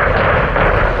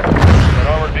 An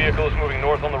armored vehicle is moving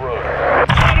north on the road.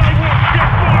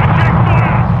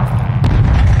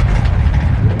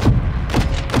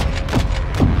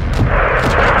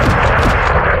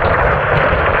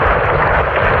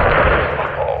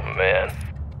 Oh, man.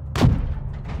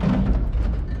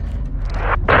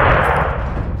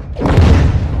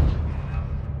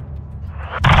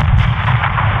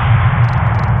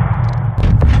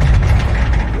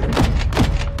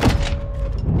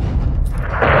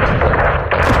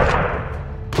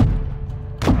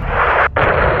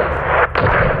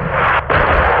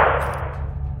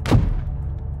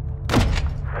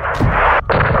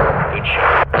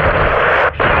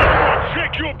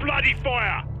 Check your bloody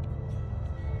fire!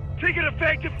 Taking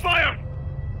effective fire!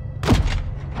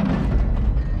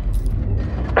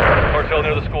 Cartel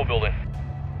near the school building.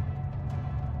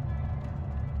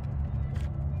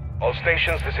 All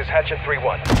stations, this is Hatchet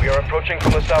 3-1. We are approaching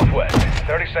from the southwest.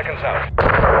 30 seconds out.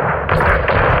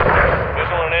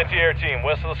 Visual and anti-air team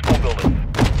west of the school building.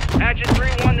 Hatchet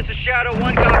 3-1, this is Shadow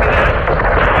 1, copy that.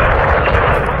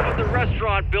 On the roof of the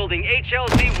restaurant building,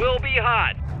 HLZ will be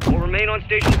hot. We'll remain on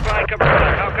station to provide cover.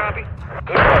 How copy?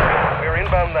 Good copy. We are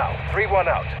inbound now. 3-1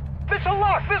 out. Missile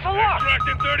lock! Missile lock! Extract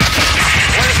in 30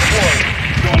 seconds! Flares deployed.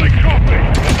 Solid copy!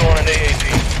 Visual on an AAT,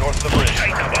 north of the bridge.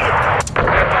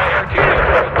 Anti-air team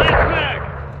destroyed. Last mag!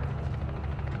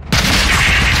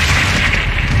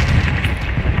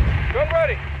 Gun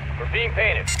ready. We're being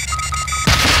painted.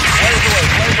 Flares away,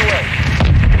 flares away.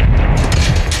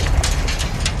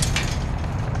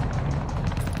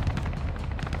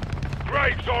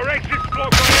 our exit's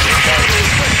blocked by enemy.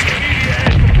 Immediate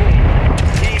air support.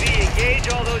 TV, engage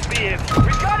all those vehicles.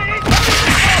 We've got it incoming!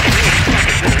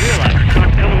 Didn't realize the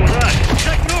sun's coming with us.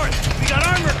 Check north. We got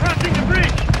armor crossing the bridge.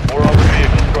 4 armored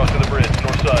vehicles crossing the bridge,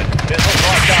 north side. Missiles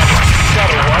locked down.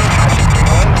 Shadow 1, Hatchet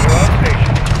 3-1, you're on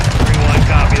station. 3-1,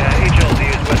 copy that. HLZ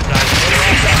is west side.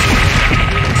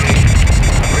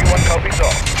 3-1 copies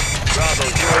all. Bravo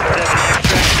 07, extract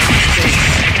station.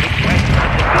 West of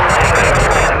the building.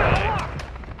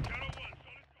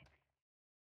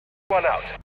 One out.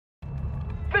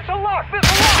 Missile lock!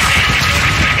 Missile lock!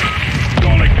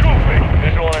 Solid copy!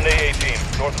 Visual on an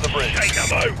A-18, north of the bridge. Take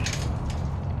them out!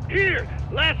 Here!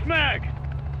 Last mag!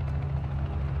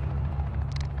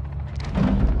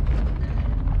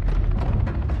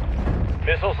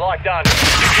 Missiles locked on.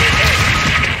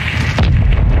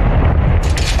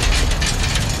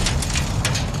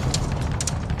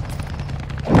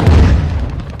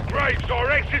 Graves,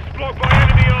 our exit's blocked by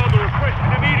enemy armor.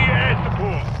 Requesting immediate air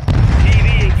support. TV,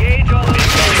 engage all those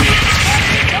vehicles.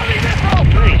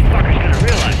 These fuckers gonna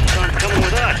realize the sun's coming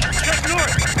with us. Check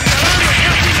north! We got armor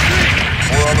crossing the bridge!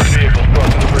 4 armored vehicles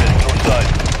crossing the bridge, north side.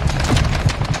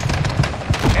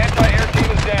 Anti-air team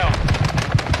is down.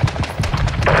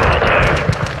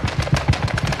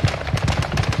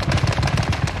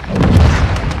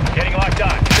 Getting locked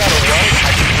on. Shadow 1,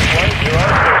 Hatchet 3-1, you're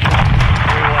on station.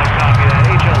 3-1, copy that.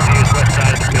 HLZ is west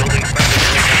side of the building.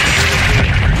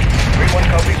 3-1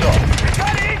 copies all.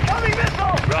 Got an incoming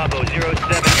missile! Bravo 07,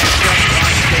 extract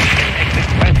on station. Exit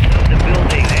west of the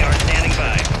building. They are standing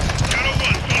by. Shadow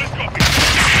 1, solid copy.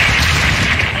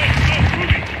 Stop,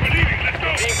 moving. We're leaving, let's go.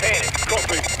 Team painted.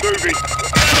 Copy, moving.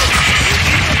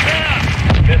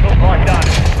 Missiles locked on.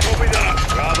 Copy that.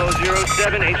 Bravo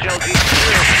 07, HLZ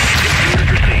clear. Continue to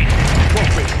proceed.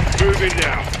 Copy, moving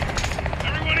now.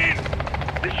 Everyone in.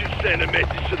 This should send a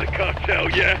message to the cartel,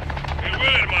 yeah? It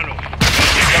will, hermano.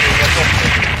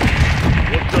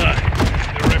 What's that?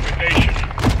 Their reputation.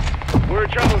 We're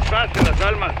traveling fast in Las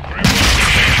Almas.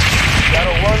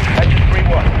 Shadow 1, Hatchet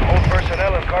 3-1. All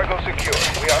personnel and cargo secure.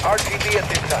 We are RTB at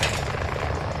this time.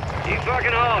 Keep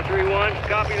fucking haul, 3-1.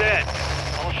 Copy that.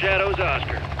 All shadows,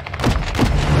 Oscar.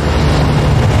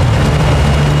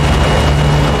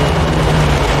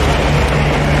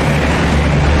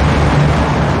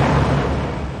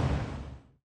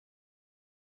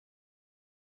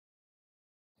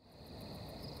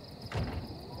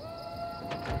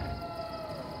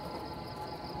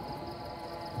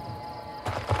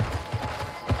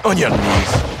 On your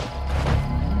knees.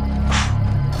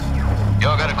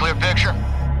 Y'all got a clear picture?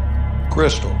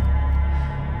 Crystal.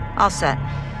 All set.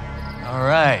 All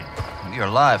right. You're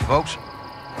live, folks.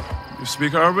 You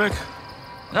speak Arabic?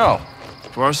 No.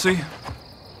 Farsi?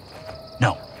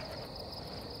 No.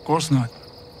 Of course not.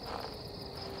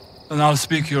 Then I'll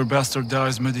speak your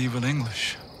bastardized medieval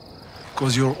English.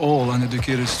 Because you're all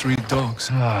uneducated street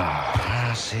dogs.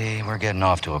 See, we're getting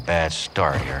off to a bad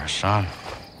start here, son.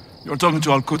 You're talking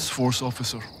to Al-Quds Force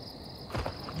officer.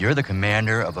 You're the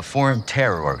commander of a foreign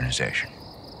terror organization.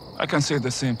 I can say the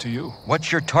same to you.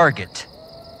 What's your target,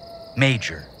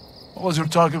 Major? What was your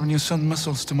target when you sent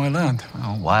missiles to my land?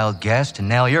 Well, wild guess to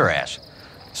nail your ass.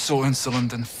 So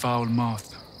insolent and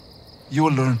foul-mouthed. You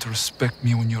will learn to respect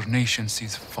me when your nation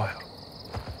sees fire.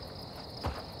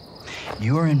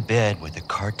 You're in bed with the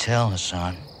cartel,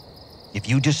 Hassan. If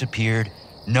you disappeared,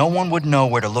 no one would know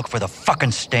where to look for the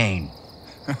fucking stain.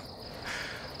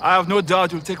 I have no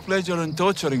doubt you'll take pleasure in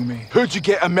torturing me. Who'd you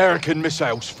get American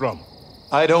missiles from?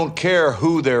 I don't care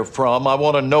who they're from. I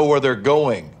want to know where they're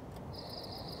going.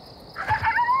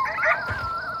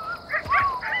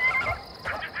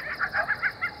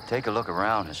 Take a look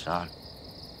around, Hassan.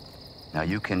 Now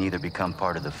you can either become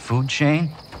part of the food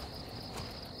chain,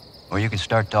 or you can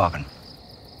start talking.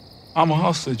 I'm a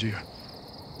hostage here.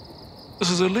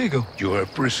 This is illegal. You're a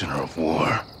prisoner of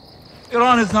war.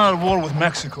 Iran is not at war with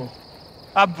Mexico.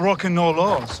 I've broken no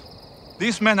laws.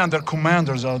 These men and their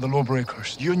commanders are the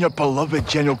lawbreakers. You and your beloved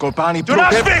General Ghorbrani... Do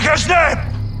not speak his name!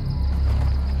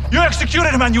 You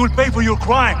executed him and you will pay for your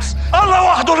crimes.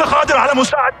 Allah wahdu qadir ala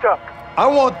musa'adak. I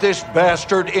want this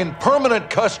bastard in permanent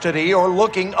custody or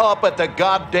looking up at the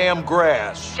goddamn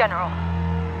grass. General,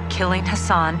 killing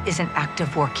Hassan is an act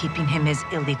of war. Keeping him is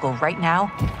illegal. Right now,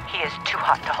 he is too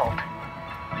hot to hold.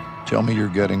 Tell me you're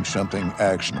getting something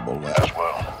actionable as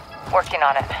well. Working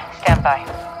on it. Stand by.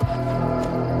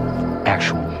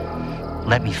 Actual.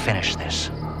 Let me finish this.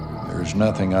 There's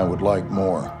nothing I would like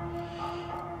more.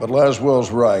 But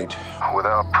Laswell's right.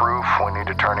 Without proof, we need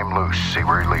to turn him loose, see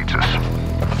where he leads us.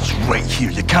 It's right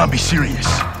here. You can't be serious.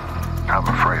 I'm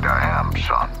afraid I am,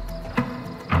 son.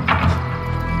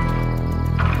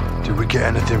 Did we get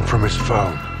anything from his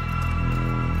phone?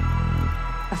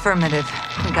 Affirmative.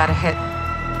 We got a hit.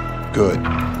 Good.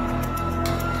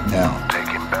 Now, Take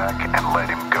him back and let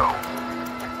him go.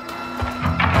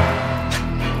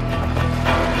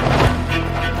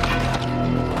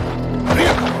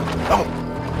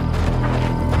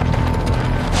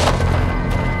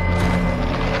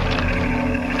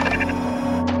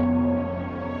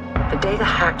 The data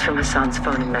hacked from Hassan's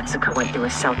phone in Mexico went through a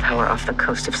cell tower off the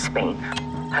coast of Spain.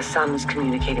 Hassan was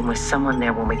communicating with someone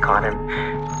there when we caught him.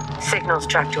 Signals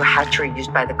tracked to a hatchery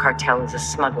used by the cartel as a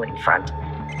smuggling front.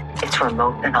 It's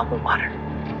remote and on the water.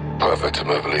 Perfect to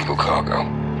move illegal cargo,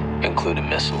 including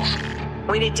missiles.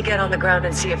 We need to get on the ground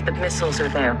and see if the missiles are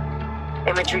there.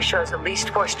 Imagery shows at least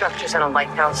 4 structures and a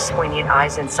lighthouse. We need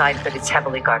eyes inside, but it's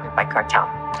heavily guarded by cartel.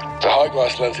 The high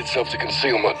glass lends itself to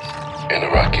concealment. In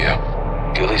Iraq here.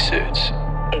 Ghillie suits.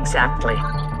 Exactly.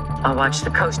 I'll watch the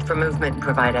coast for movement and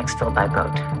provide exfil by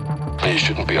boat. You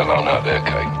shouldn't be alone out there,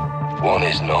 Kate. 1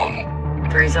 is none.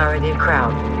 3's already a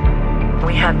crowd.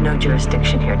 We have no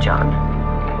jurisdiction here, John.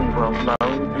 We roll low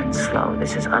and slow.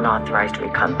 This is unauthorized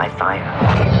recon by fire.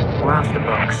 We're off the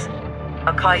books.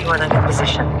 I'll call you on a good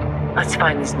position. Let's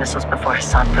find these missiles before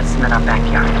Hassan puts them in our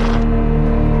backyard.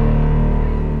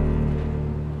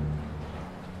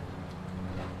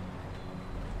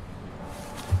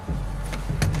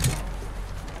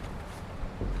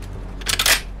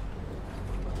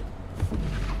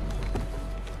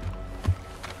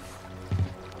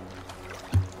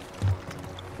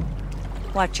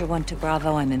 Watcher 1 to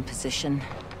Bravo, I'm in position.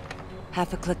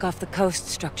 Half a click off the coast,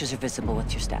 structures are visible.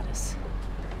 What's your status?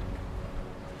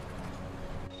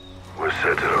 We're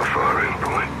set at our firing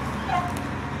point.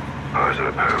 Eyes on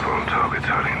a pair of armed targets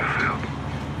hiding in the field.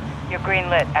 You're green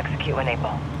lit. Execute when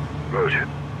able. Roger.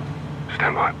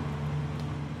 Stand by.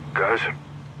 Guys?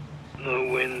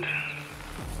 Low wind.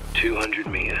 200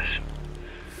 meters.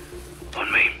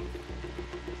 On me.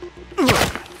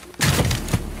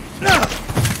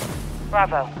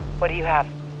 Bravo, what do you have?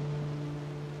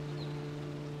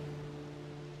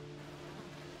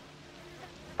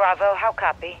 Bravo, how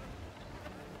copy?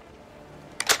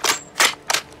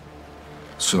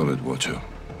 Solid, Watcher.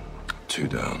 2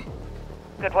 down.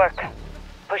 Good work.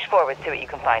 Push forward, see what you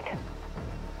can find.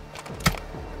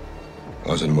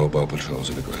 Eyes on mobile patrols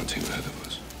in the ground team ahead of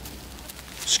us.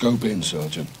 Scope in,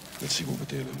 Sergeant. Let's see what we're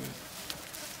dealing with.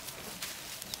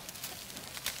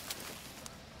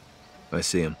 I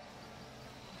see him.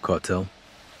 Cartel?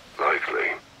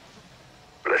 Likely.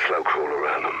 Let's slow crawl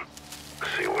around them.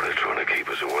 See what they're trying to keep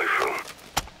us away from.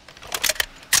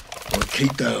 All right,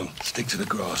 keep down. Stick to the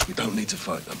grass. We don't need to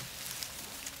fight them.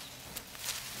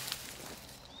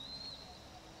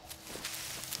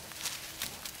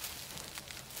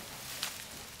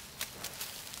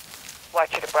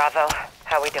 Watcher to Bravo.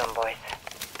 How we doing, boys?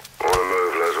 On the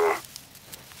move, Laswell.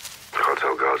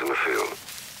 Cartel guards in the field.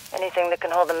 Anything that can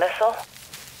hold a missile?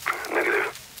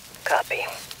 Negative. Copy.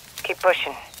 Keep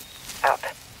pushing. Out.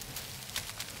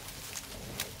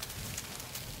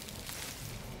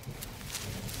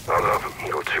 Hold up.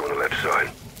 You got 2 on the left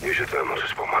side. Use your thermal to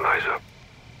spot my laser.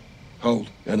 Hold.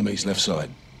 Enemies left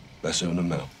side. Let's own them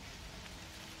now.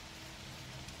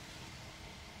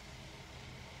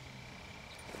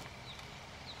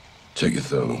 Take your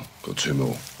thermal. Got 2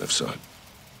 more. Left side.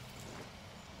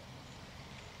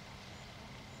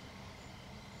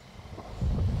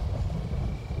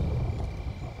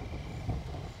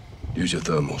 Use your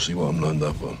thermal. See what I'm lined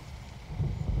up on.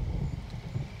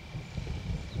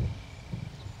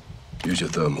 Use your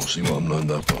thermal. See what I'm lined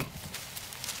up on.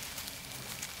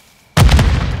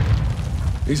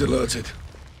 He's alerted.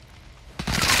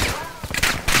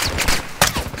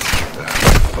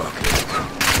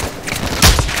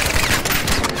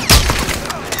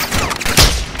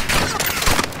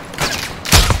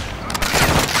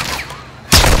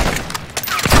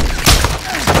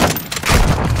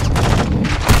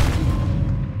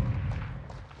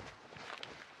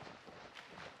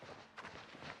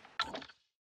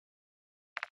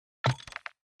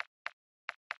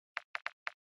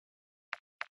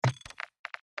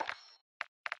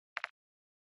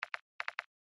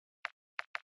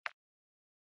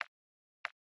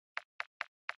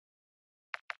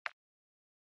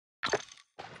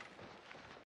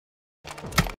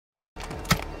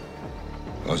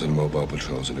 Eyes on mobile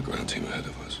patrols in the ground team ahead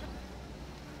of us.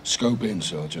 Scope in,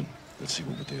 Sergeant. Let's see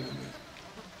what we're dealing with.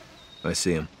 I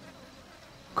see him.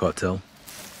 Cartel?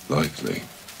 Likely.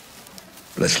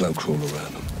 Let's slow crawl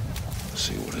around them.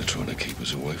 See what they're trying to keep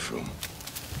us away from.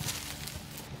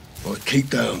 All right, keep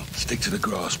down. Stick to the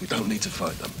grass. We don't need to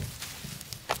fight them.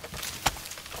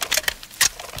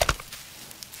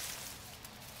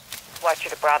 Watcher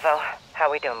to Bravo. How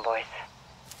we doing, boys?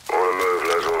 On the move,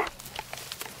 Laswell.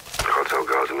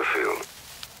 in the field.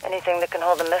 Anything that can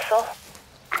hold a missile?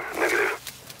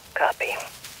 Negative. Copy.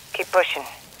 Keep pushing.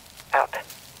 Out.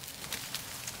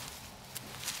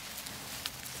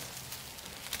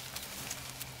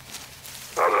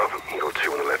 Hold up. You got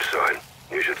two on the left side.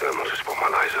 Use your thermal to spot my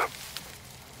laser.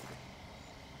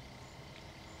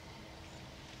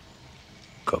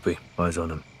 Copy. Eyes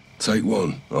on him. Take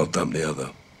one. I'll dump the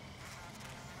other.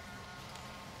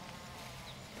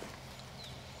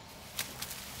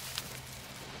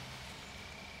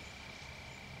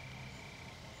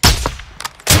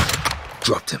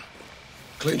 Dropped him.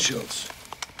 Clean shots.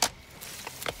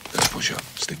 Let's push up.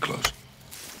 Stick close.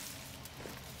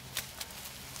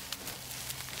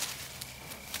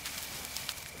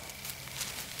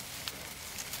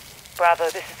 Bravo,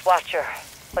 this is Watcher.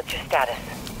 What's your status?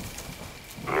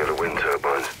 Near the wind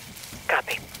turbines.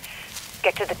 Copy.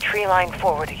 Get to the tree line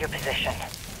forward of your position.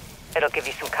 It'll give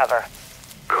you some cover.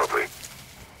 Copy.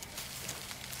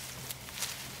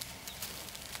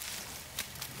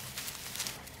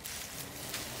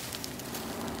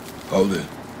 Hold it.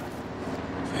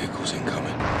 Vehicles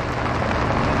incoming.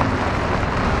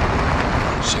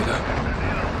 See that?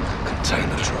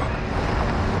 Container truck.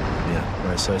 Yeah,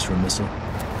 right size for a missile.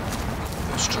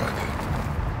 Let's track it.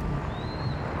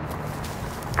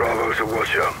 Bravo to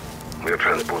Watcher. We are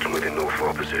transporting within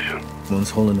Norfolk position. One's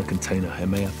holding a container.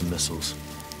 MAF and missiles.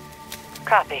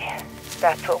 Copy.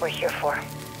 That's what we're here for.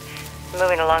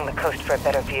 Moving along the coast for a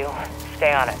better view.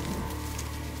 Stay on it.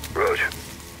 Roger.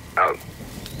 Out.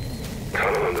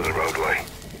 Tunnel under the roadway.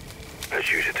 Let's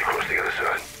use it to cross the other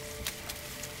side.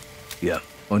 Yeah,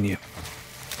 on you.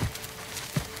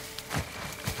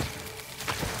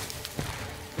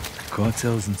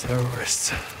 Cartels and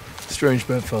terrorists. Strange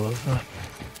bedfellows, huh?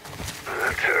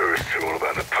 Terrorists are all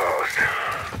about the past.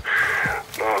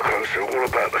 Narcos are all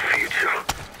about the future.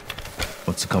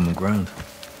 What's the common ground?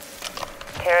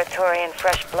 Territory and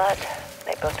fresh blood.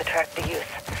 They both attract the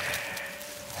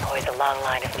youth. Always a long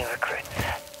line of new recruits.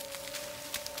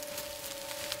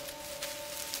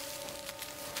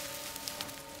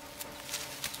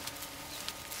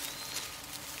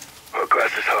 Our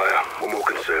glass is higher. We're more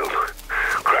concealed.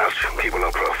 Crouch. Keep a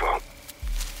low profile.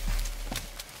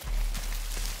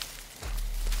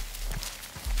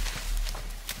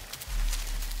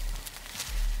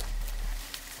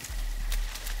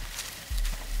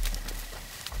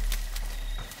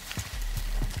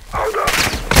 Hold up.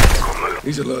 Can't move.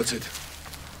 He's alerted.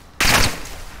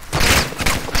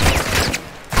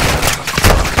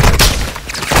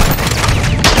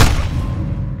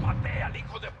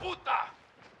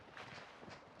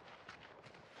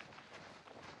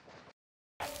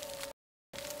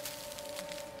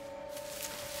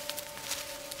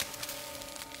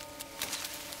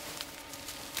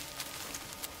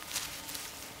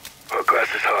 Our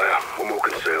glass is higher. We're more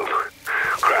concealed.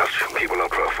 Crouch. Keep a low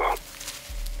profile.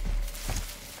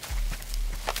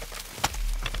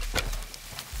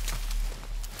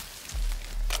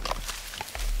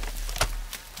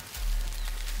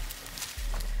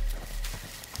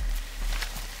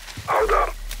 Hold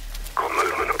up. Got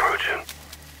movement approaching.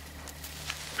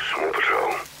 Small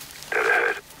patrol. Dead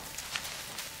ahead.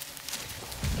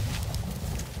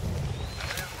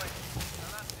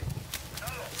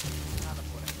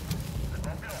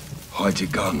 Hide your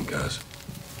gun, Gaz.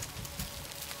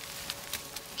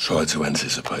 Try to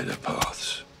anticipate their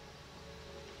paths.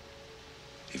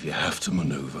 If you have to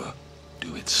maneuver,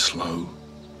 do it slow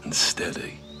and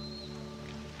steady.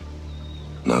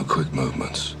 No quick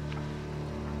movements.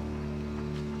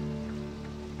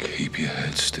 Keep your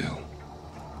head still.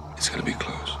 It's gonna be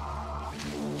close.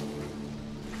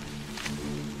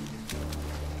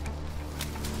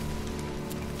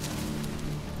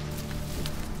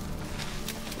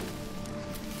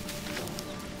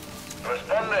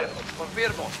 Responde.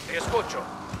 Confirmo, te escucho.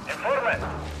 Informe.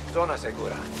 Zona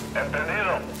segura.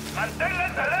 Entendido.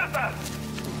 Manténganse alerta.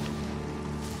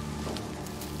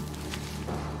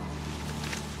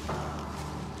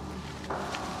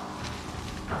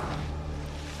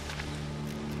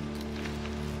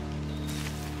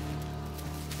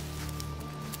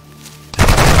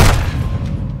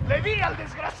 ¡Le di al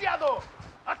desgraciado!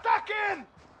 ¡Ataquen!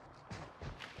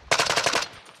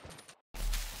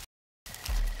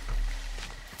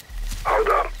 Hold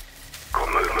up. Got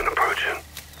movement approaching.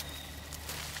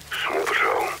 Small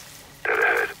patrol. Dead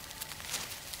ahead.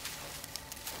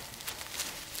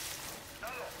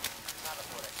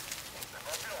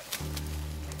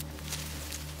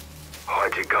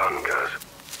 Hide your gun, Gaz.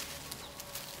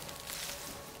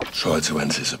 Try to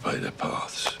anticipate their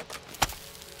paths.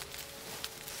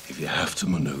 If you have to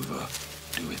maneuver,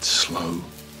 do it slow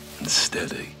and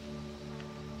steady.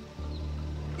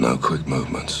 No quick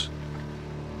movements.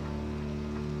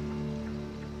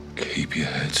 Keep your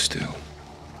head still.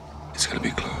 It's gonna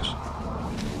be close.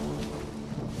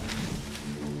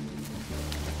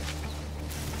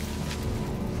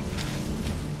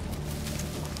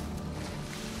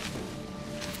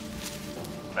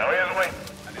 ¿Me oyes, güey?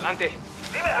 Adelante.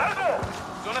 ¡Dime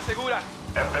algo! Zona segura.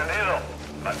 Entendido.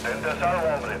 Mantente a salvo,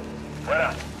 hombre.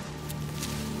 Fuera.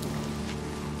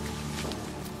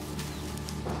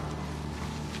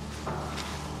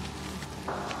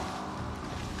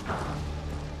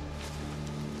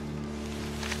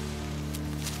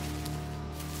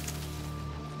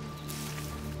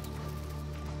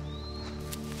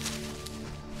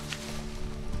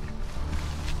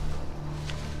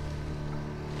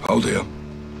 Hold here.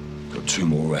 Got 2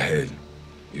 more ahead.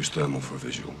 Use thermal for a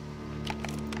visual.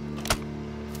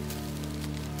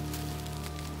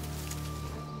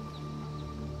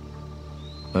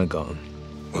 I got him.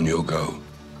 On your go.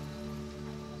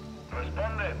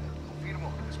 Responde.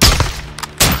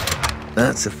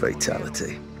 That's a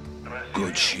fatality.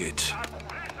 Good shit.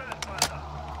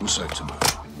 We're safe to move.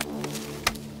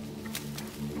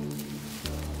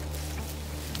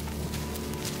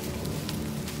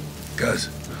 Guys,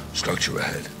 structure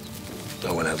ahead.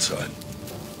 No one outside.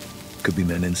 Could be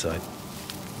men inside.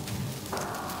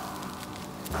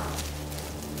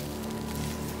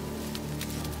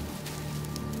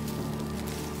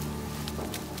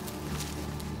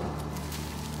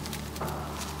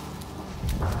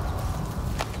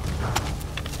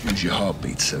 Use your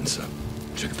heartbeat sensor.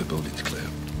 Check if the building's clear.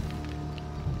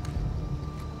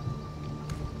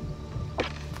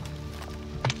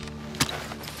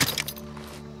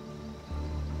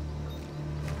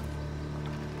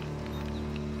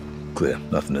 Clear.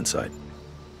 Nothing inside.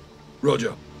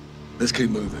 Roger. Let's keep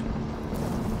moving.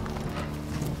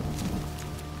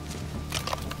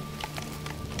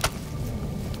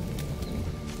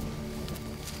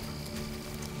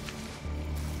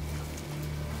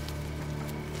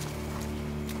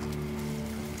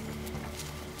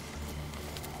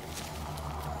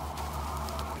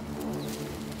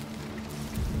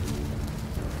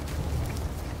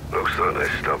 Looks like they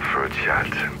stopped for a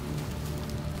chat.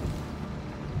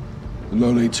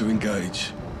 No need to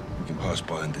engage. We can pass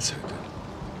by undetected.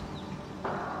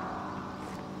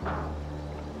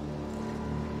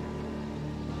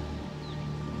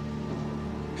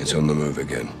 It's on the move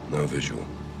again. No visual.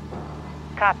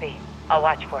 Copy. I'll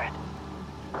watch for it.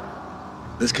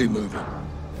 Let's keep moving.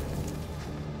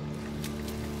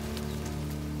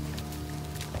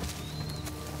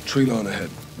 Tree line ahead.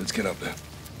 Let's get up there.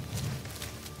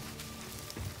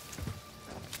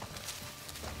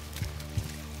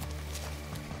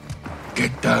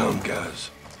 Get down,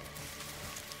 Gaz.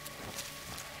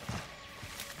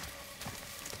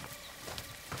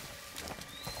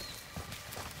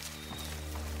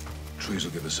 Trees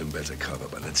will give us some better cover,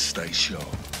 but let's stay sharp.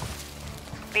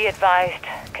 Be advised,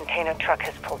 container truck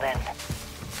has pulled in.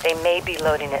 They may be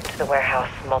loading it into the warehouse.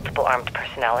 Multiple armed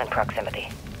personnel in proximity.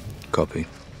 Copy.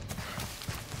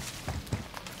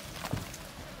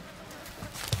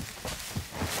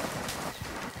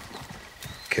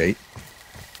 Kate?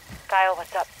 Kyle,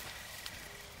 what's up?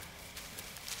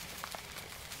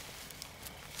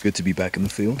 Good to be back in the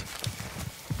field?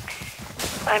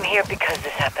 I'm here because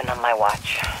this happened on my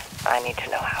watch. I need to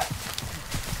know how.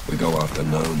 We go after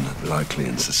known, likely,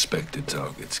 and suspected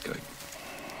targets, Kate.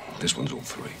 This one's all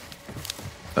 3.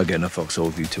 I'll get enough Foxhole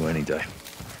View 2 any day.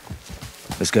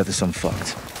 Let's gather some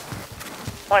facts.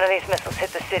 One of these missiles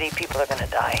hit the city, people are gonna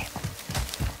die.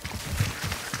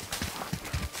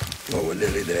 Well, we're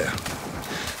nearly there.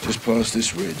 Just past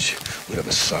this ridge, we have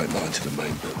a sight line to the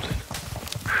main building.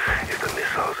 If the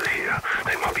missiles are here,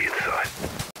 they might be inside.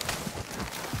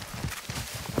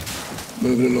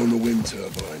 Moving along the wind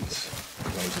turbines,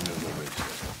 closing on the ridge.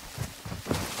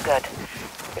 Good.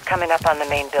 You're coming up on the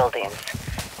main buildings.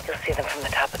 You'll see them from the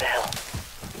top of the hill.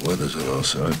 Weather's on our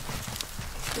side.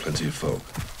 Plenty of fog.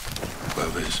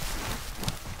 Movies.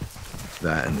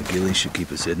 That and the ghillie should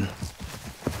keep us hidden.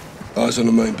 Eyes on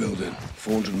the main building.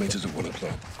 400 meters at 1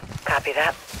 o'clock. Copy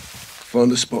that.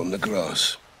 Find a spot in the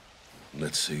grass.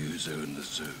 Let's see who's there in the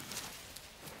zoo.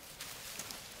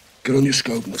 Get on your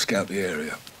scope and scout the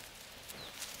area.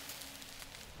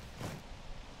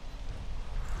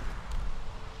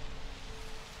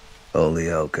 Holy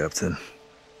hell, Captain.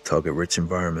 Target-rich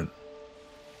environment.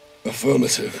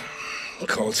 Affirmative.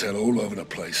 Cartel all over the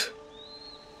place.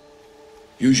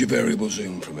 Use your variable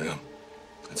zoom from here.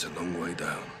 It's a long way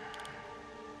down.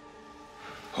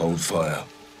 Hold fire.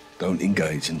 Don't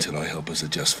engage until I help us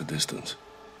adjust for distance.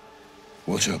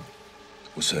 Watch up.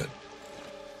 What's that?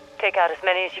 Take out as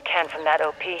many as you can from that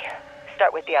OP.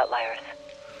 Start with the outliers.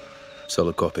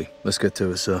 Solid copy. Let's get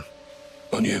to it, sir.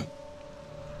 On you.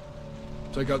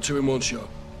 Take out 2 in one shot.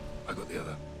 I got the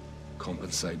other.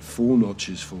 Compensate 4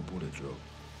 notches for bullet drop.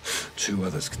 2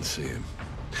 others can see him.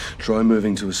 Try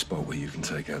moving to a spot where you can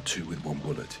take out 2 with 1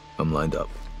 bullet. I'm lined up.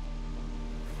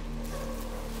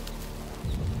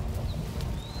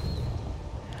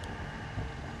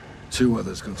 Two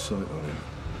others got sight on him.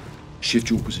 Shift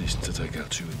your position to take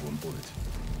out 2 with 1 bullet.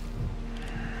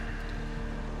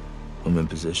 I'm in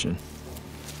position.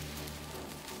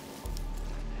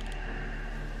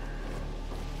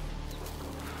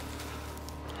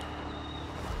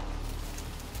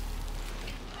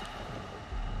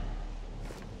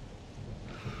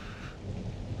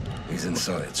 He's in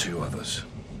sight of 2 others.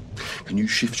 Can you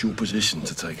shift your position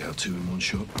to take out 2 in one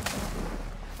shot?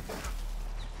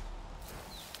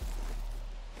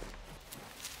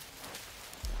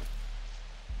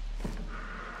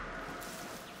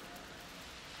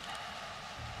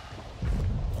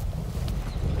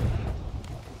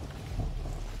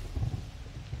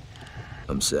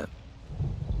 I'm set.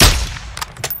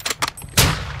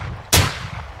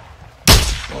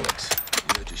 Bollocks.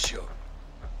 You heard your shot.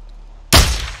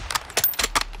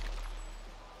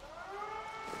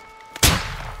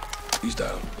 He's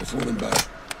down. They're falling back.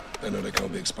 They know they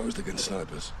can't be exposed against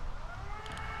snipers.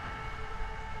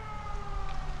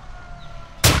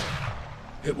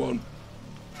 Hit one.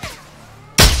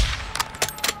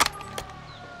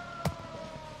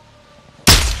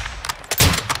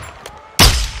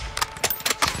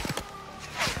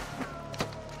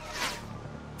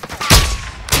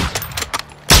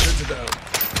 Down.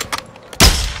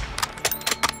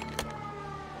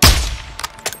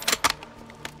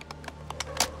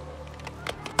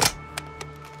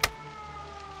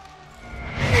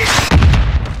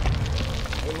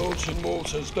 We're launching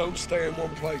mortars. Don't stay in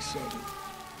one place, Sergeant.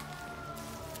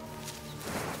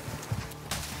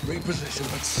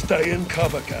 Reposition, but stay in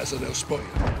cover, Gaz, and they'll spot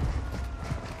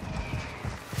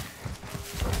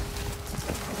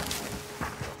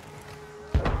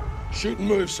you. Shoot and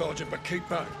move, Sergeant, but keep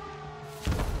back.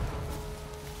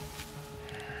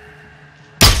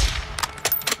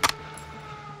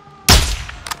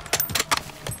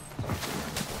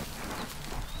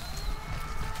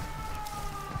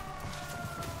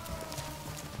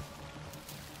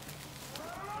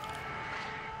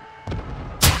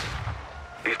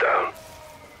 He's down.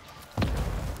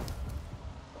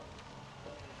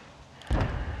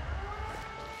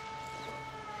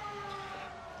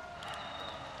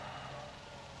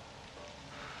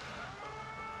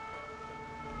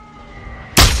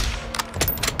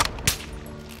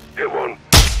 Hit one.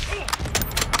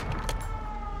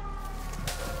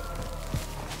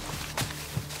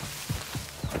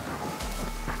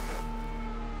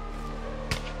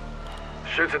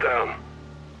 Shoot it down.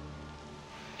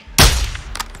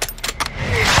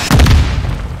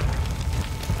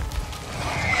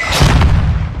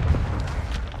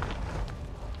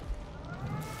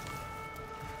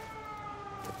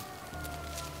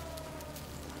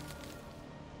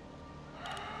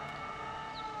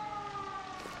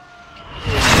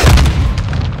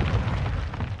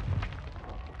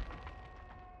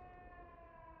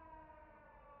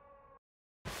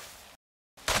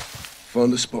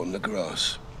 Find a spot in the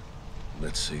grass.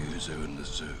 Let's see who's who in the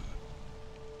zoo.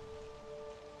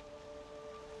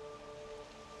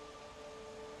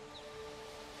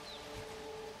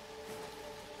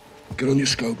 Get on your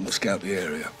scope and scout the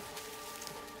area.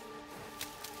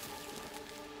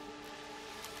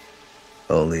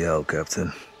 Only out,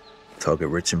 Captain.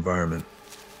 Target-rich environment.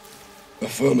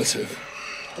 Affirmative.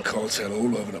 Cartel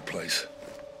all over the place.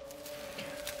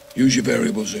 Use your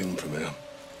variable zoom from here.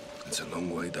 It's a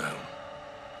long way down.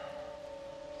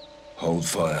 Hold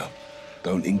fire.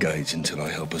 Don't engage until I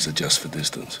help us adjust for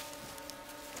distance.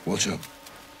 Watch up.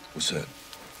 What's that?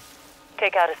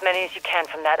 Take out as many as you can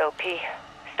from that OP.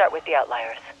 Start with the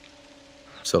outliers.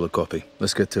 Solid copy.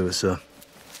 Let's get to it, sir.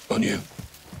 On you.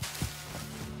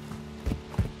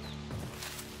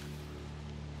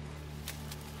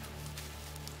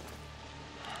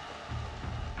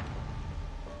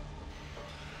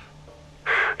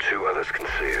 Two others can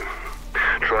see him.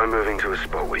 Try moving to a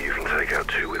spot where you can take out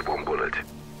 2 with 1 bullet.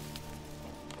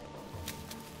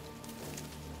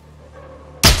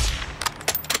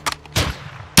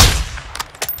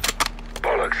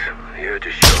 Bollocks. You heard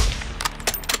your shot.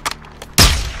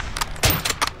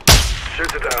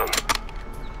 Shoot it down.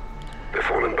 They're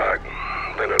falling back.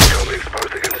 They know they can't be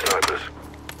exposed against snipers.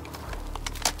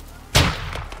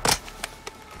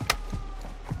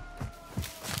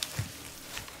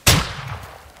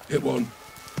 Hit one.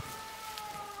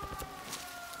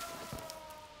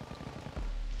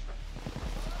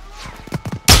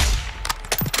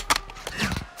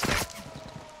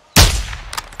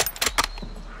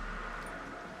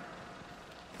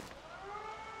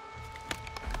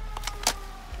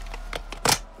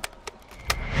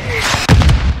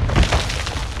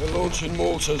 Launching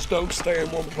mortars. Don't stay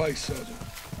in one place, Sergeant.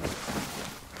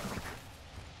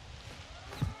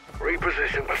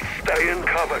 Reposition, but stay in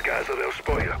cover, guys, or they'll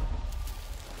spot you.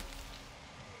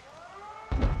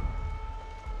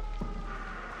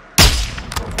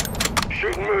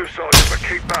 Shoot and move, Sergeant, but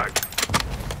keep back.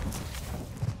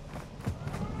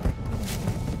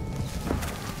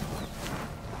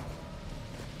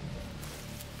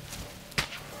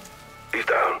 He's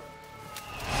down.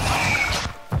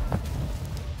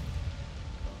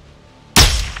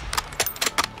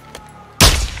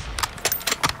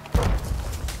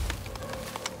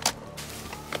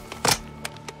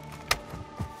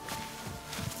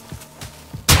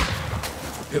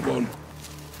 Hit one.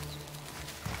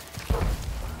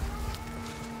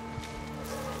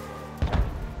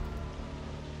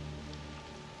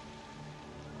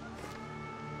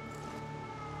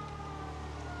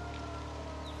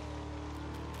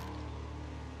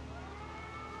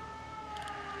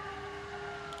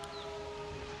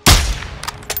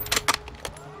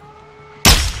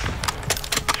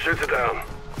 Shoot it down.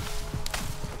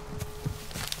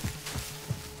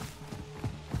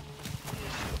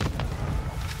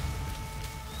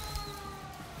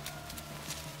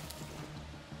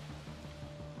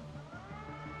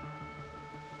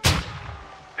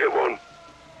 Hit one.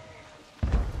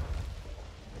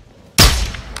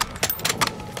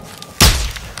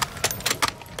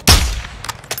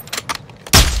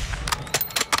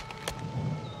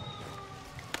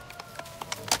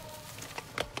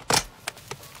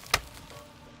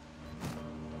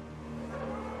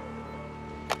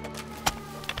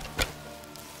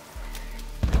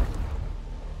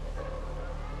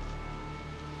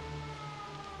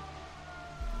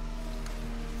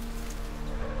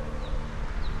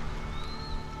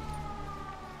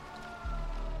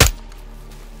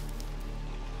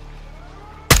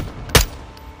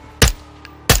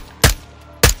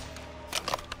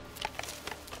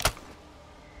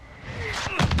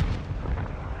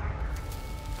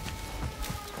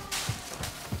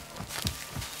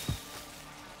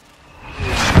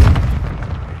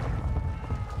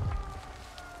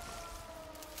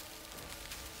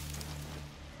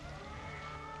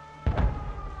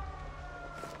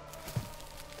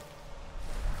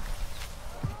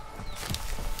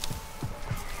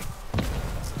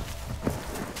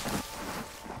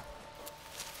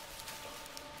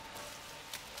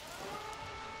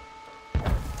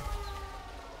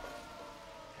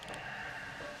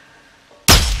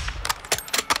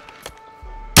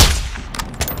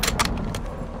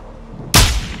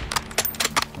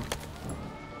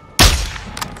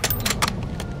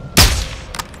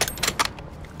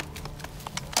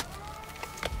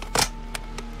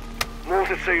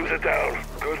 Mortar teams are down.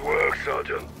 Good work,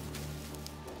 Sergeant.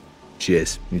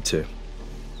 Cheers, you too.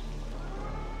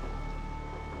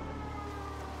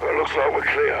 Well, looks like we're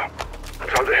clear.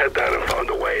 Time to head down and find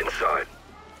a way inside.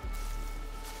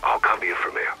 I'll cover you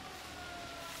from here.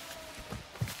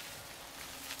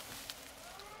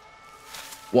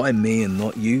 Why me and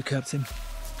not you, Captain?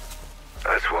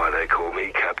 That's why they call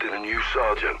me Captain and you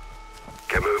Sergeant.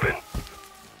 Get moving.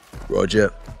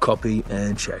 Roger. Copy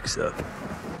and check, sir.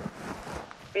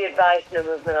 Be advised, no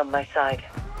movement on my side.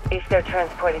 If they're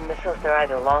transporting missiles, they're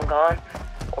either long gone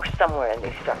or somewhere in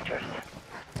these structures.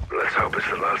 Let's hope it's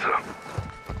the latter.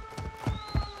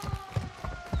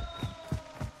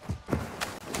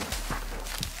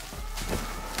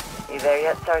 You there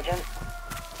yet, Sergeant?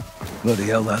 Bloody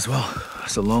hell, Laswell.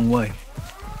 That's a long way.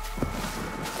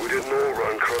 We didn't all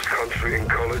run cross-country in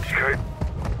college, Kate.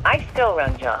 I still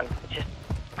run, John. Just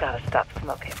gotta stop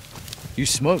smoking. You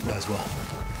smoke, Laswell.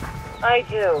 I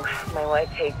do. My wife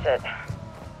hates it.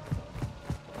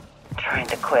 I'm trying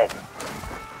to quit.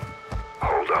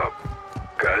 Hold up.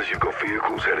 Guys, you've got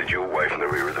vehicles headed your way from the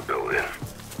rear of the building.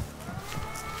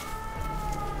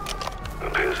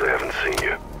 Appears they haven't seen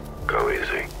you. Go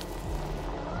easy.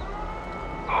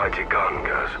 Hide your gun,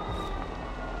 guys.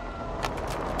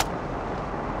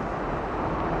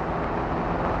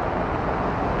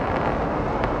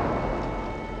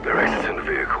 They're exiting the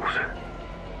vehicles.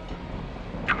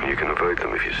 You can avoid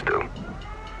them if you're still.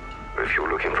 But if you're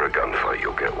looking for a gunfight,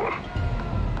 you'll get one.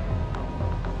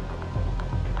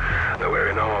 They're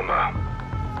wearing armor.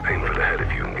 Aim for the head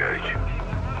if you engage.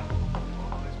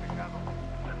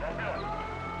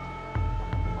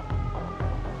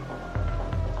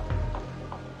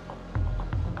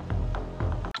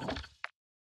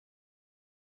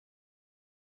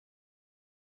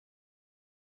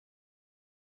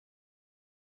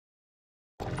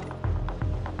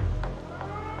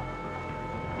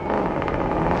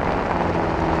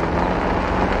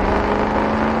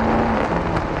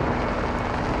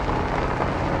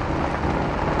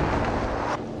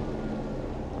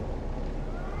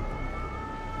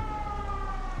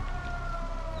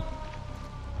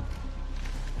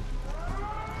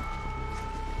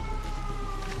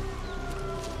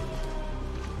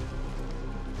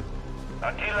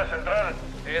 Aquí la central.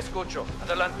 Te escucho.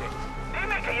 Adelante.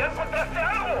 Dime que ya encontraste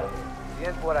algo.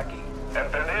 Bien por aquí.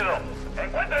 Entendido.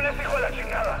 Encuentren a ese hijo de la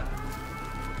chingada.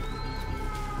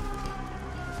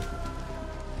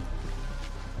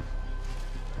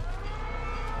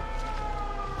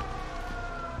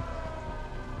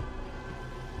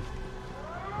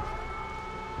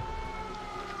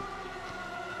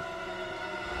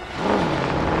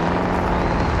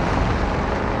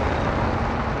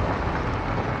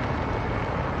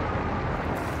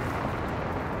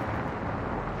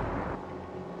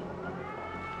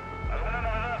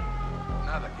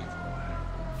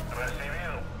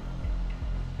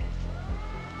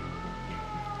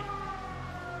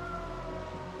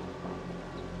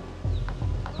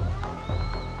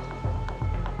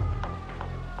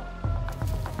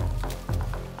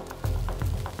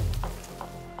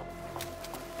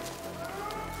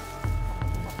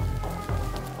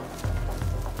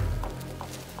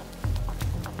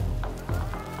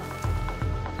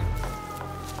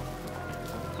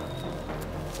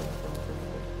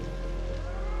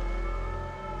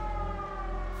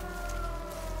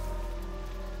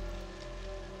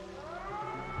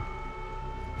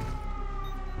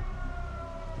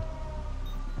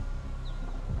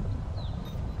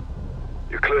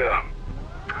 You're clear.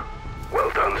 Well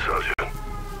done, Sergeant.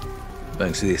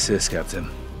 Thanks for the assist, Captain.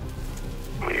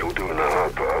 You're doing the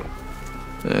hard part.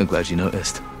 I'm glad you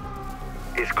noticed.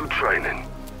 It's good training.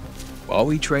 Are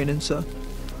we training, sir?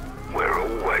 We're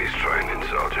always training,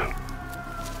 Sergeant.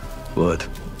 Word.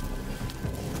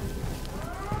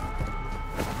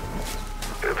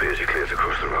 It appears you cleared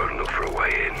across the road and look for a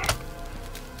way in.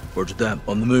 Roger that.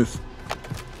 On the move.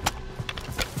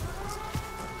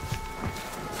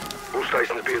 All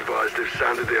stations be advised they've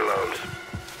sounded the alarms.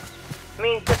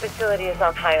 Means the facility is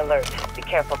on high alert. Be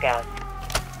careful, Gaz.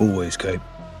 Always, Cape.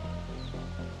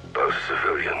 Those are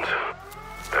civilians.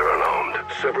 They're unarmed.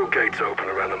 Several gates open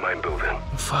around the main building.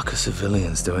 What the fuck are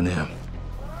civilians doing here?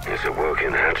 It's a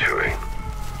working hatchery.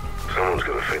 Someone's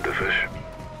gonna feed the fish.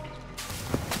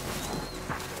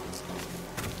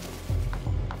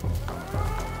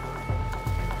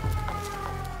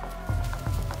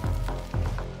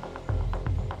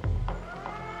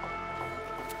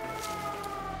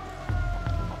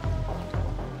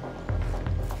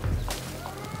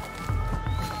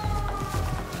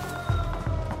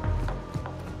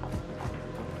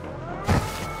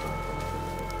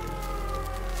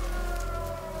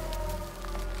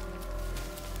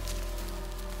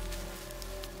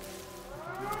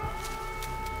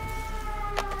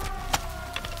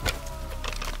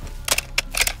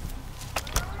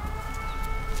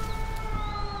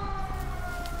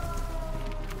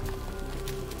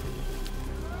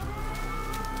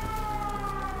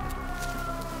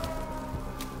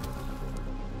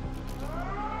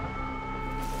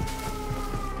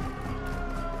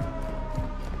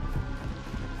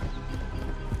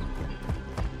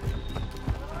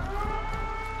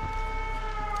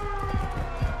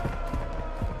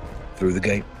 Through the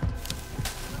gate.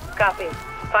 Copy.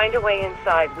 Find a way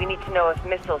inside. We need to know if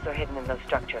missiles are hidden in those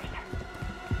structures.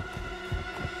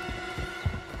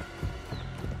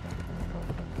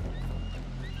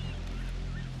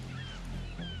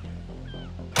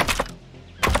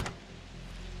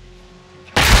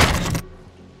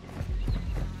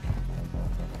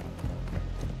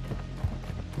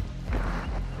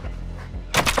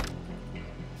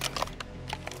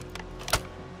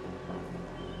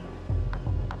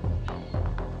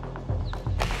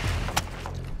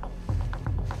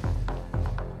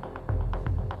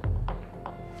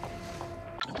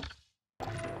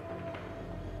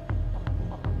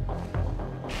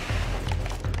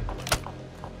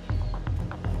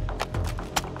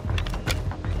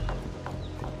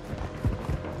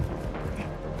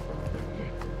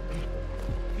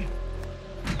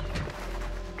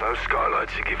 Those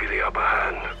skylights should give you the upper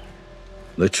hand.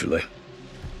 Literally.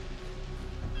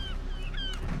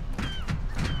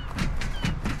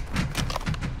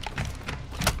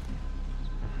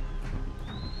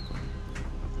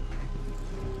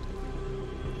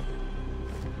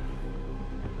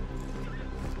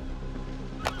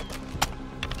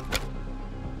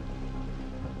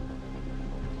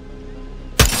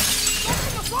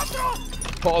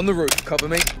 Pot on the roof, cover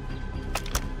me.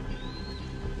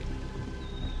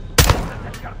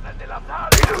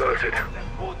 He's alerted.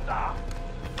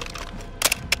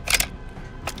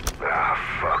 Ah,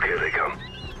 fuck, here they come.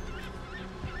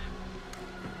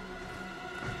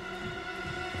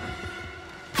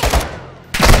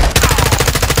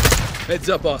 Heads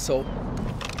up, asshole.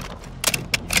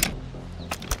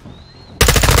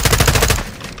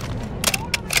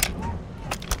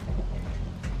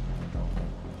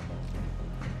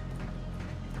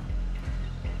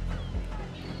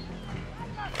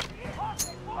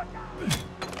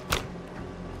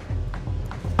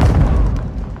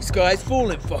 guy's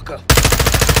falling, fucker.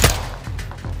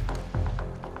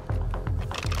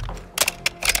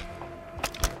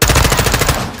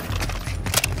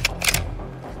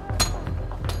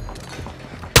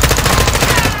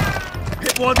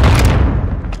 Hit one!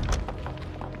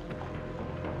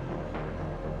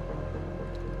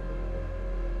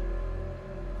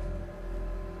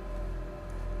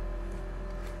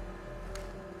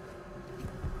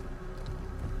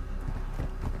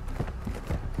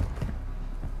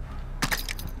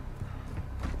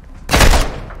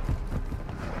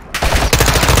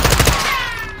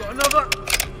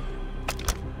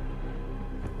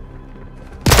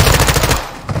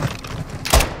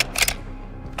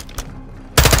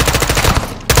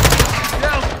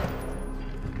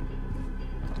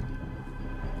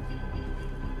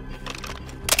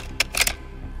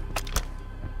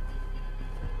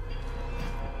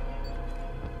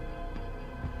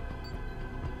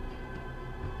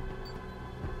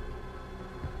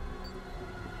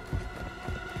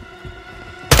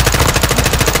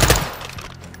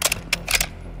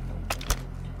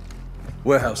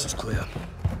 Warehouse is clear.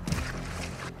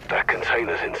 That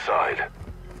container's inside.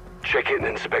 Check it and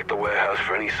inspect the warehouse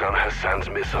for any Son Hassan's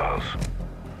missiles.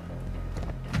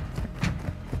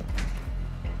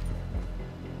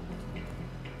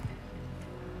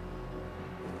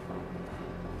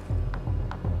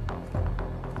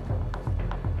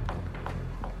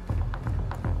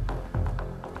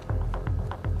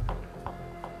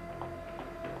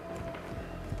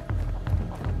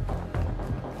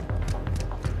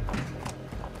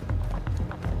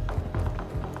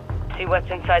 See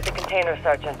what's inside the container,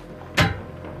 Sergeant.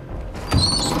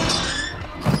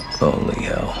 Holy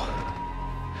hell.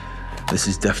 This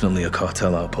is definitely a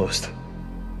cartel outpost.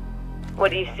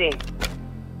 What do you see?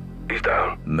 He's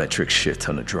down. Metric shit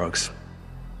ton of drugs.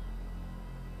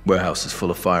 Warehouse is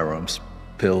full of firearms,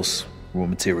 pills, raw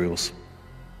materials.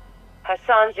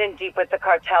 Hassan's in deep with the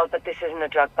cartel, but this isn't a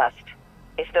drug bust.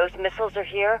 If those missiles are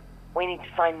here, we need to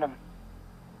find them.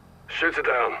 Shoot it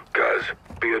down. Guys,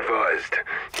 be advised.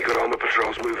 You got armor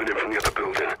patrols moving in from the other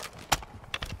building.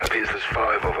 Appears there's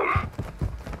 5 of them.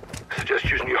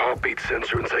 Suggest using your heartbeat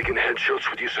sensor and taking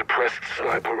headshots with your suppressed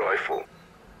sniper rifle.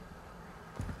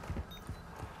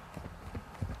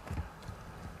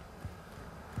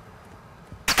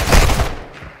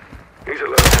 He's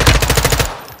alert.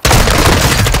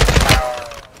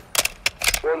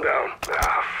 One down.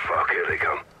 Ah, fuck, here they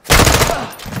come.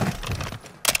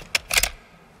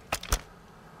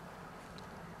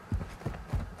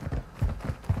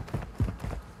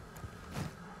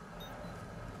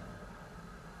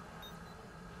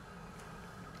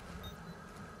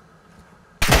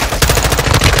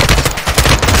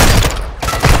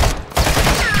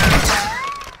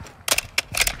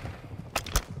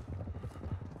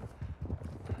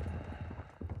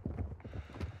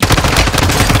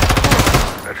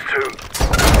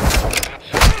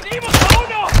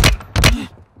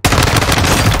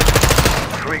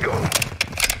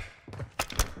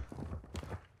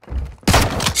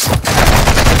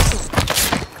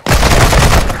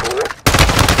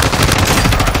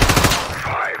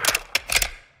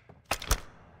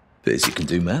 Appears you can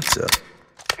do math, sir.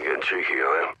 You getting cheeky,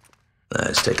 I am.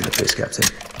 It's taking the piss, Captain.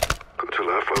 Got to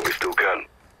laugh while we still can.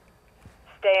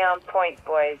 Stay on point,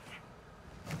 boys.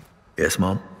 Yes,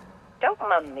 Mom? Don't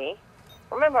mum me.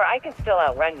 Remember, I can still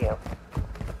outrun you.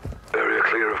 Area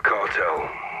clear of cartel.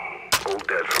 All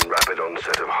dead from rapid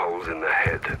onset of holes in the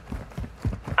head.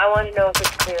 I want to know if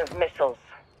it's clear of missiles.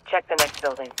 Check the next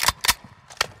building.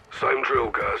 Same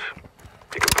drill, guys.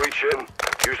 You can breach in,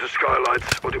 use the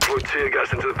skylights, or deploy tear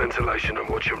gas into the ventilation and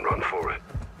watch them run for it.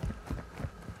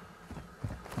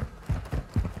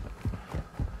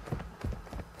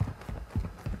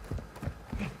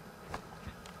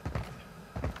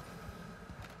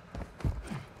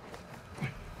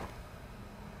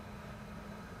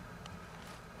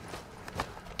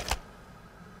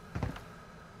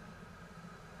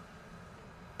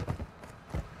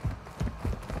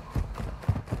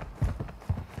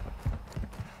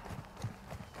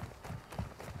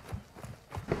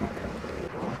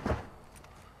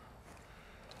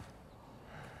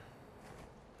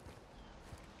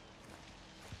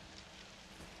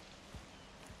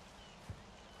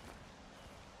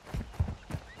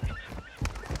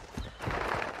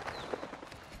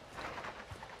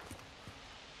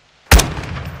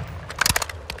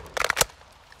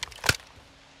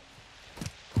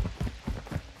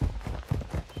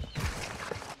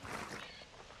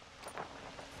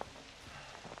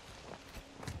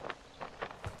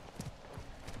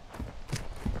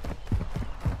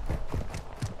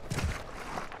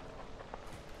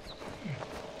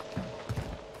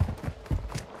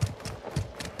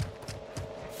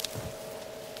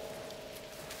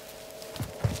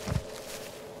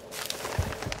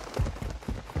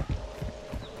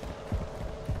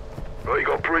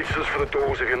 Bleachers for the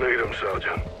doors if you need them,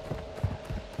 Sergeant.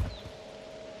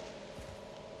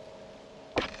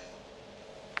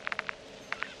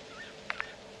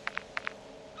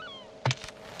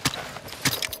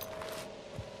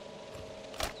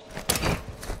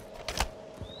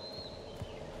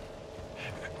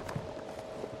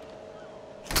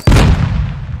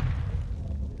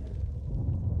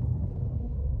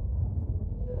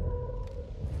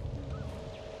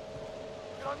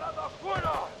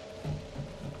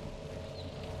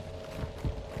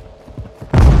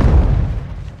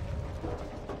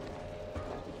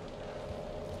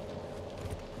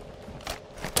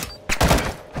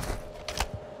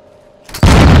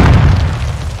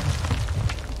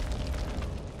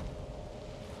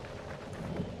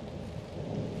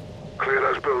 Clear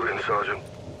those buildings, Sergeant.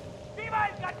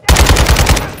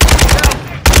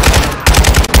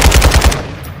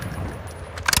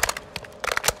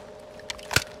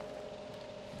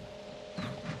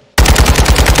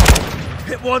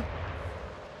 Hit one.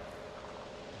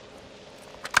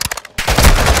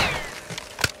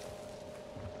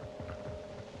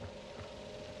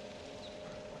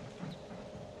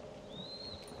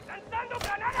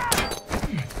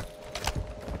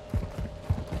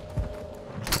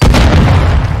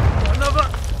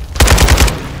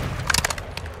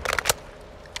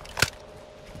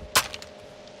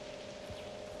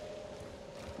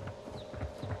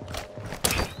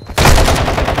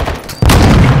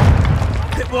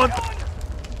 One.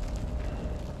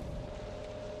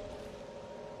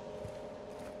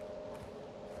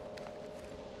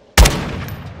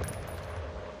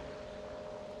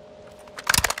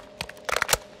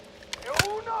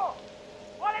 ¡Uno!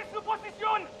 ¿Cuál es su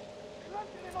posición?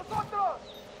 ¡Delante de nosotros!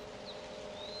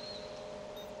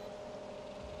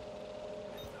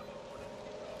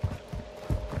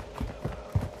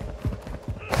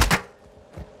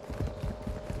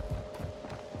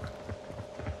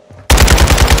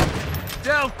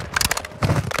 Down!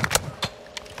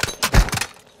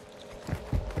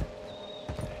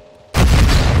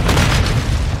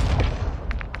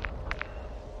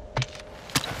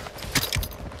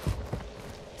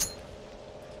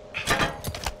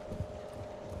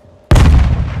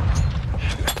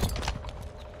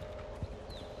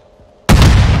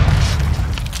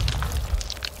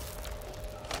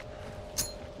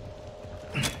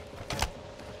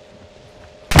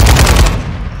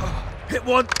 Hit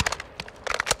one!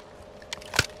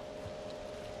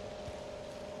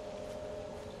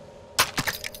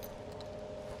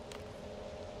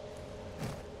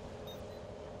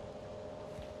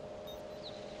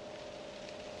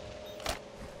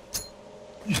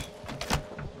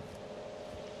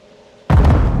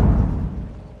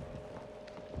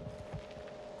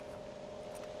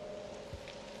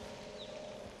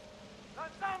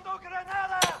 ¡Lanzando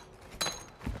granada!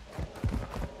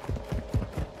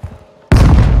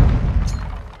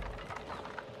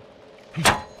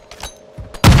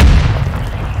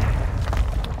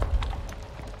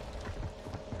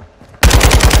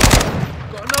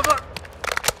 Got another!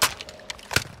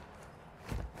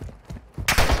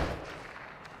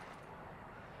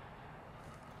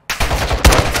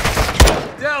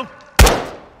 Down!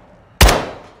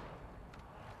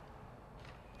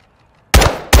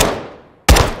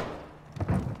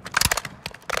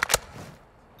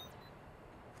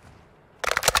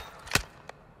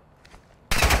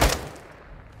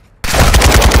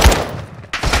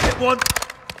 Hit one!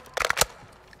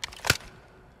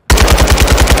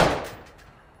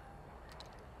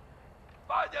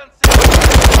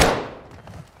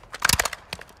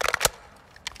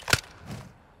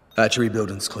 Hatchery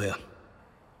building's clear.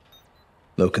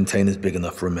 No containers big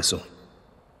enough for a missile.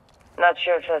 Not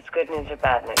sure if that's good news or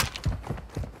bad news.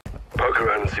 Poke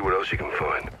around and see what else you can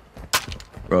find.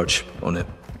 Rog, on it.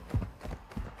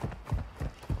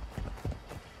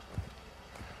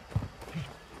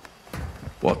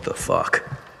 What the fuck?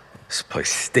 This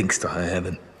place stinks to high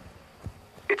heaven.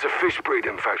 It's a fish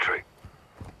breeding factory.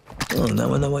 Oh,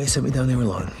 now I know why you sent me down here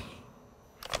alone.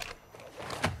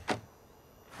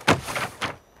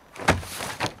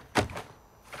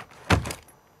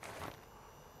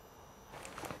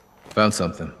 Found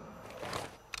something.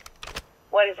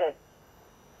 What is it?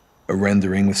 A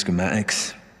rendering with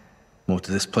schematics. More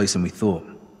to this place than we thought.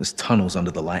 There's tunnels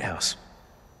under the lighthouse.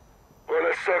 Well,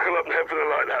 let's circle up and head for the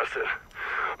lighthouse then.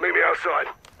 Meet me outside.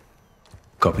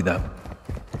 Copy that.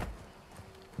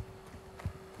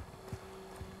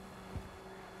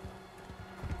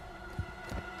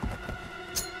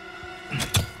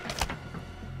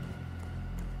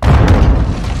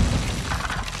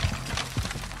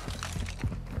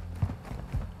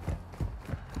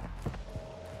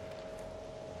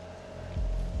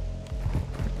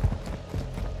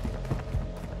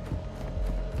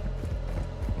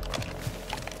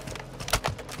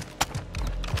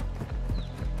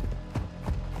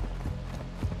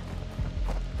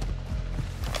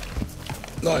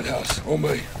 Lighthouse, on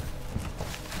me.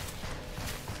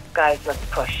 Guys, let's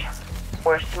push.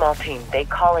 We're a small team. They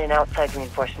call in outside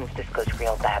reinforcements. This goes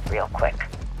real bad real quick.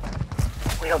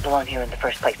 We don't belong here in the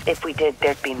first place. If we did,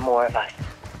 there'd be more of us.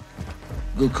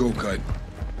 Good call, Kate.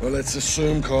 Well, let's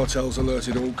assume cartels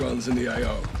alerted all guns in the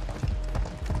AO.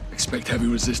 Expect heavy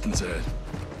resistance ahead.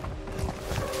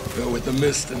 But with the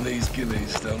mist and these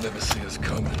gillies, they'll never see us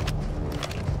coming.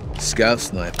 Scout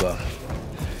sniper.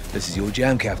 This is your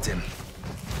jam, Captain.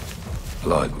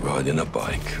 Like riding a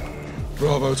bike.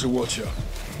 Bravo to Watcher.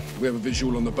 We have a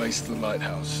visual on the base of the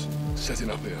lighthouse. Setting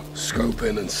up here. Scope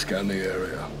in and scan the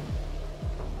area.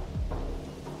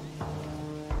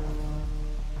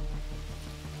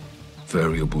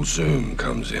 Variable zoom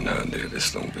comes in handy at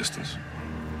this long distance.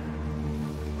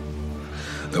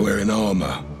 They're wearing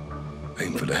armor.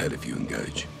 Aim for the head if you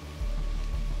engage.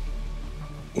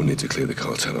 We'll need to clear the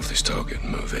cartel off this target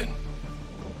and move in.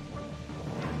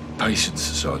 Patience,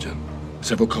 Sergeant.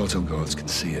 Several cartel guards can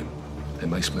see him. They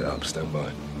may split up. Stand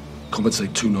by.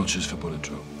 Compensate 2 notches for bullet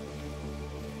drop.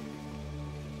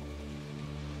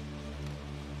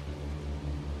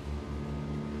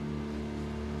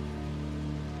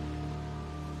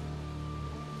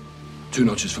 Two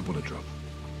notches for bullet drop.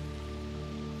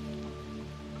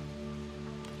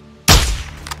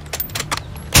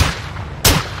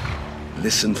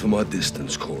 Listen for my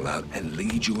distance call out and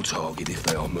lead your target if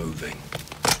they are moving.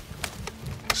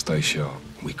 Stay sharp.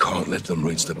 We can't let them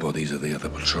reach the bodies of the other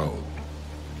patrol.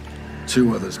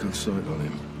 2 others got sight on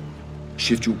him.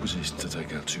 Shift your position to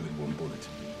take out 2 with 1 bullet.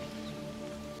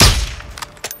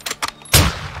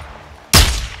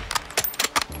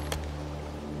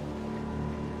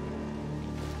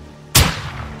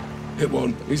 Hit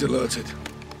 1. He's alerted.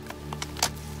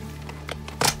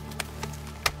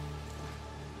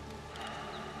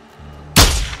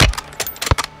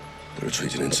 They're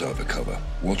retreating inside for cover.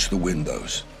 Watch the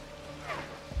windows.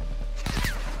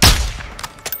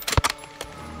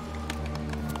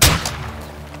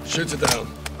 Shoot it down.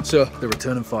 Sir, they're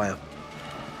returning fire.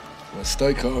 Well,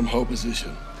 stay calm, hold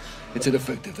position. It's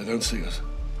ineffective, they don't see us.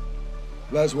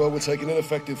 Laswell, we're taking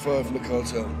ineffective fire from the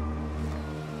cartel.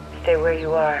 Stay where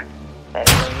you are.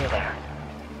 Better when you're there.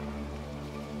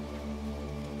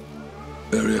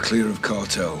 Area clear of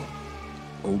cartel.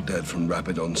 All dead from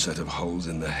rapid onset of holes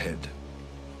in the head.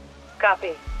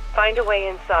 Copy. Find a way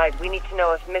inside. We need to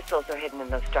know if missiles are hidden in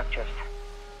those structures.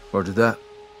 Roger that.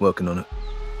 Working on it.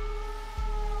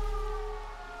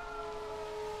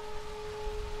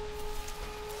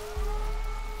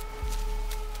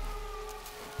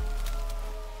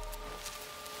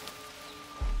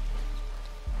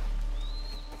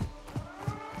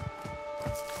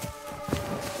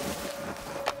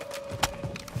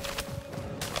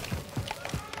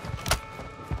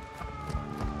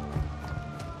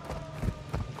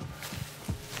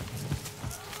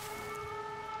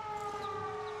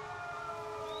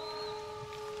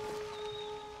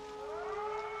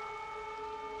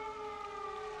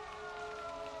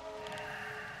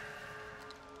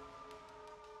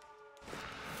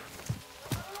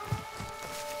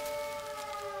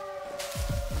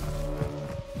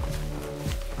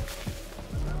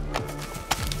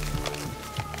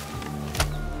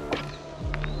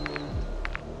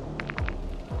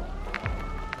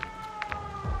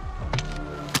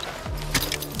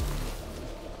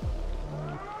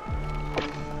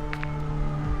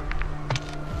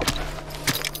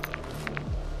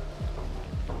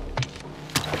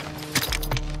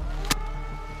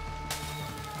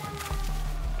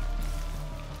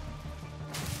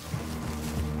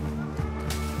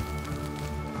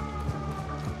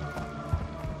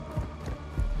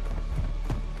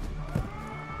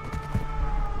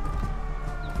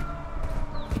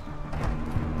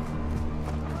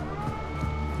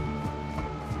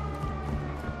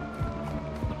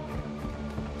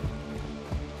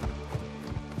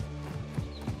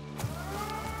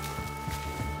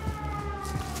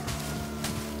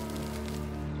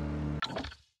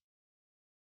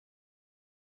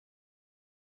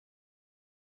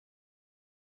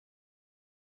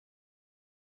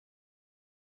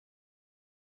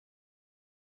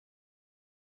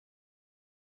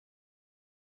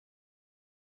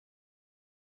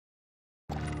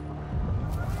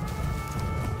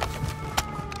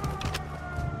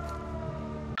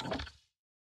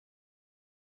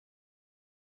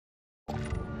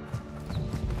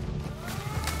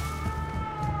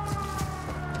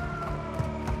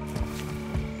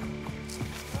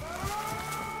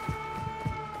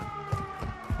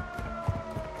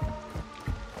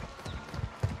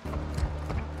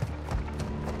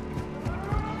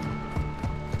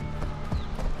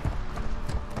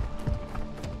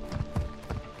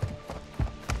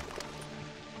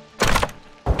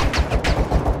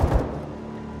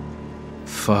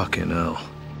 Fucking hell.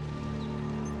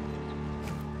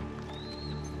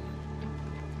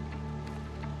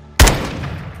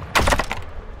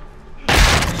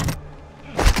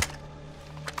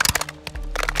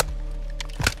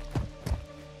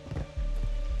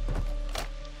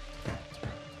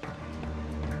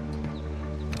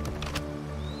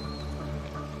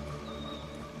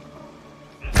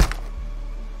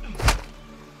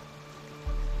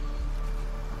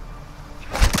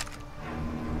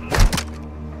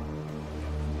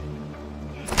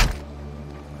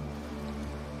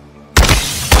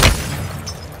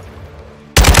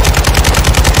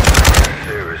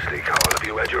 Seriously, Carl, have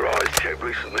you had your eyes checked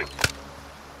recently?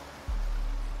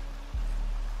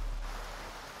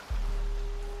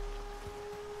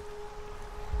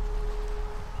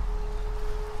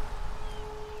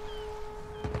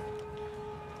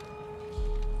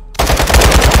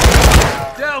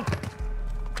 Down!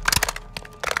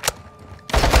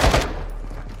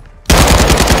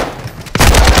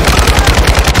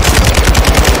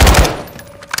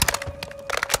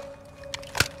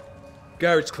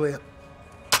 Garage clear.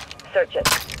 Search it.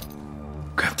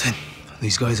 Captain,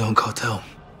 these guys aren't cartel.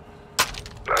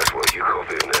 That's what you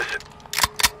copying this.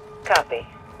 Copy.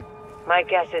 My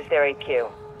guess is they're AQ.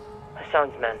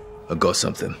 Hassan's men. I got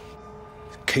something.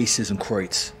 Cases and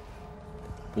crates.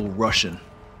 All Russian.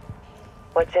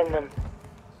 What's in them?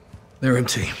 They're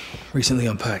empty. Recently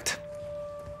unpacked.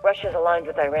 Russia's aligned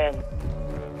with Iran.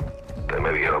 They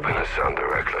may be helping Hassan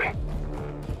directly.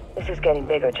 This is getting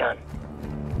bigger, John.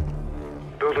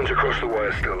 Buildings across the way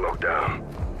are still locked down.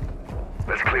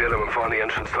 Let's clear them and find the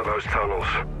entrance to those tunnels.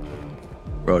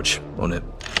 Rog, on it.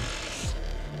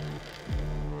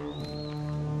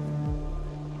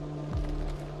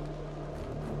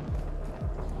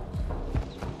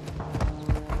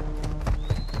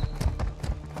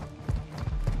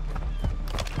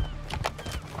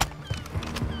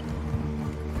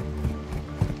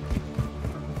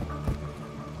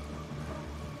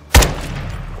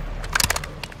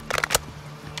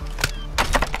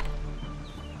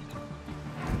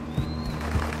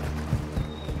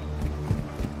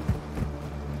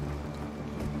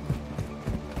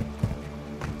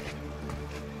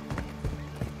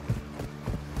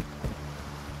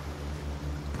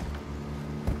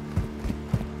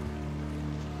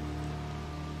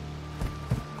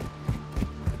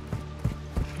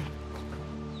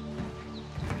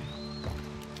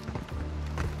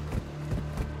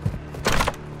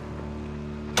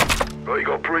 Well, you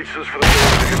got breaches for the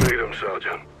doors if you need them,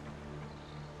 Sergeant.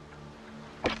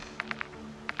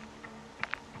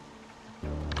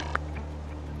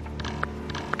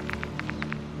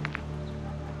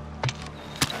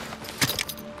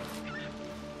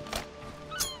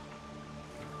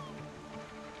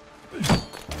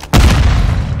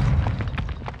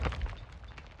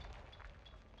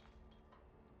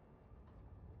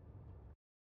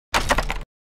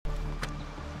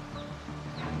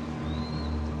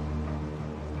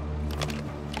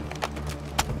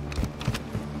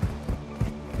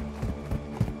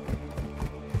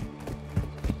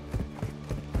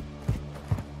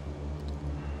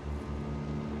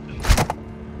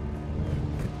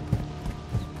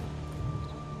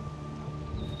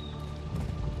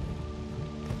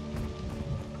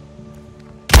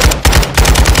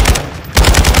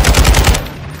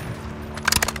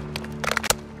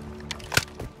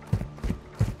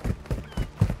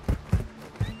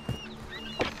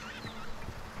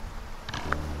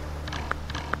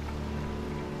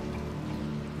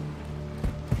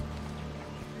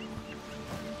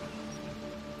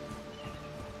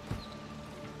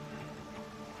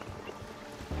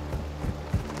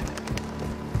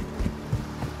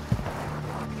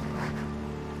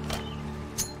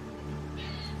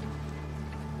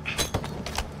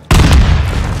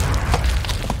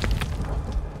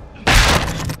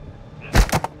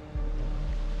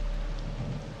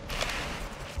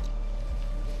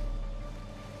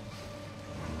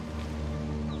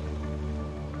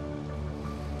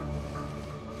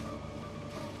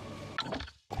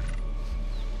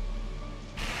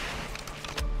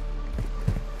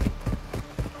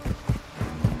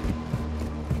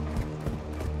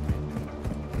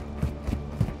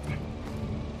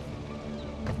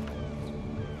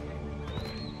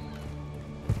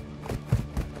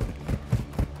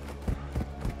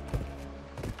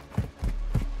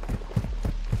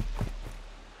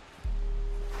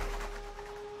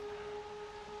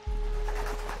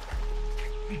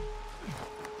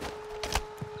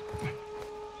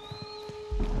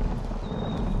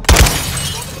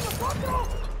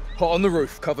 Hot on the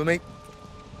roof, cover me.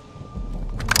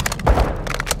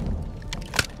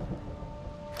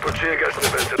 Put tear gas in the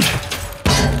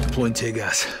ventilator. Deploying tear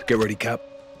gas. Get ready, Cap.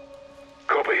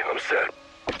 Copy, I'm set.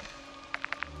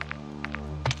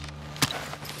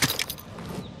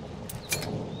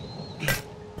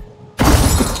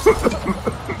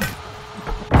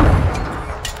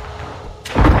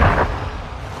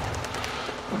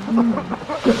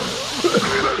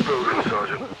 Clear those buildings,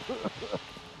 Sergeant.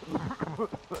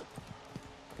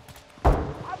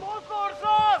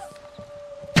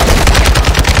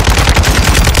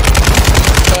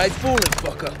 Guy's falling,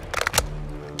 fucker.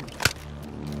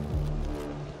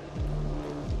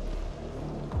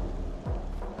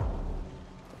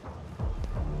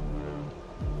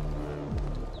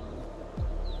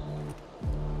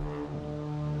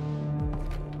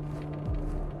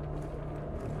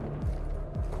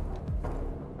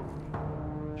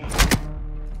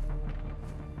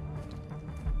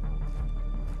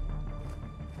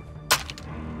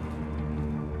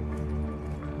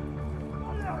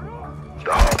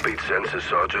 The heartbeat sensor,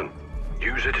 Sergeant.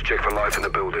 Use it to check for life in the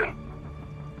building.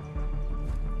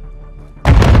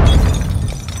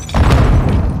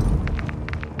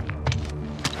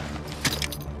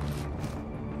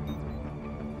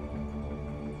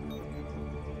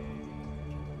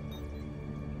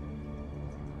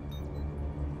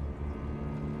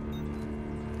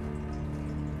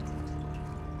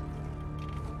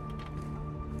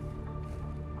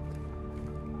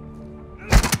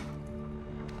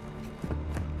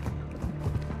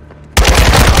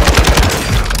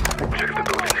 Check the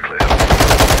building's clear.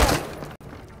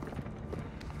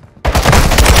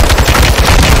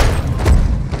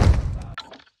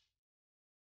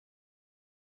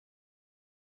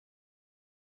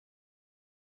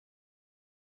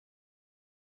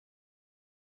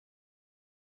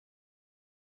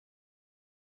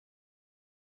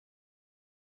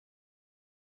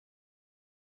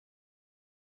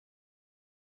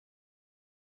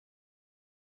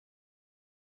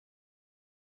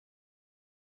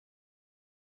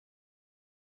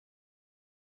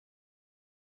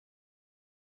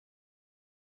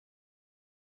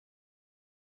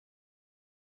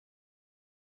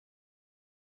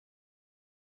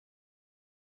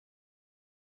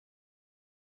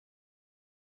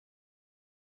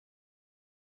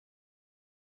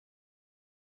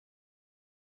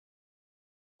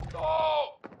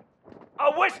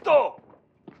 ¡Apuesto!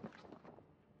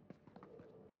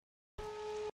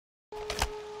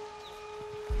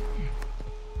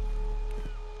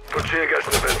 Put tear gas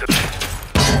in the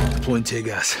ventilator. Deploying tear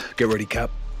gas. Get ready, Cap.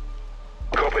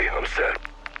 Copy, I'm set.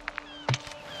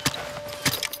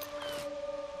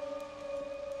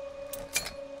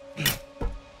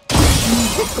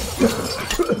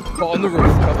 Got on the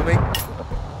roof, cover me.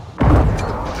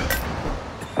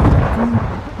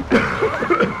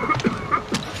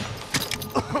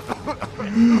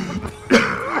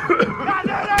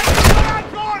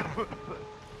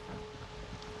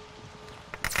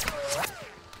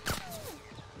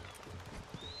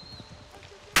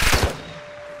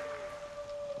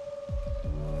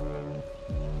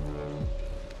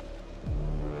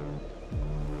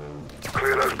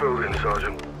 Clear those buildings,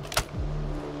 Sergeant.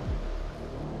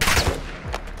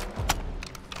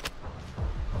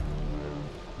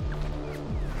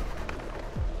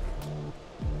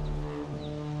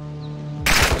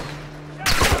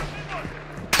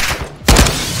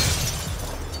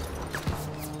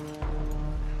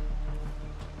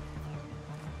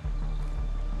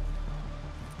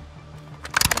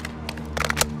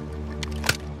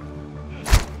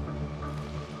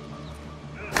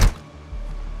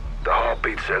 The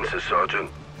heartbeat sensor, Sergeant.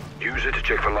 Use it to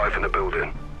check for life in the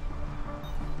building.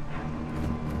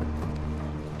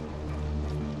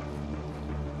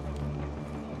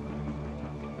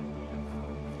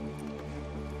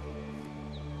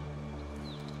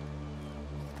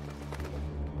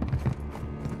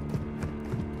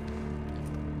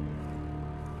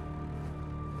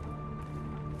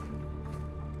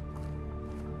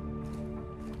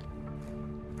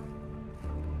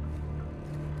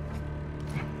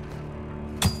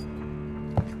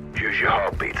 Use your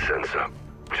heartbeat sensor.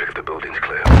 Check if the building's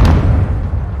clear.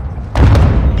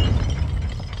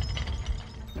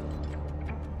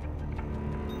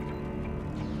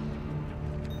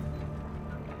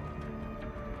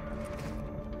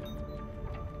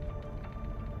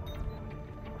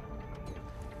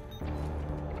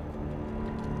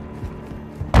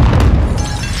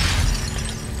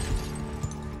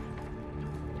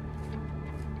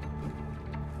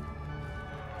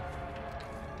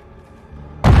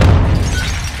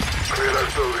 Clear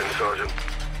those buildings, Sergeant.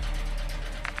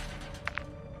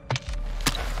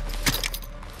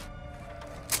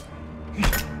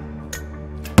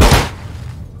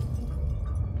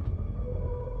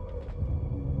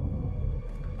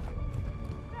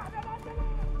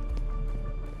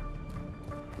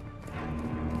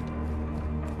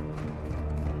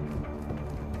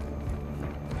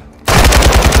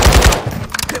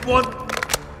 one!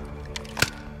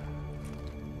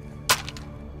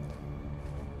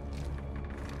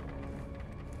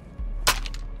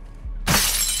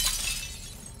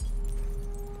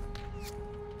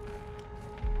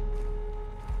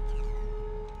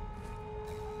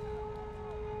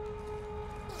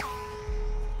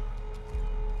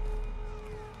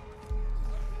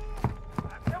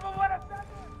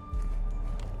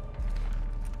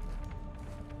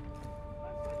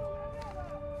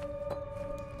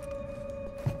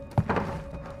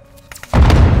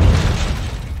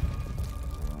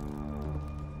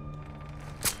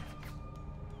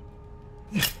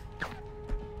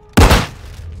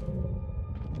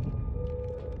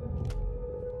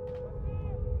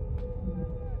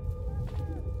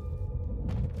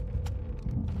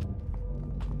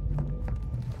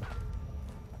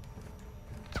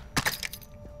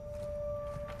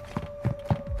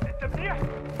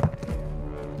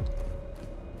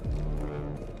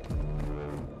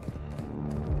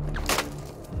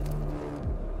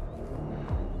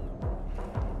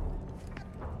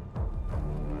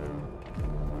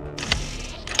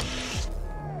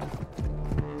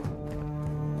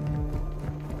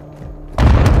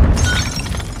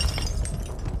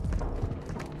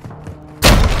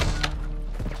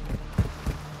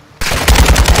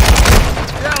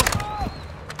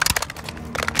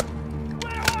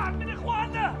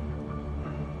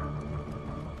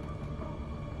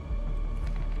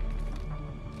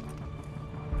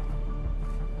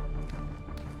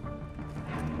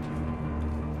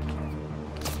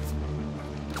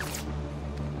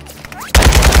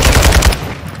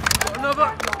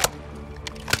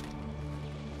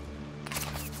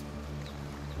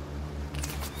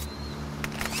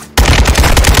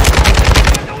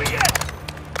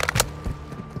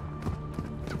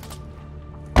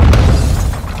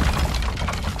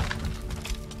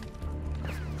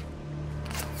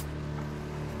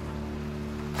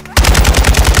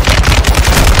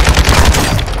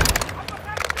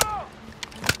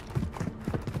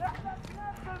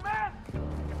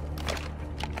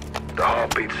 The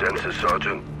heartbeat sensor,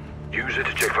 Sergeant. Use it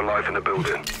to check for life in the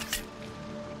building.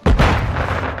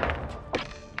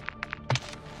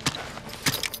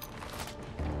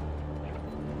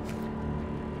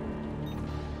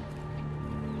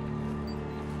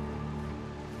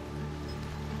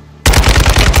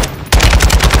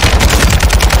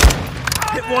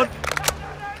 Hit one!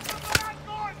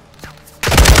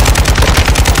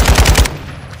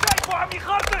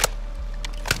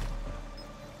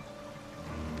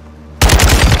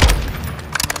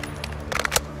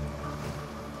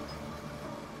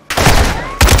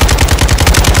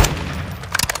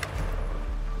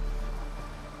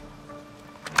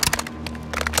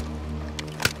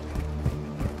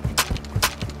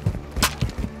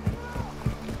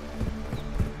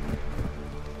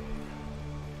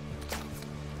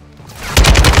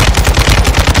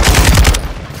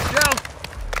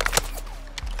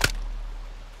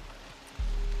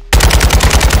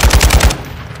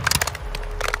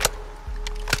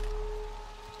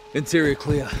 Interior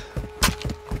clear.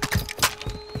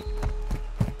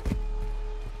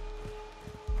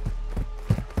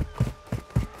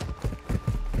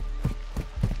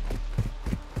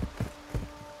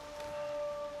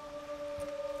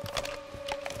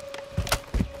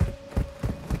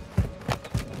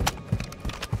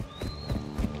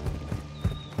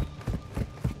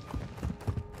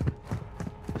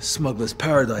 Smuggler's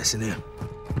paradise in here.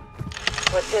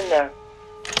 What's in there?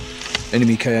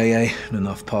 Enemy KIA and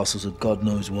enough parcels of God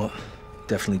knows what.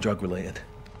 Definitely drug related.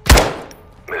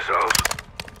 Missiles?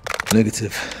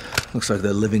 Negative. Looks like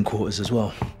they're living quarters as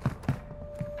well.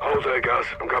 Hold there, guys.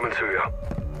 I'm coming to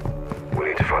you. We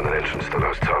need to find an entrance to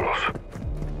those tunnels.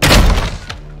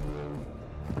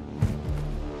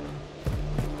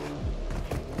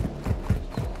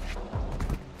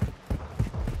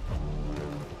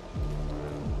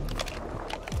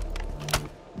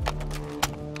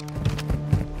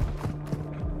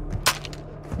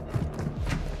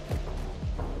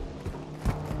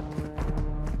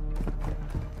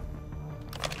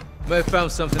 May have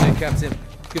found something there, Captain.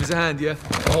 Give us a hand, yeah?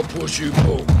 I'll push you,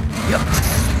 pull. Yep.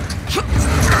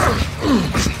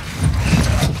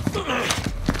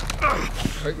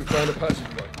 I think we found a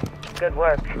passageway. Good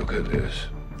work. Look at this.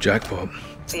 Jackpot.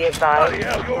 Be advised, Bloody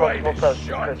hell, you're right, multiple this boats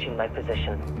shot. approaching my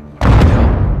position.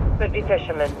 Could be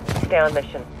fishermen. Stay on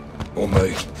mission. On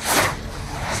me.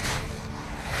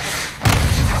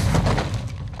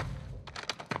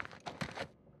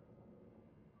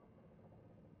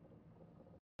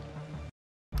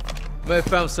 May have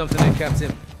found something there,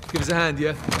 Captain. Give us a hand,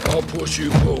 yeah? I'll push you,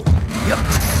 pull. Yep.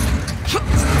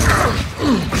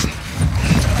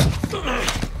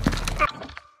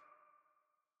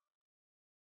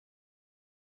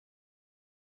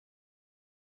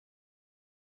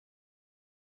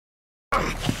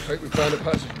 Think we found a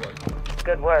passageway.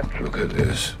 Good work. Look at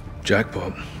this.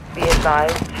 Jackpot. Be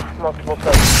advised, multiple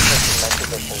folks pushing my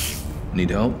position. Need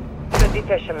help? Could be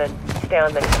fishermen. Stay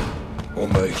on mission.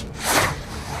 On me.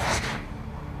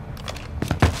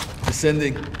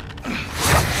 Descending.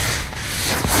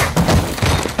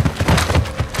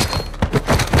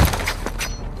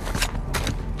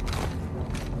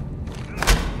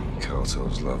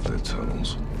 Cartels love their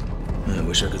tunnels. I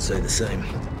wish I could say the same.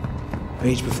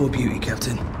 Age before beauty,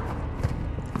 Captain.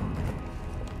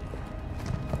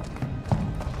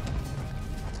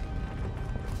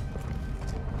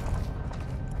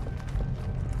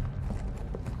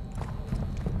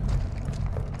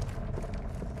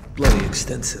 Bloody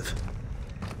extensive.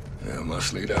 Yeah,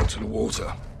 must lead out to the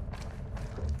water.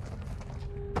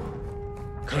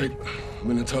 Kate, I'm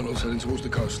in the tunnels heading towards the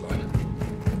coastline.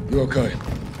 You okay?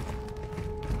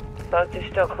 Boats are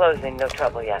still closing, no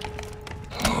trouble yet.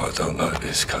 Oh, I don't like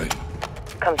this, Kate.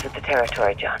 Comes with the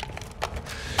territory, John.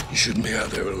 You shouldn't be out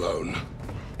there alone.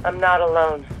 I'm not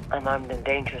alone. I'm armed and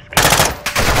dangerous.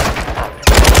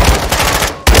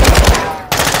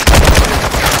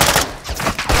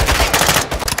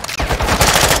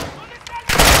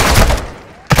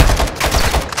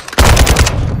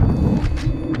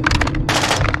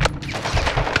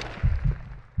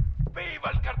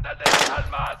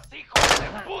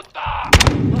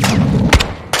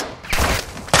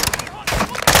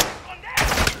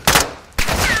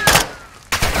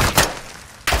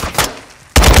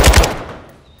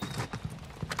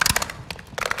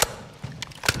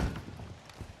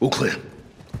 All clear.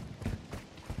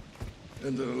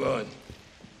 End of the line.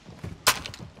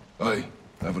 Hey,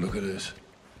 have a look at this.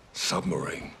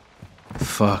 Submarine.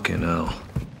 Fucking hell.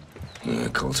 Yeah,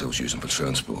 cartel's using for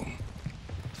transport.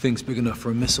 Thing's big enough for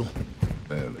a missile.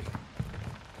 Barely.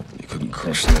 You couldn't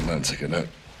cross the Atlantic in that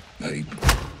heap.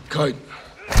 Kate,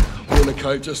 we're in a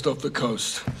cave just off the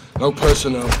coast. No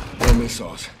personnel, no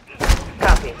missiles.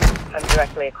 Copy. I'm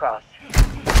directly across.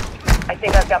 I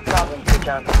think I've got problems here,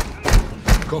 John.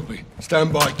 Copy.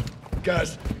 Stand by.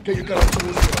 Gaz, get your gun up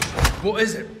towards us. What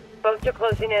is it? Boats are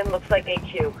closing in. Looks like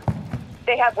HQ.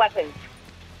 They have weapons.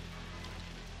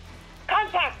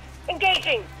 Contact!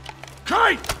 Engaging!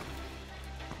 Kate!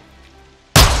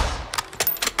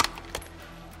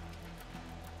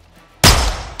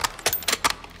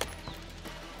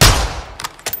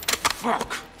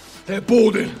 Fuck! They're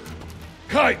boarding.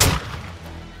 Kate!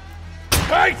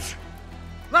 Kate!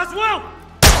 Laswell!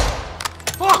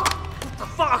 Fuck! What the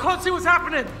fuck? I can't see what's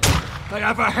happening. They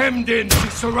have her hemmed in.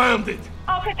 She's surrounded.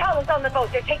 All Catalans on the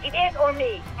boat. They're taking it or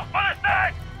me.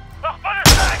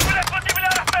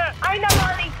 أين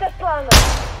مالي تسلانة؟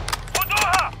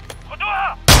 خدوها!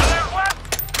 خدوها! يلا يا اخوان!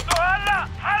 خدوها هلا!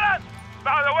 حالا!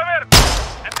 بعد أوامر!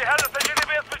 انتهاء التسجيل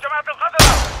باسم جماعة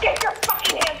الخضراء! Get your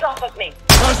fucking hands off of me!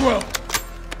 Laswell!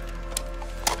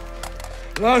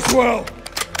 Laswell!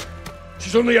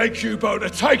 She's on the AQ boat. They're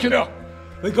taking her!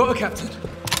 They got her, Captain.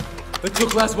 They took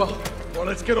Laswell. Well,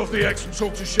 let's get off the X and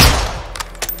talk to ship.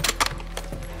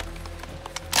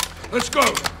 Let's go!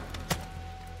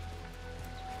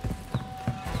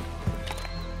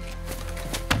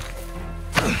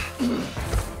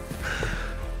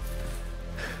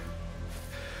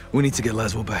 We need to get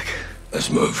Laswell back. Let's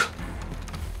move.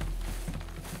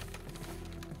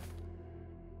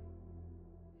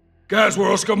 Guys,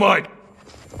 we're Oscar Mike.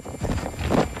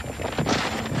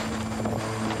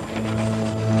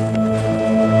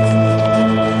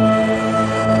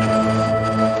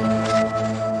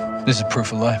 This is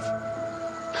proof of life.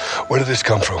 Where did this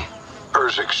come from?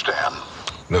 Urzikstan.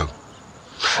 Look,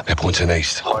 they're pointing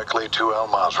east. Likely to Al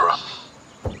Mazrah.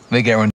 They guarantee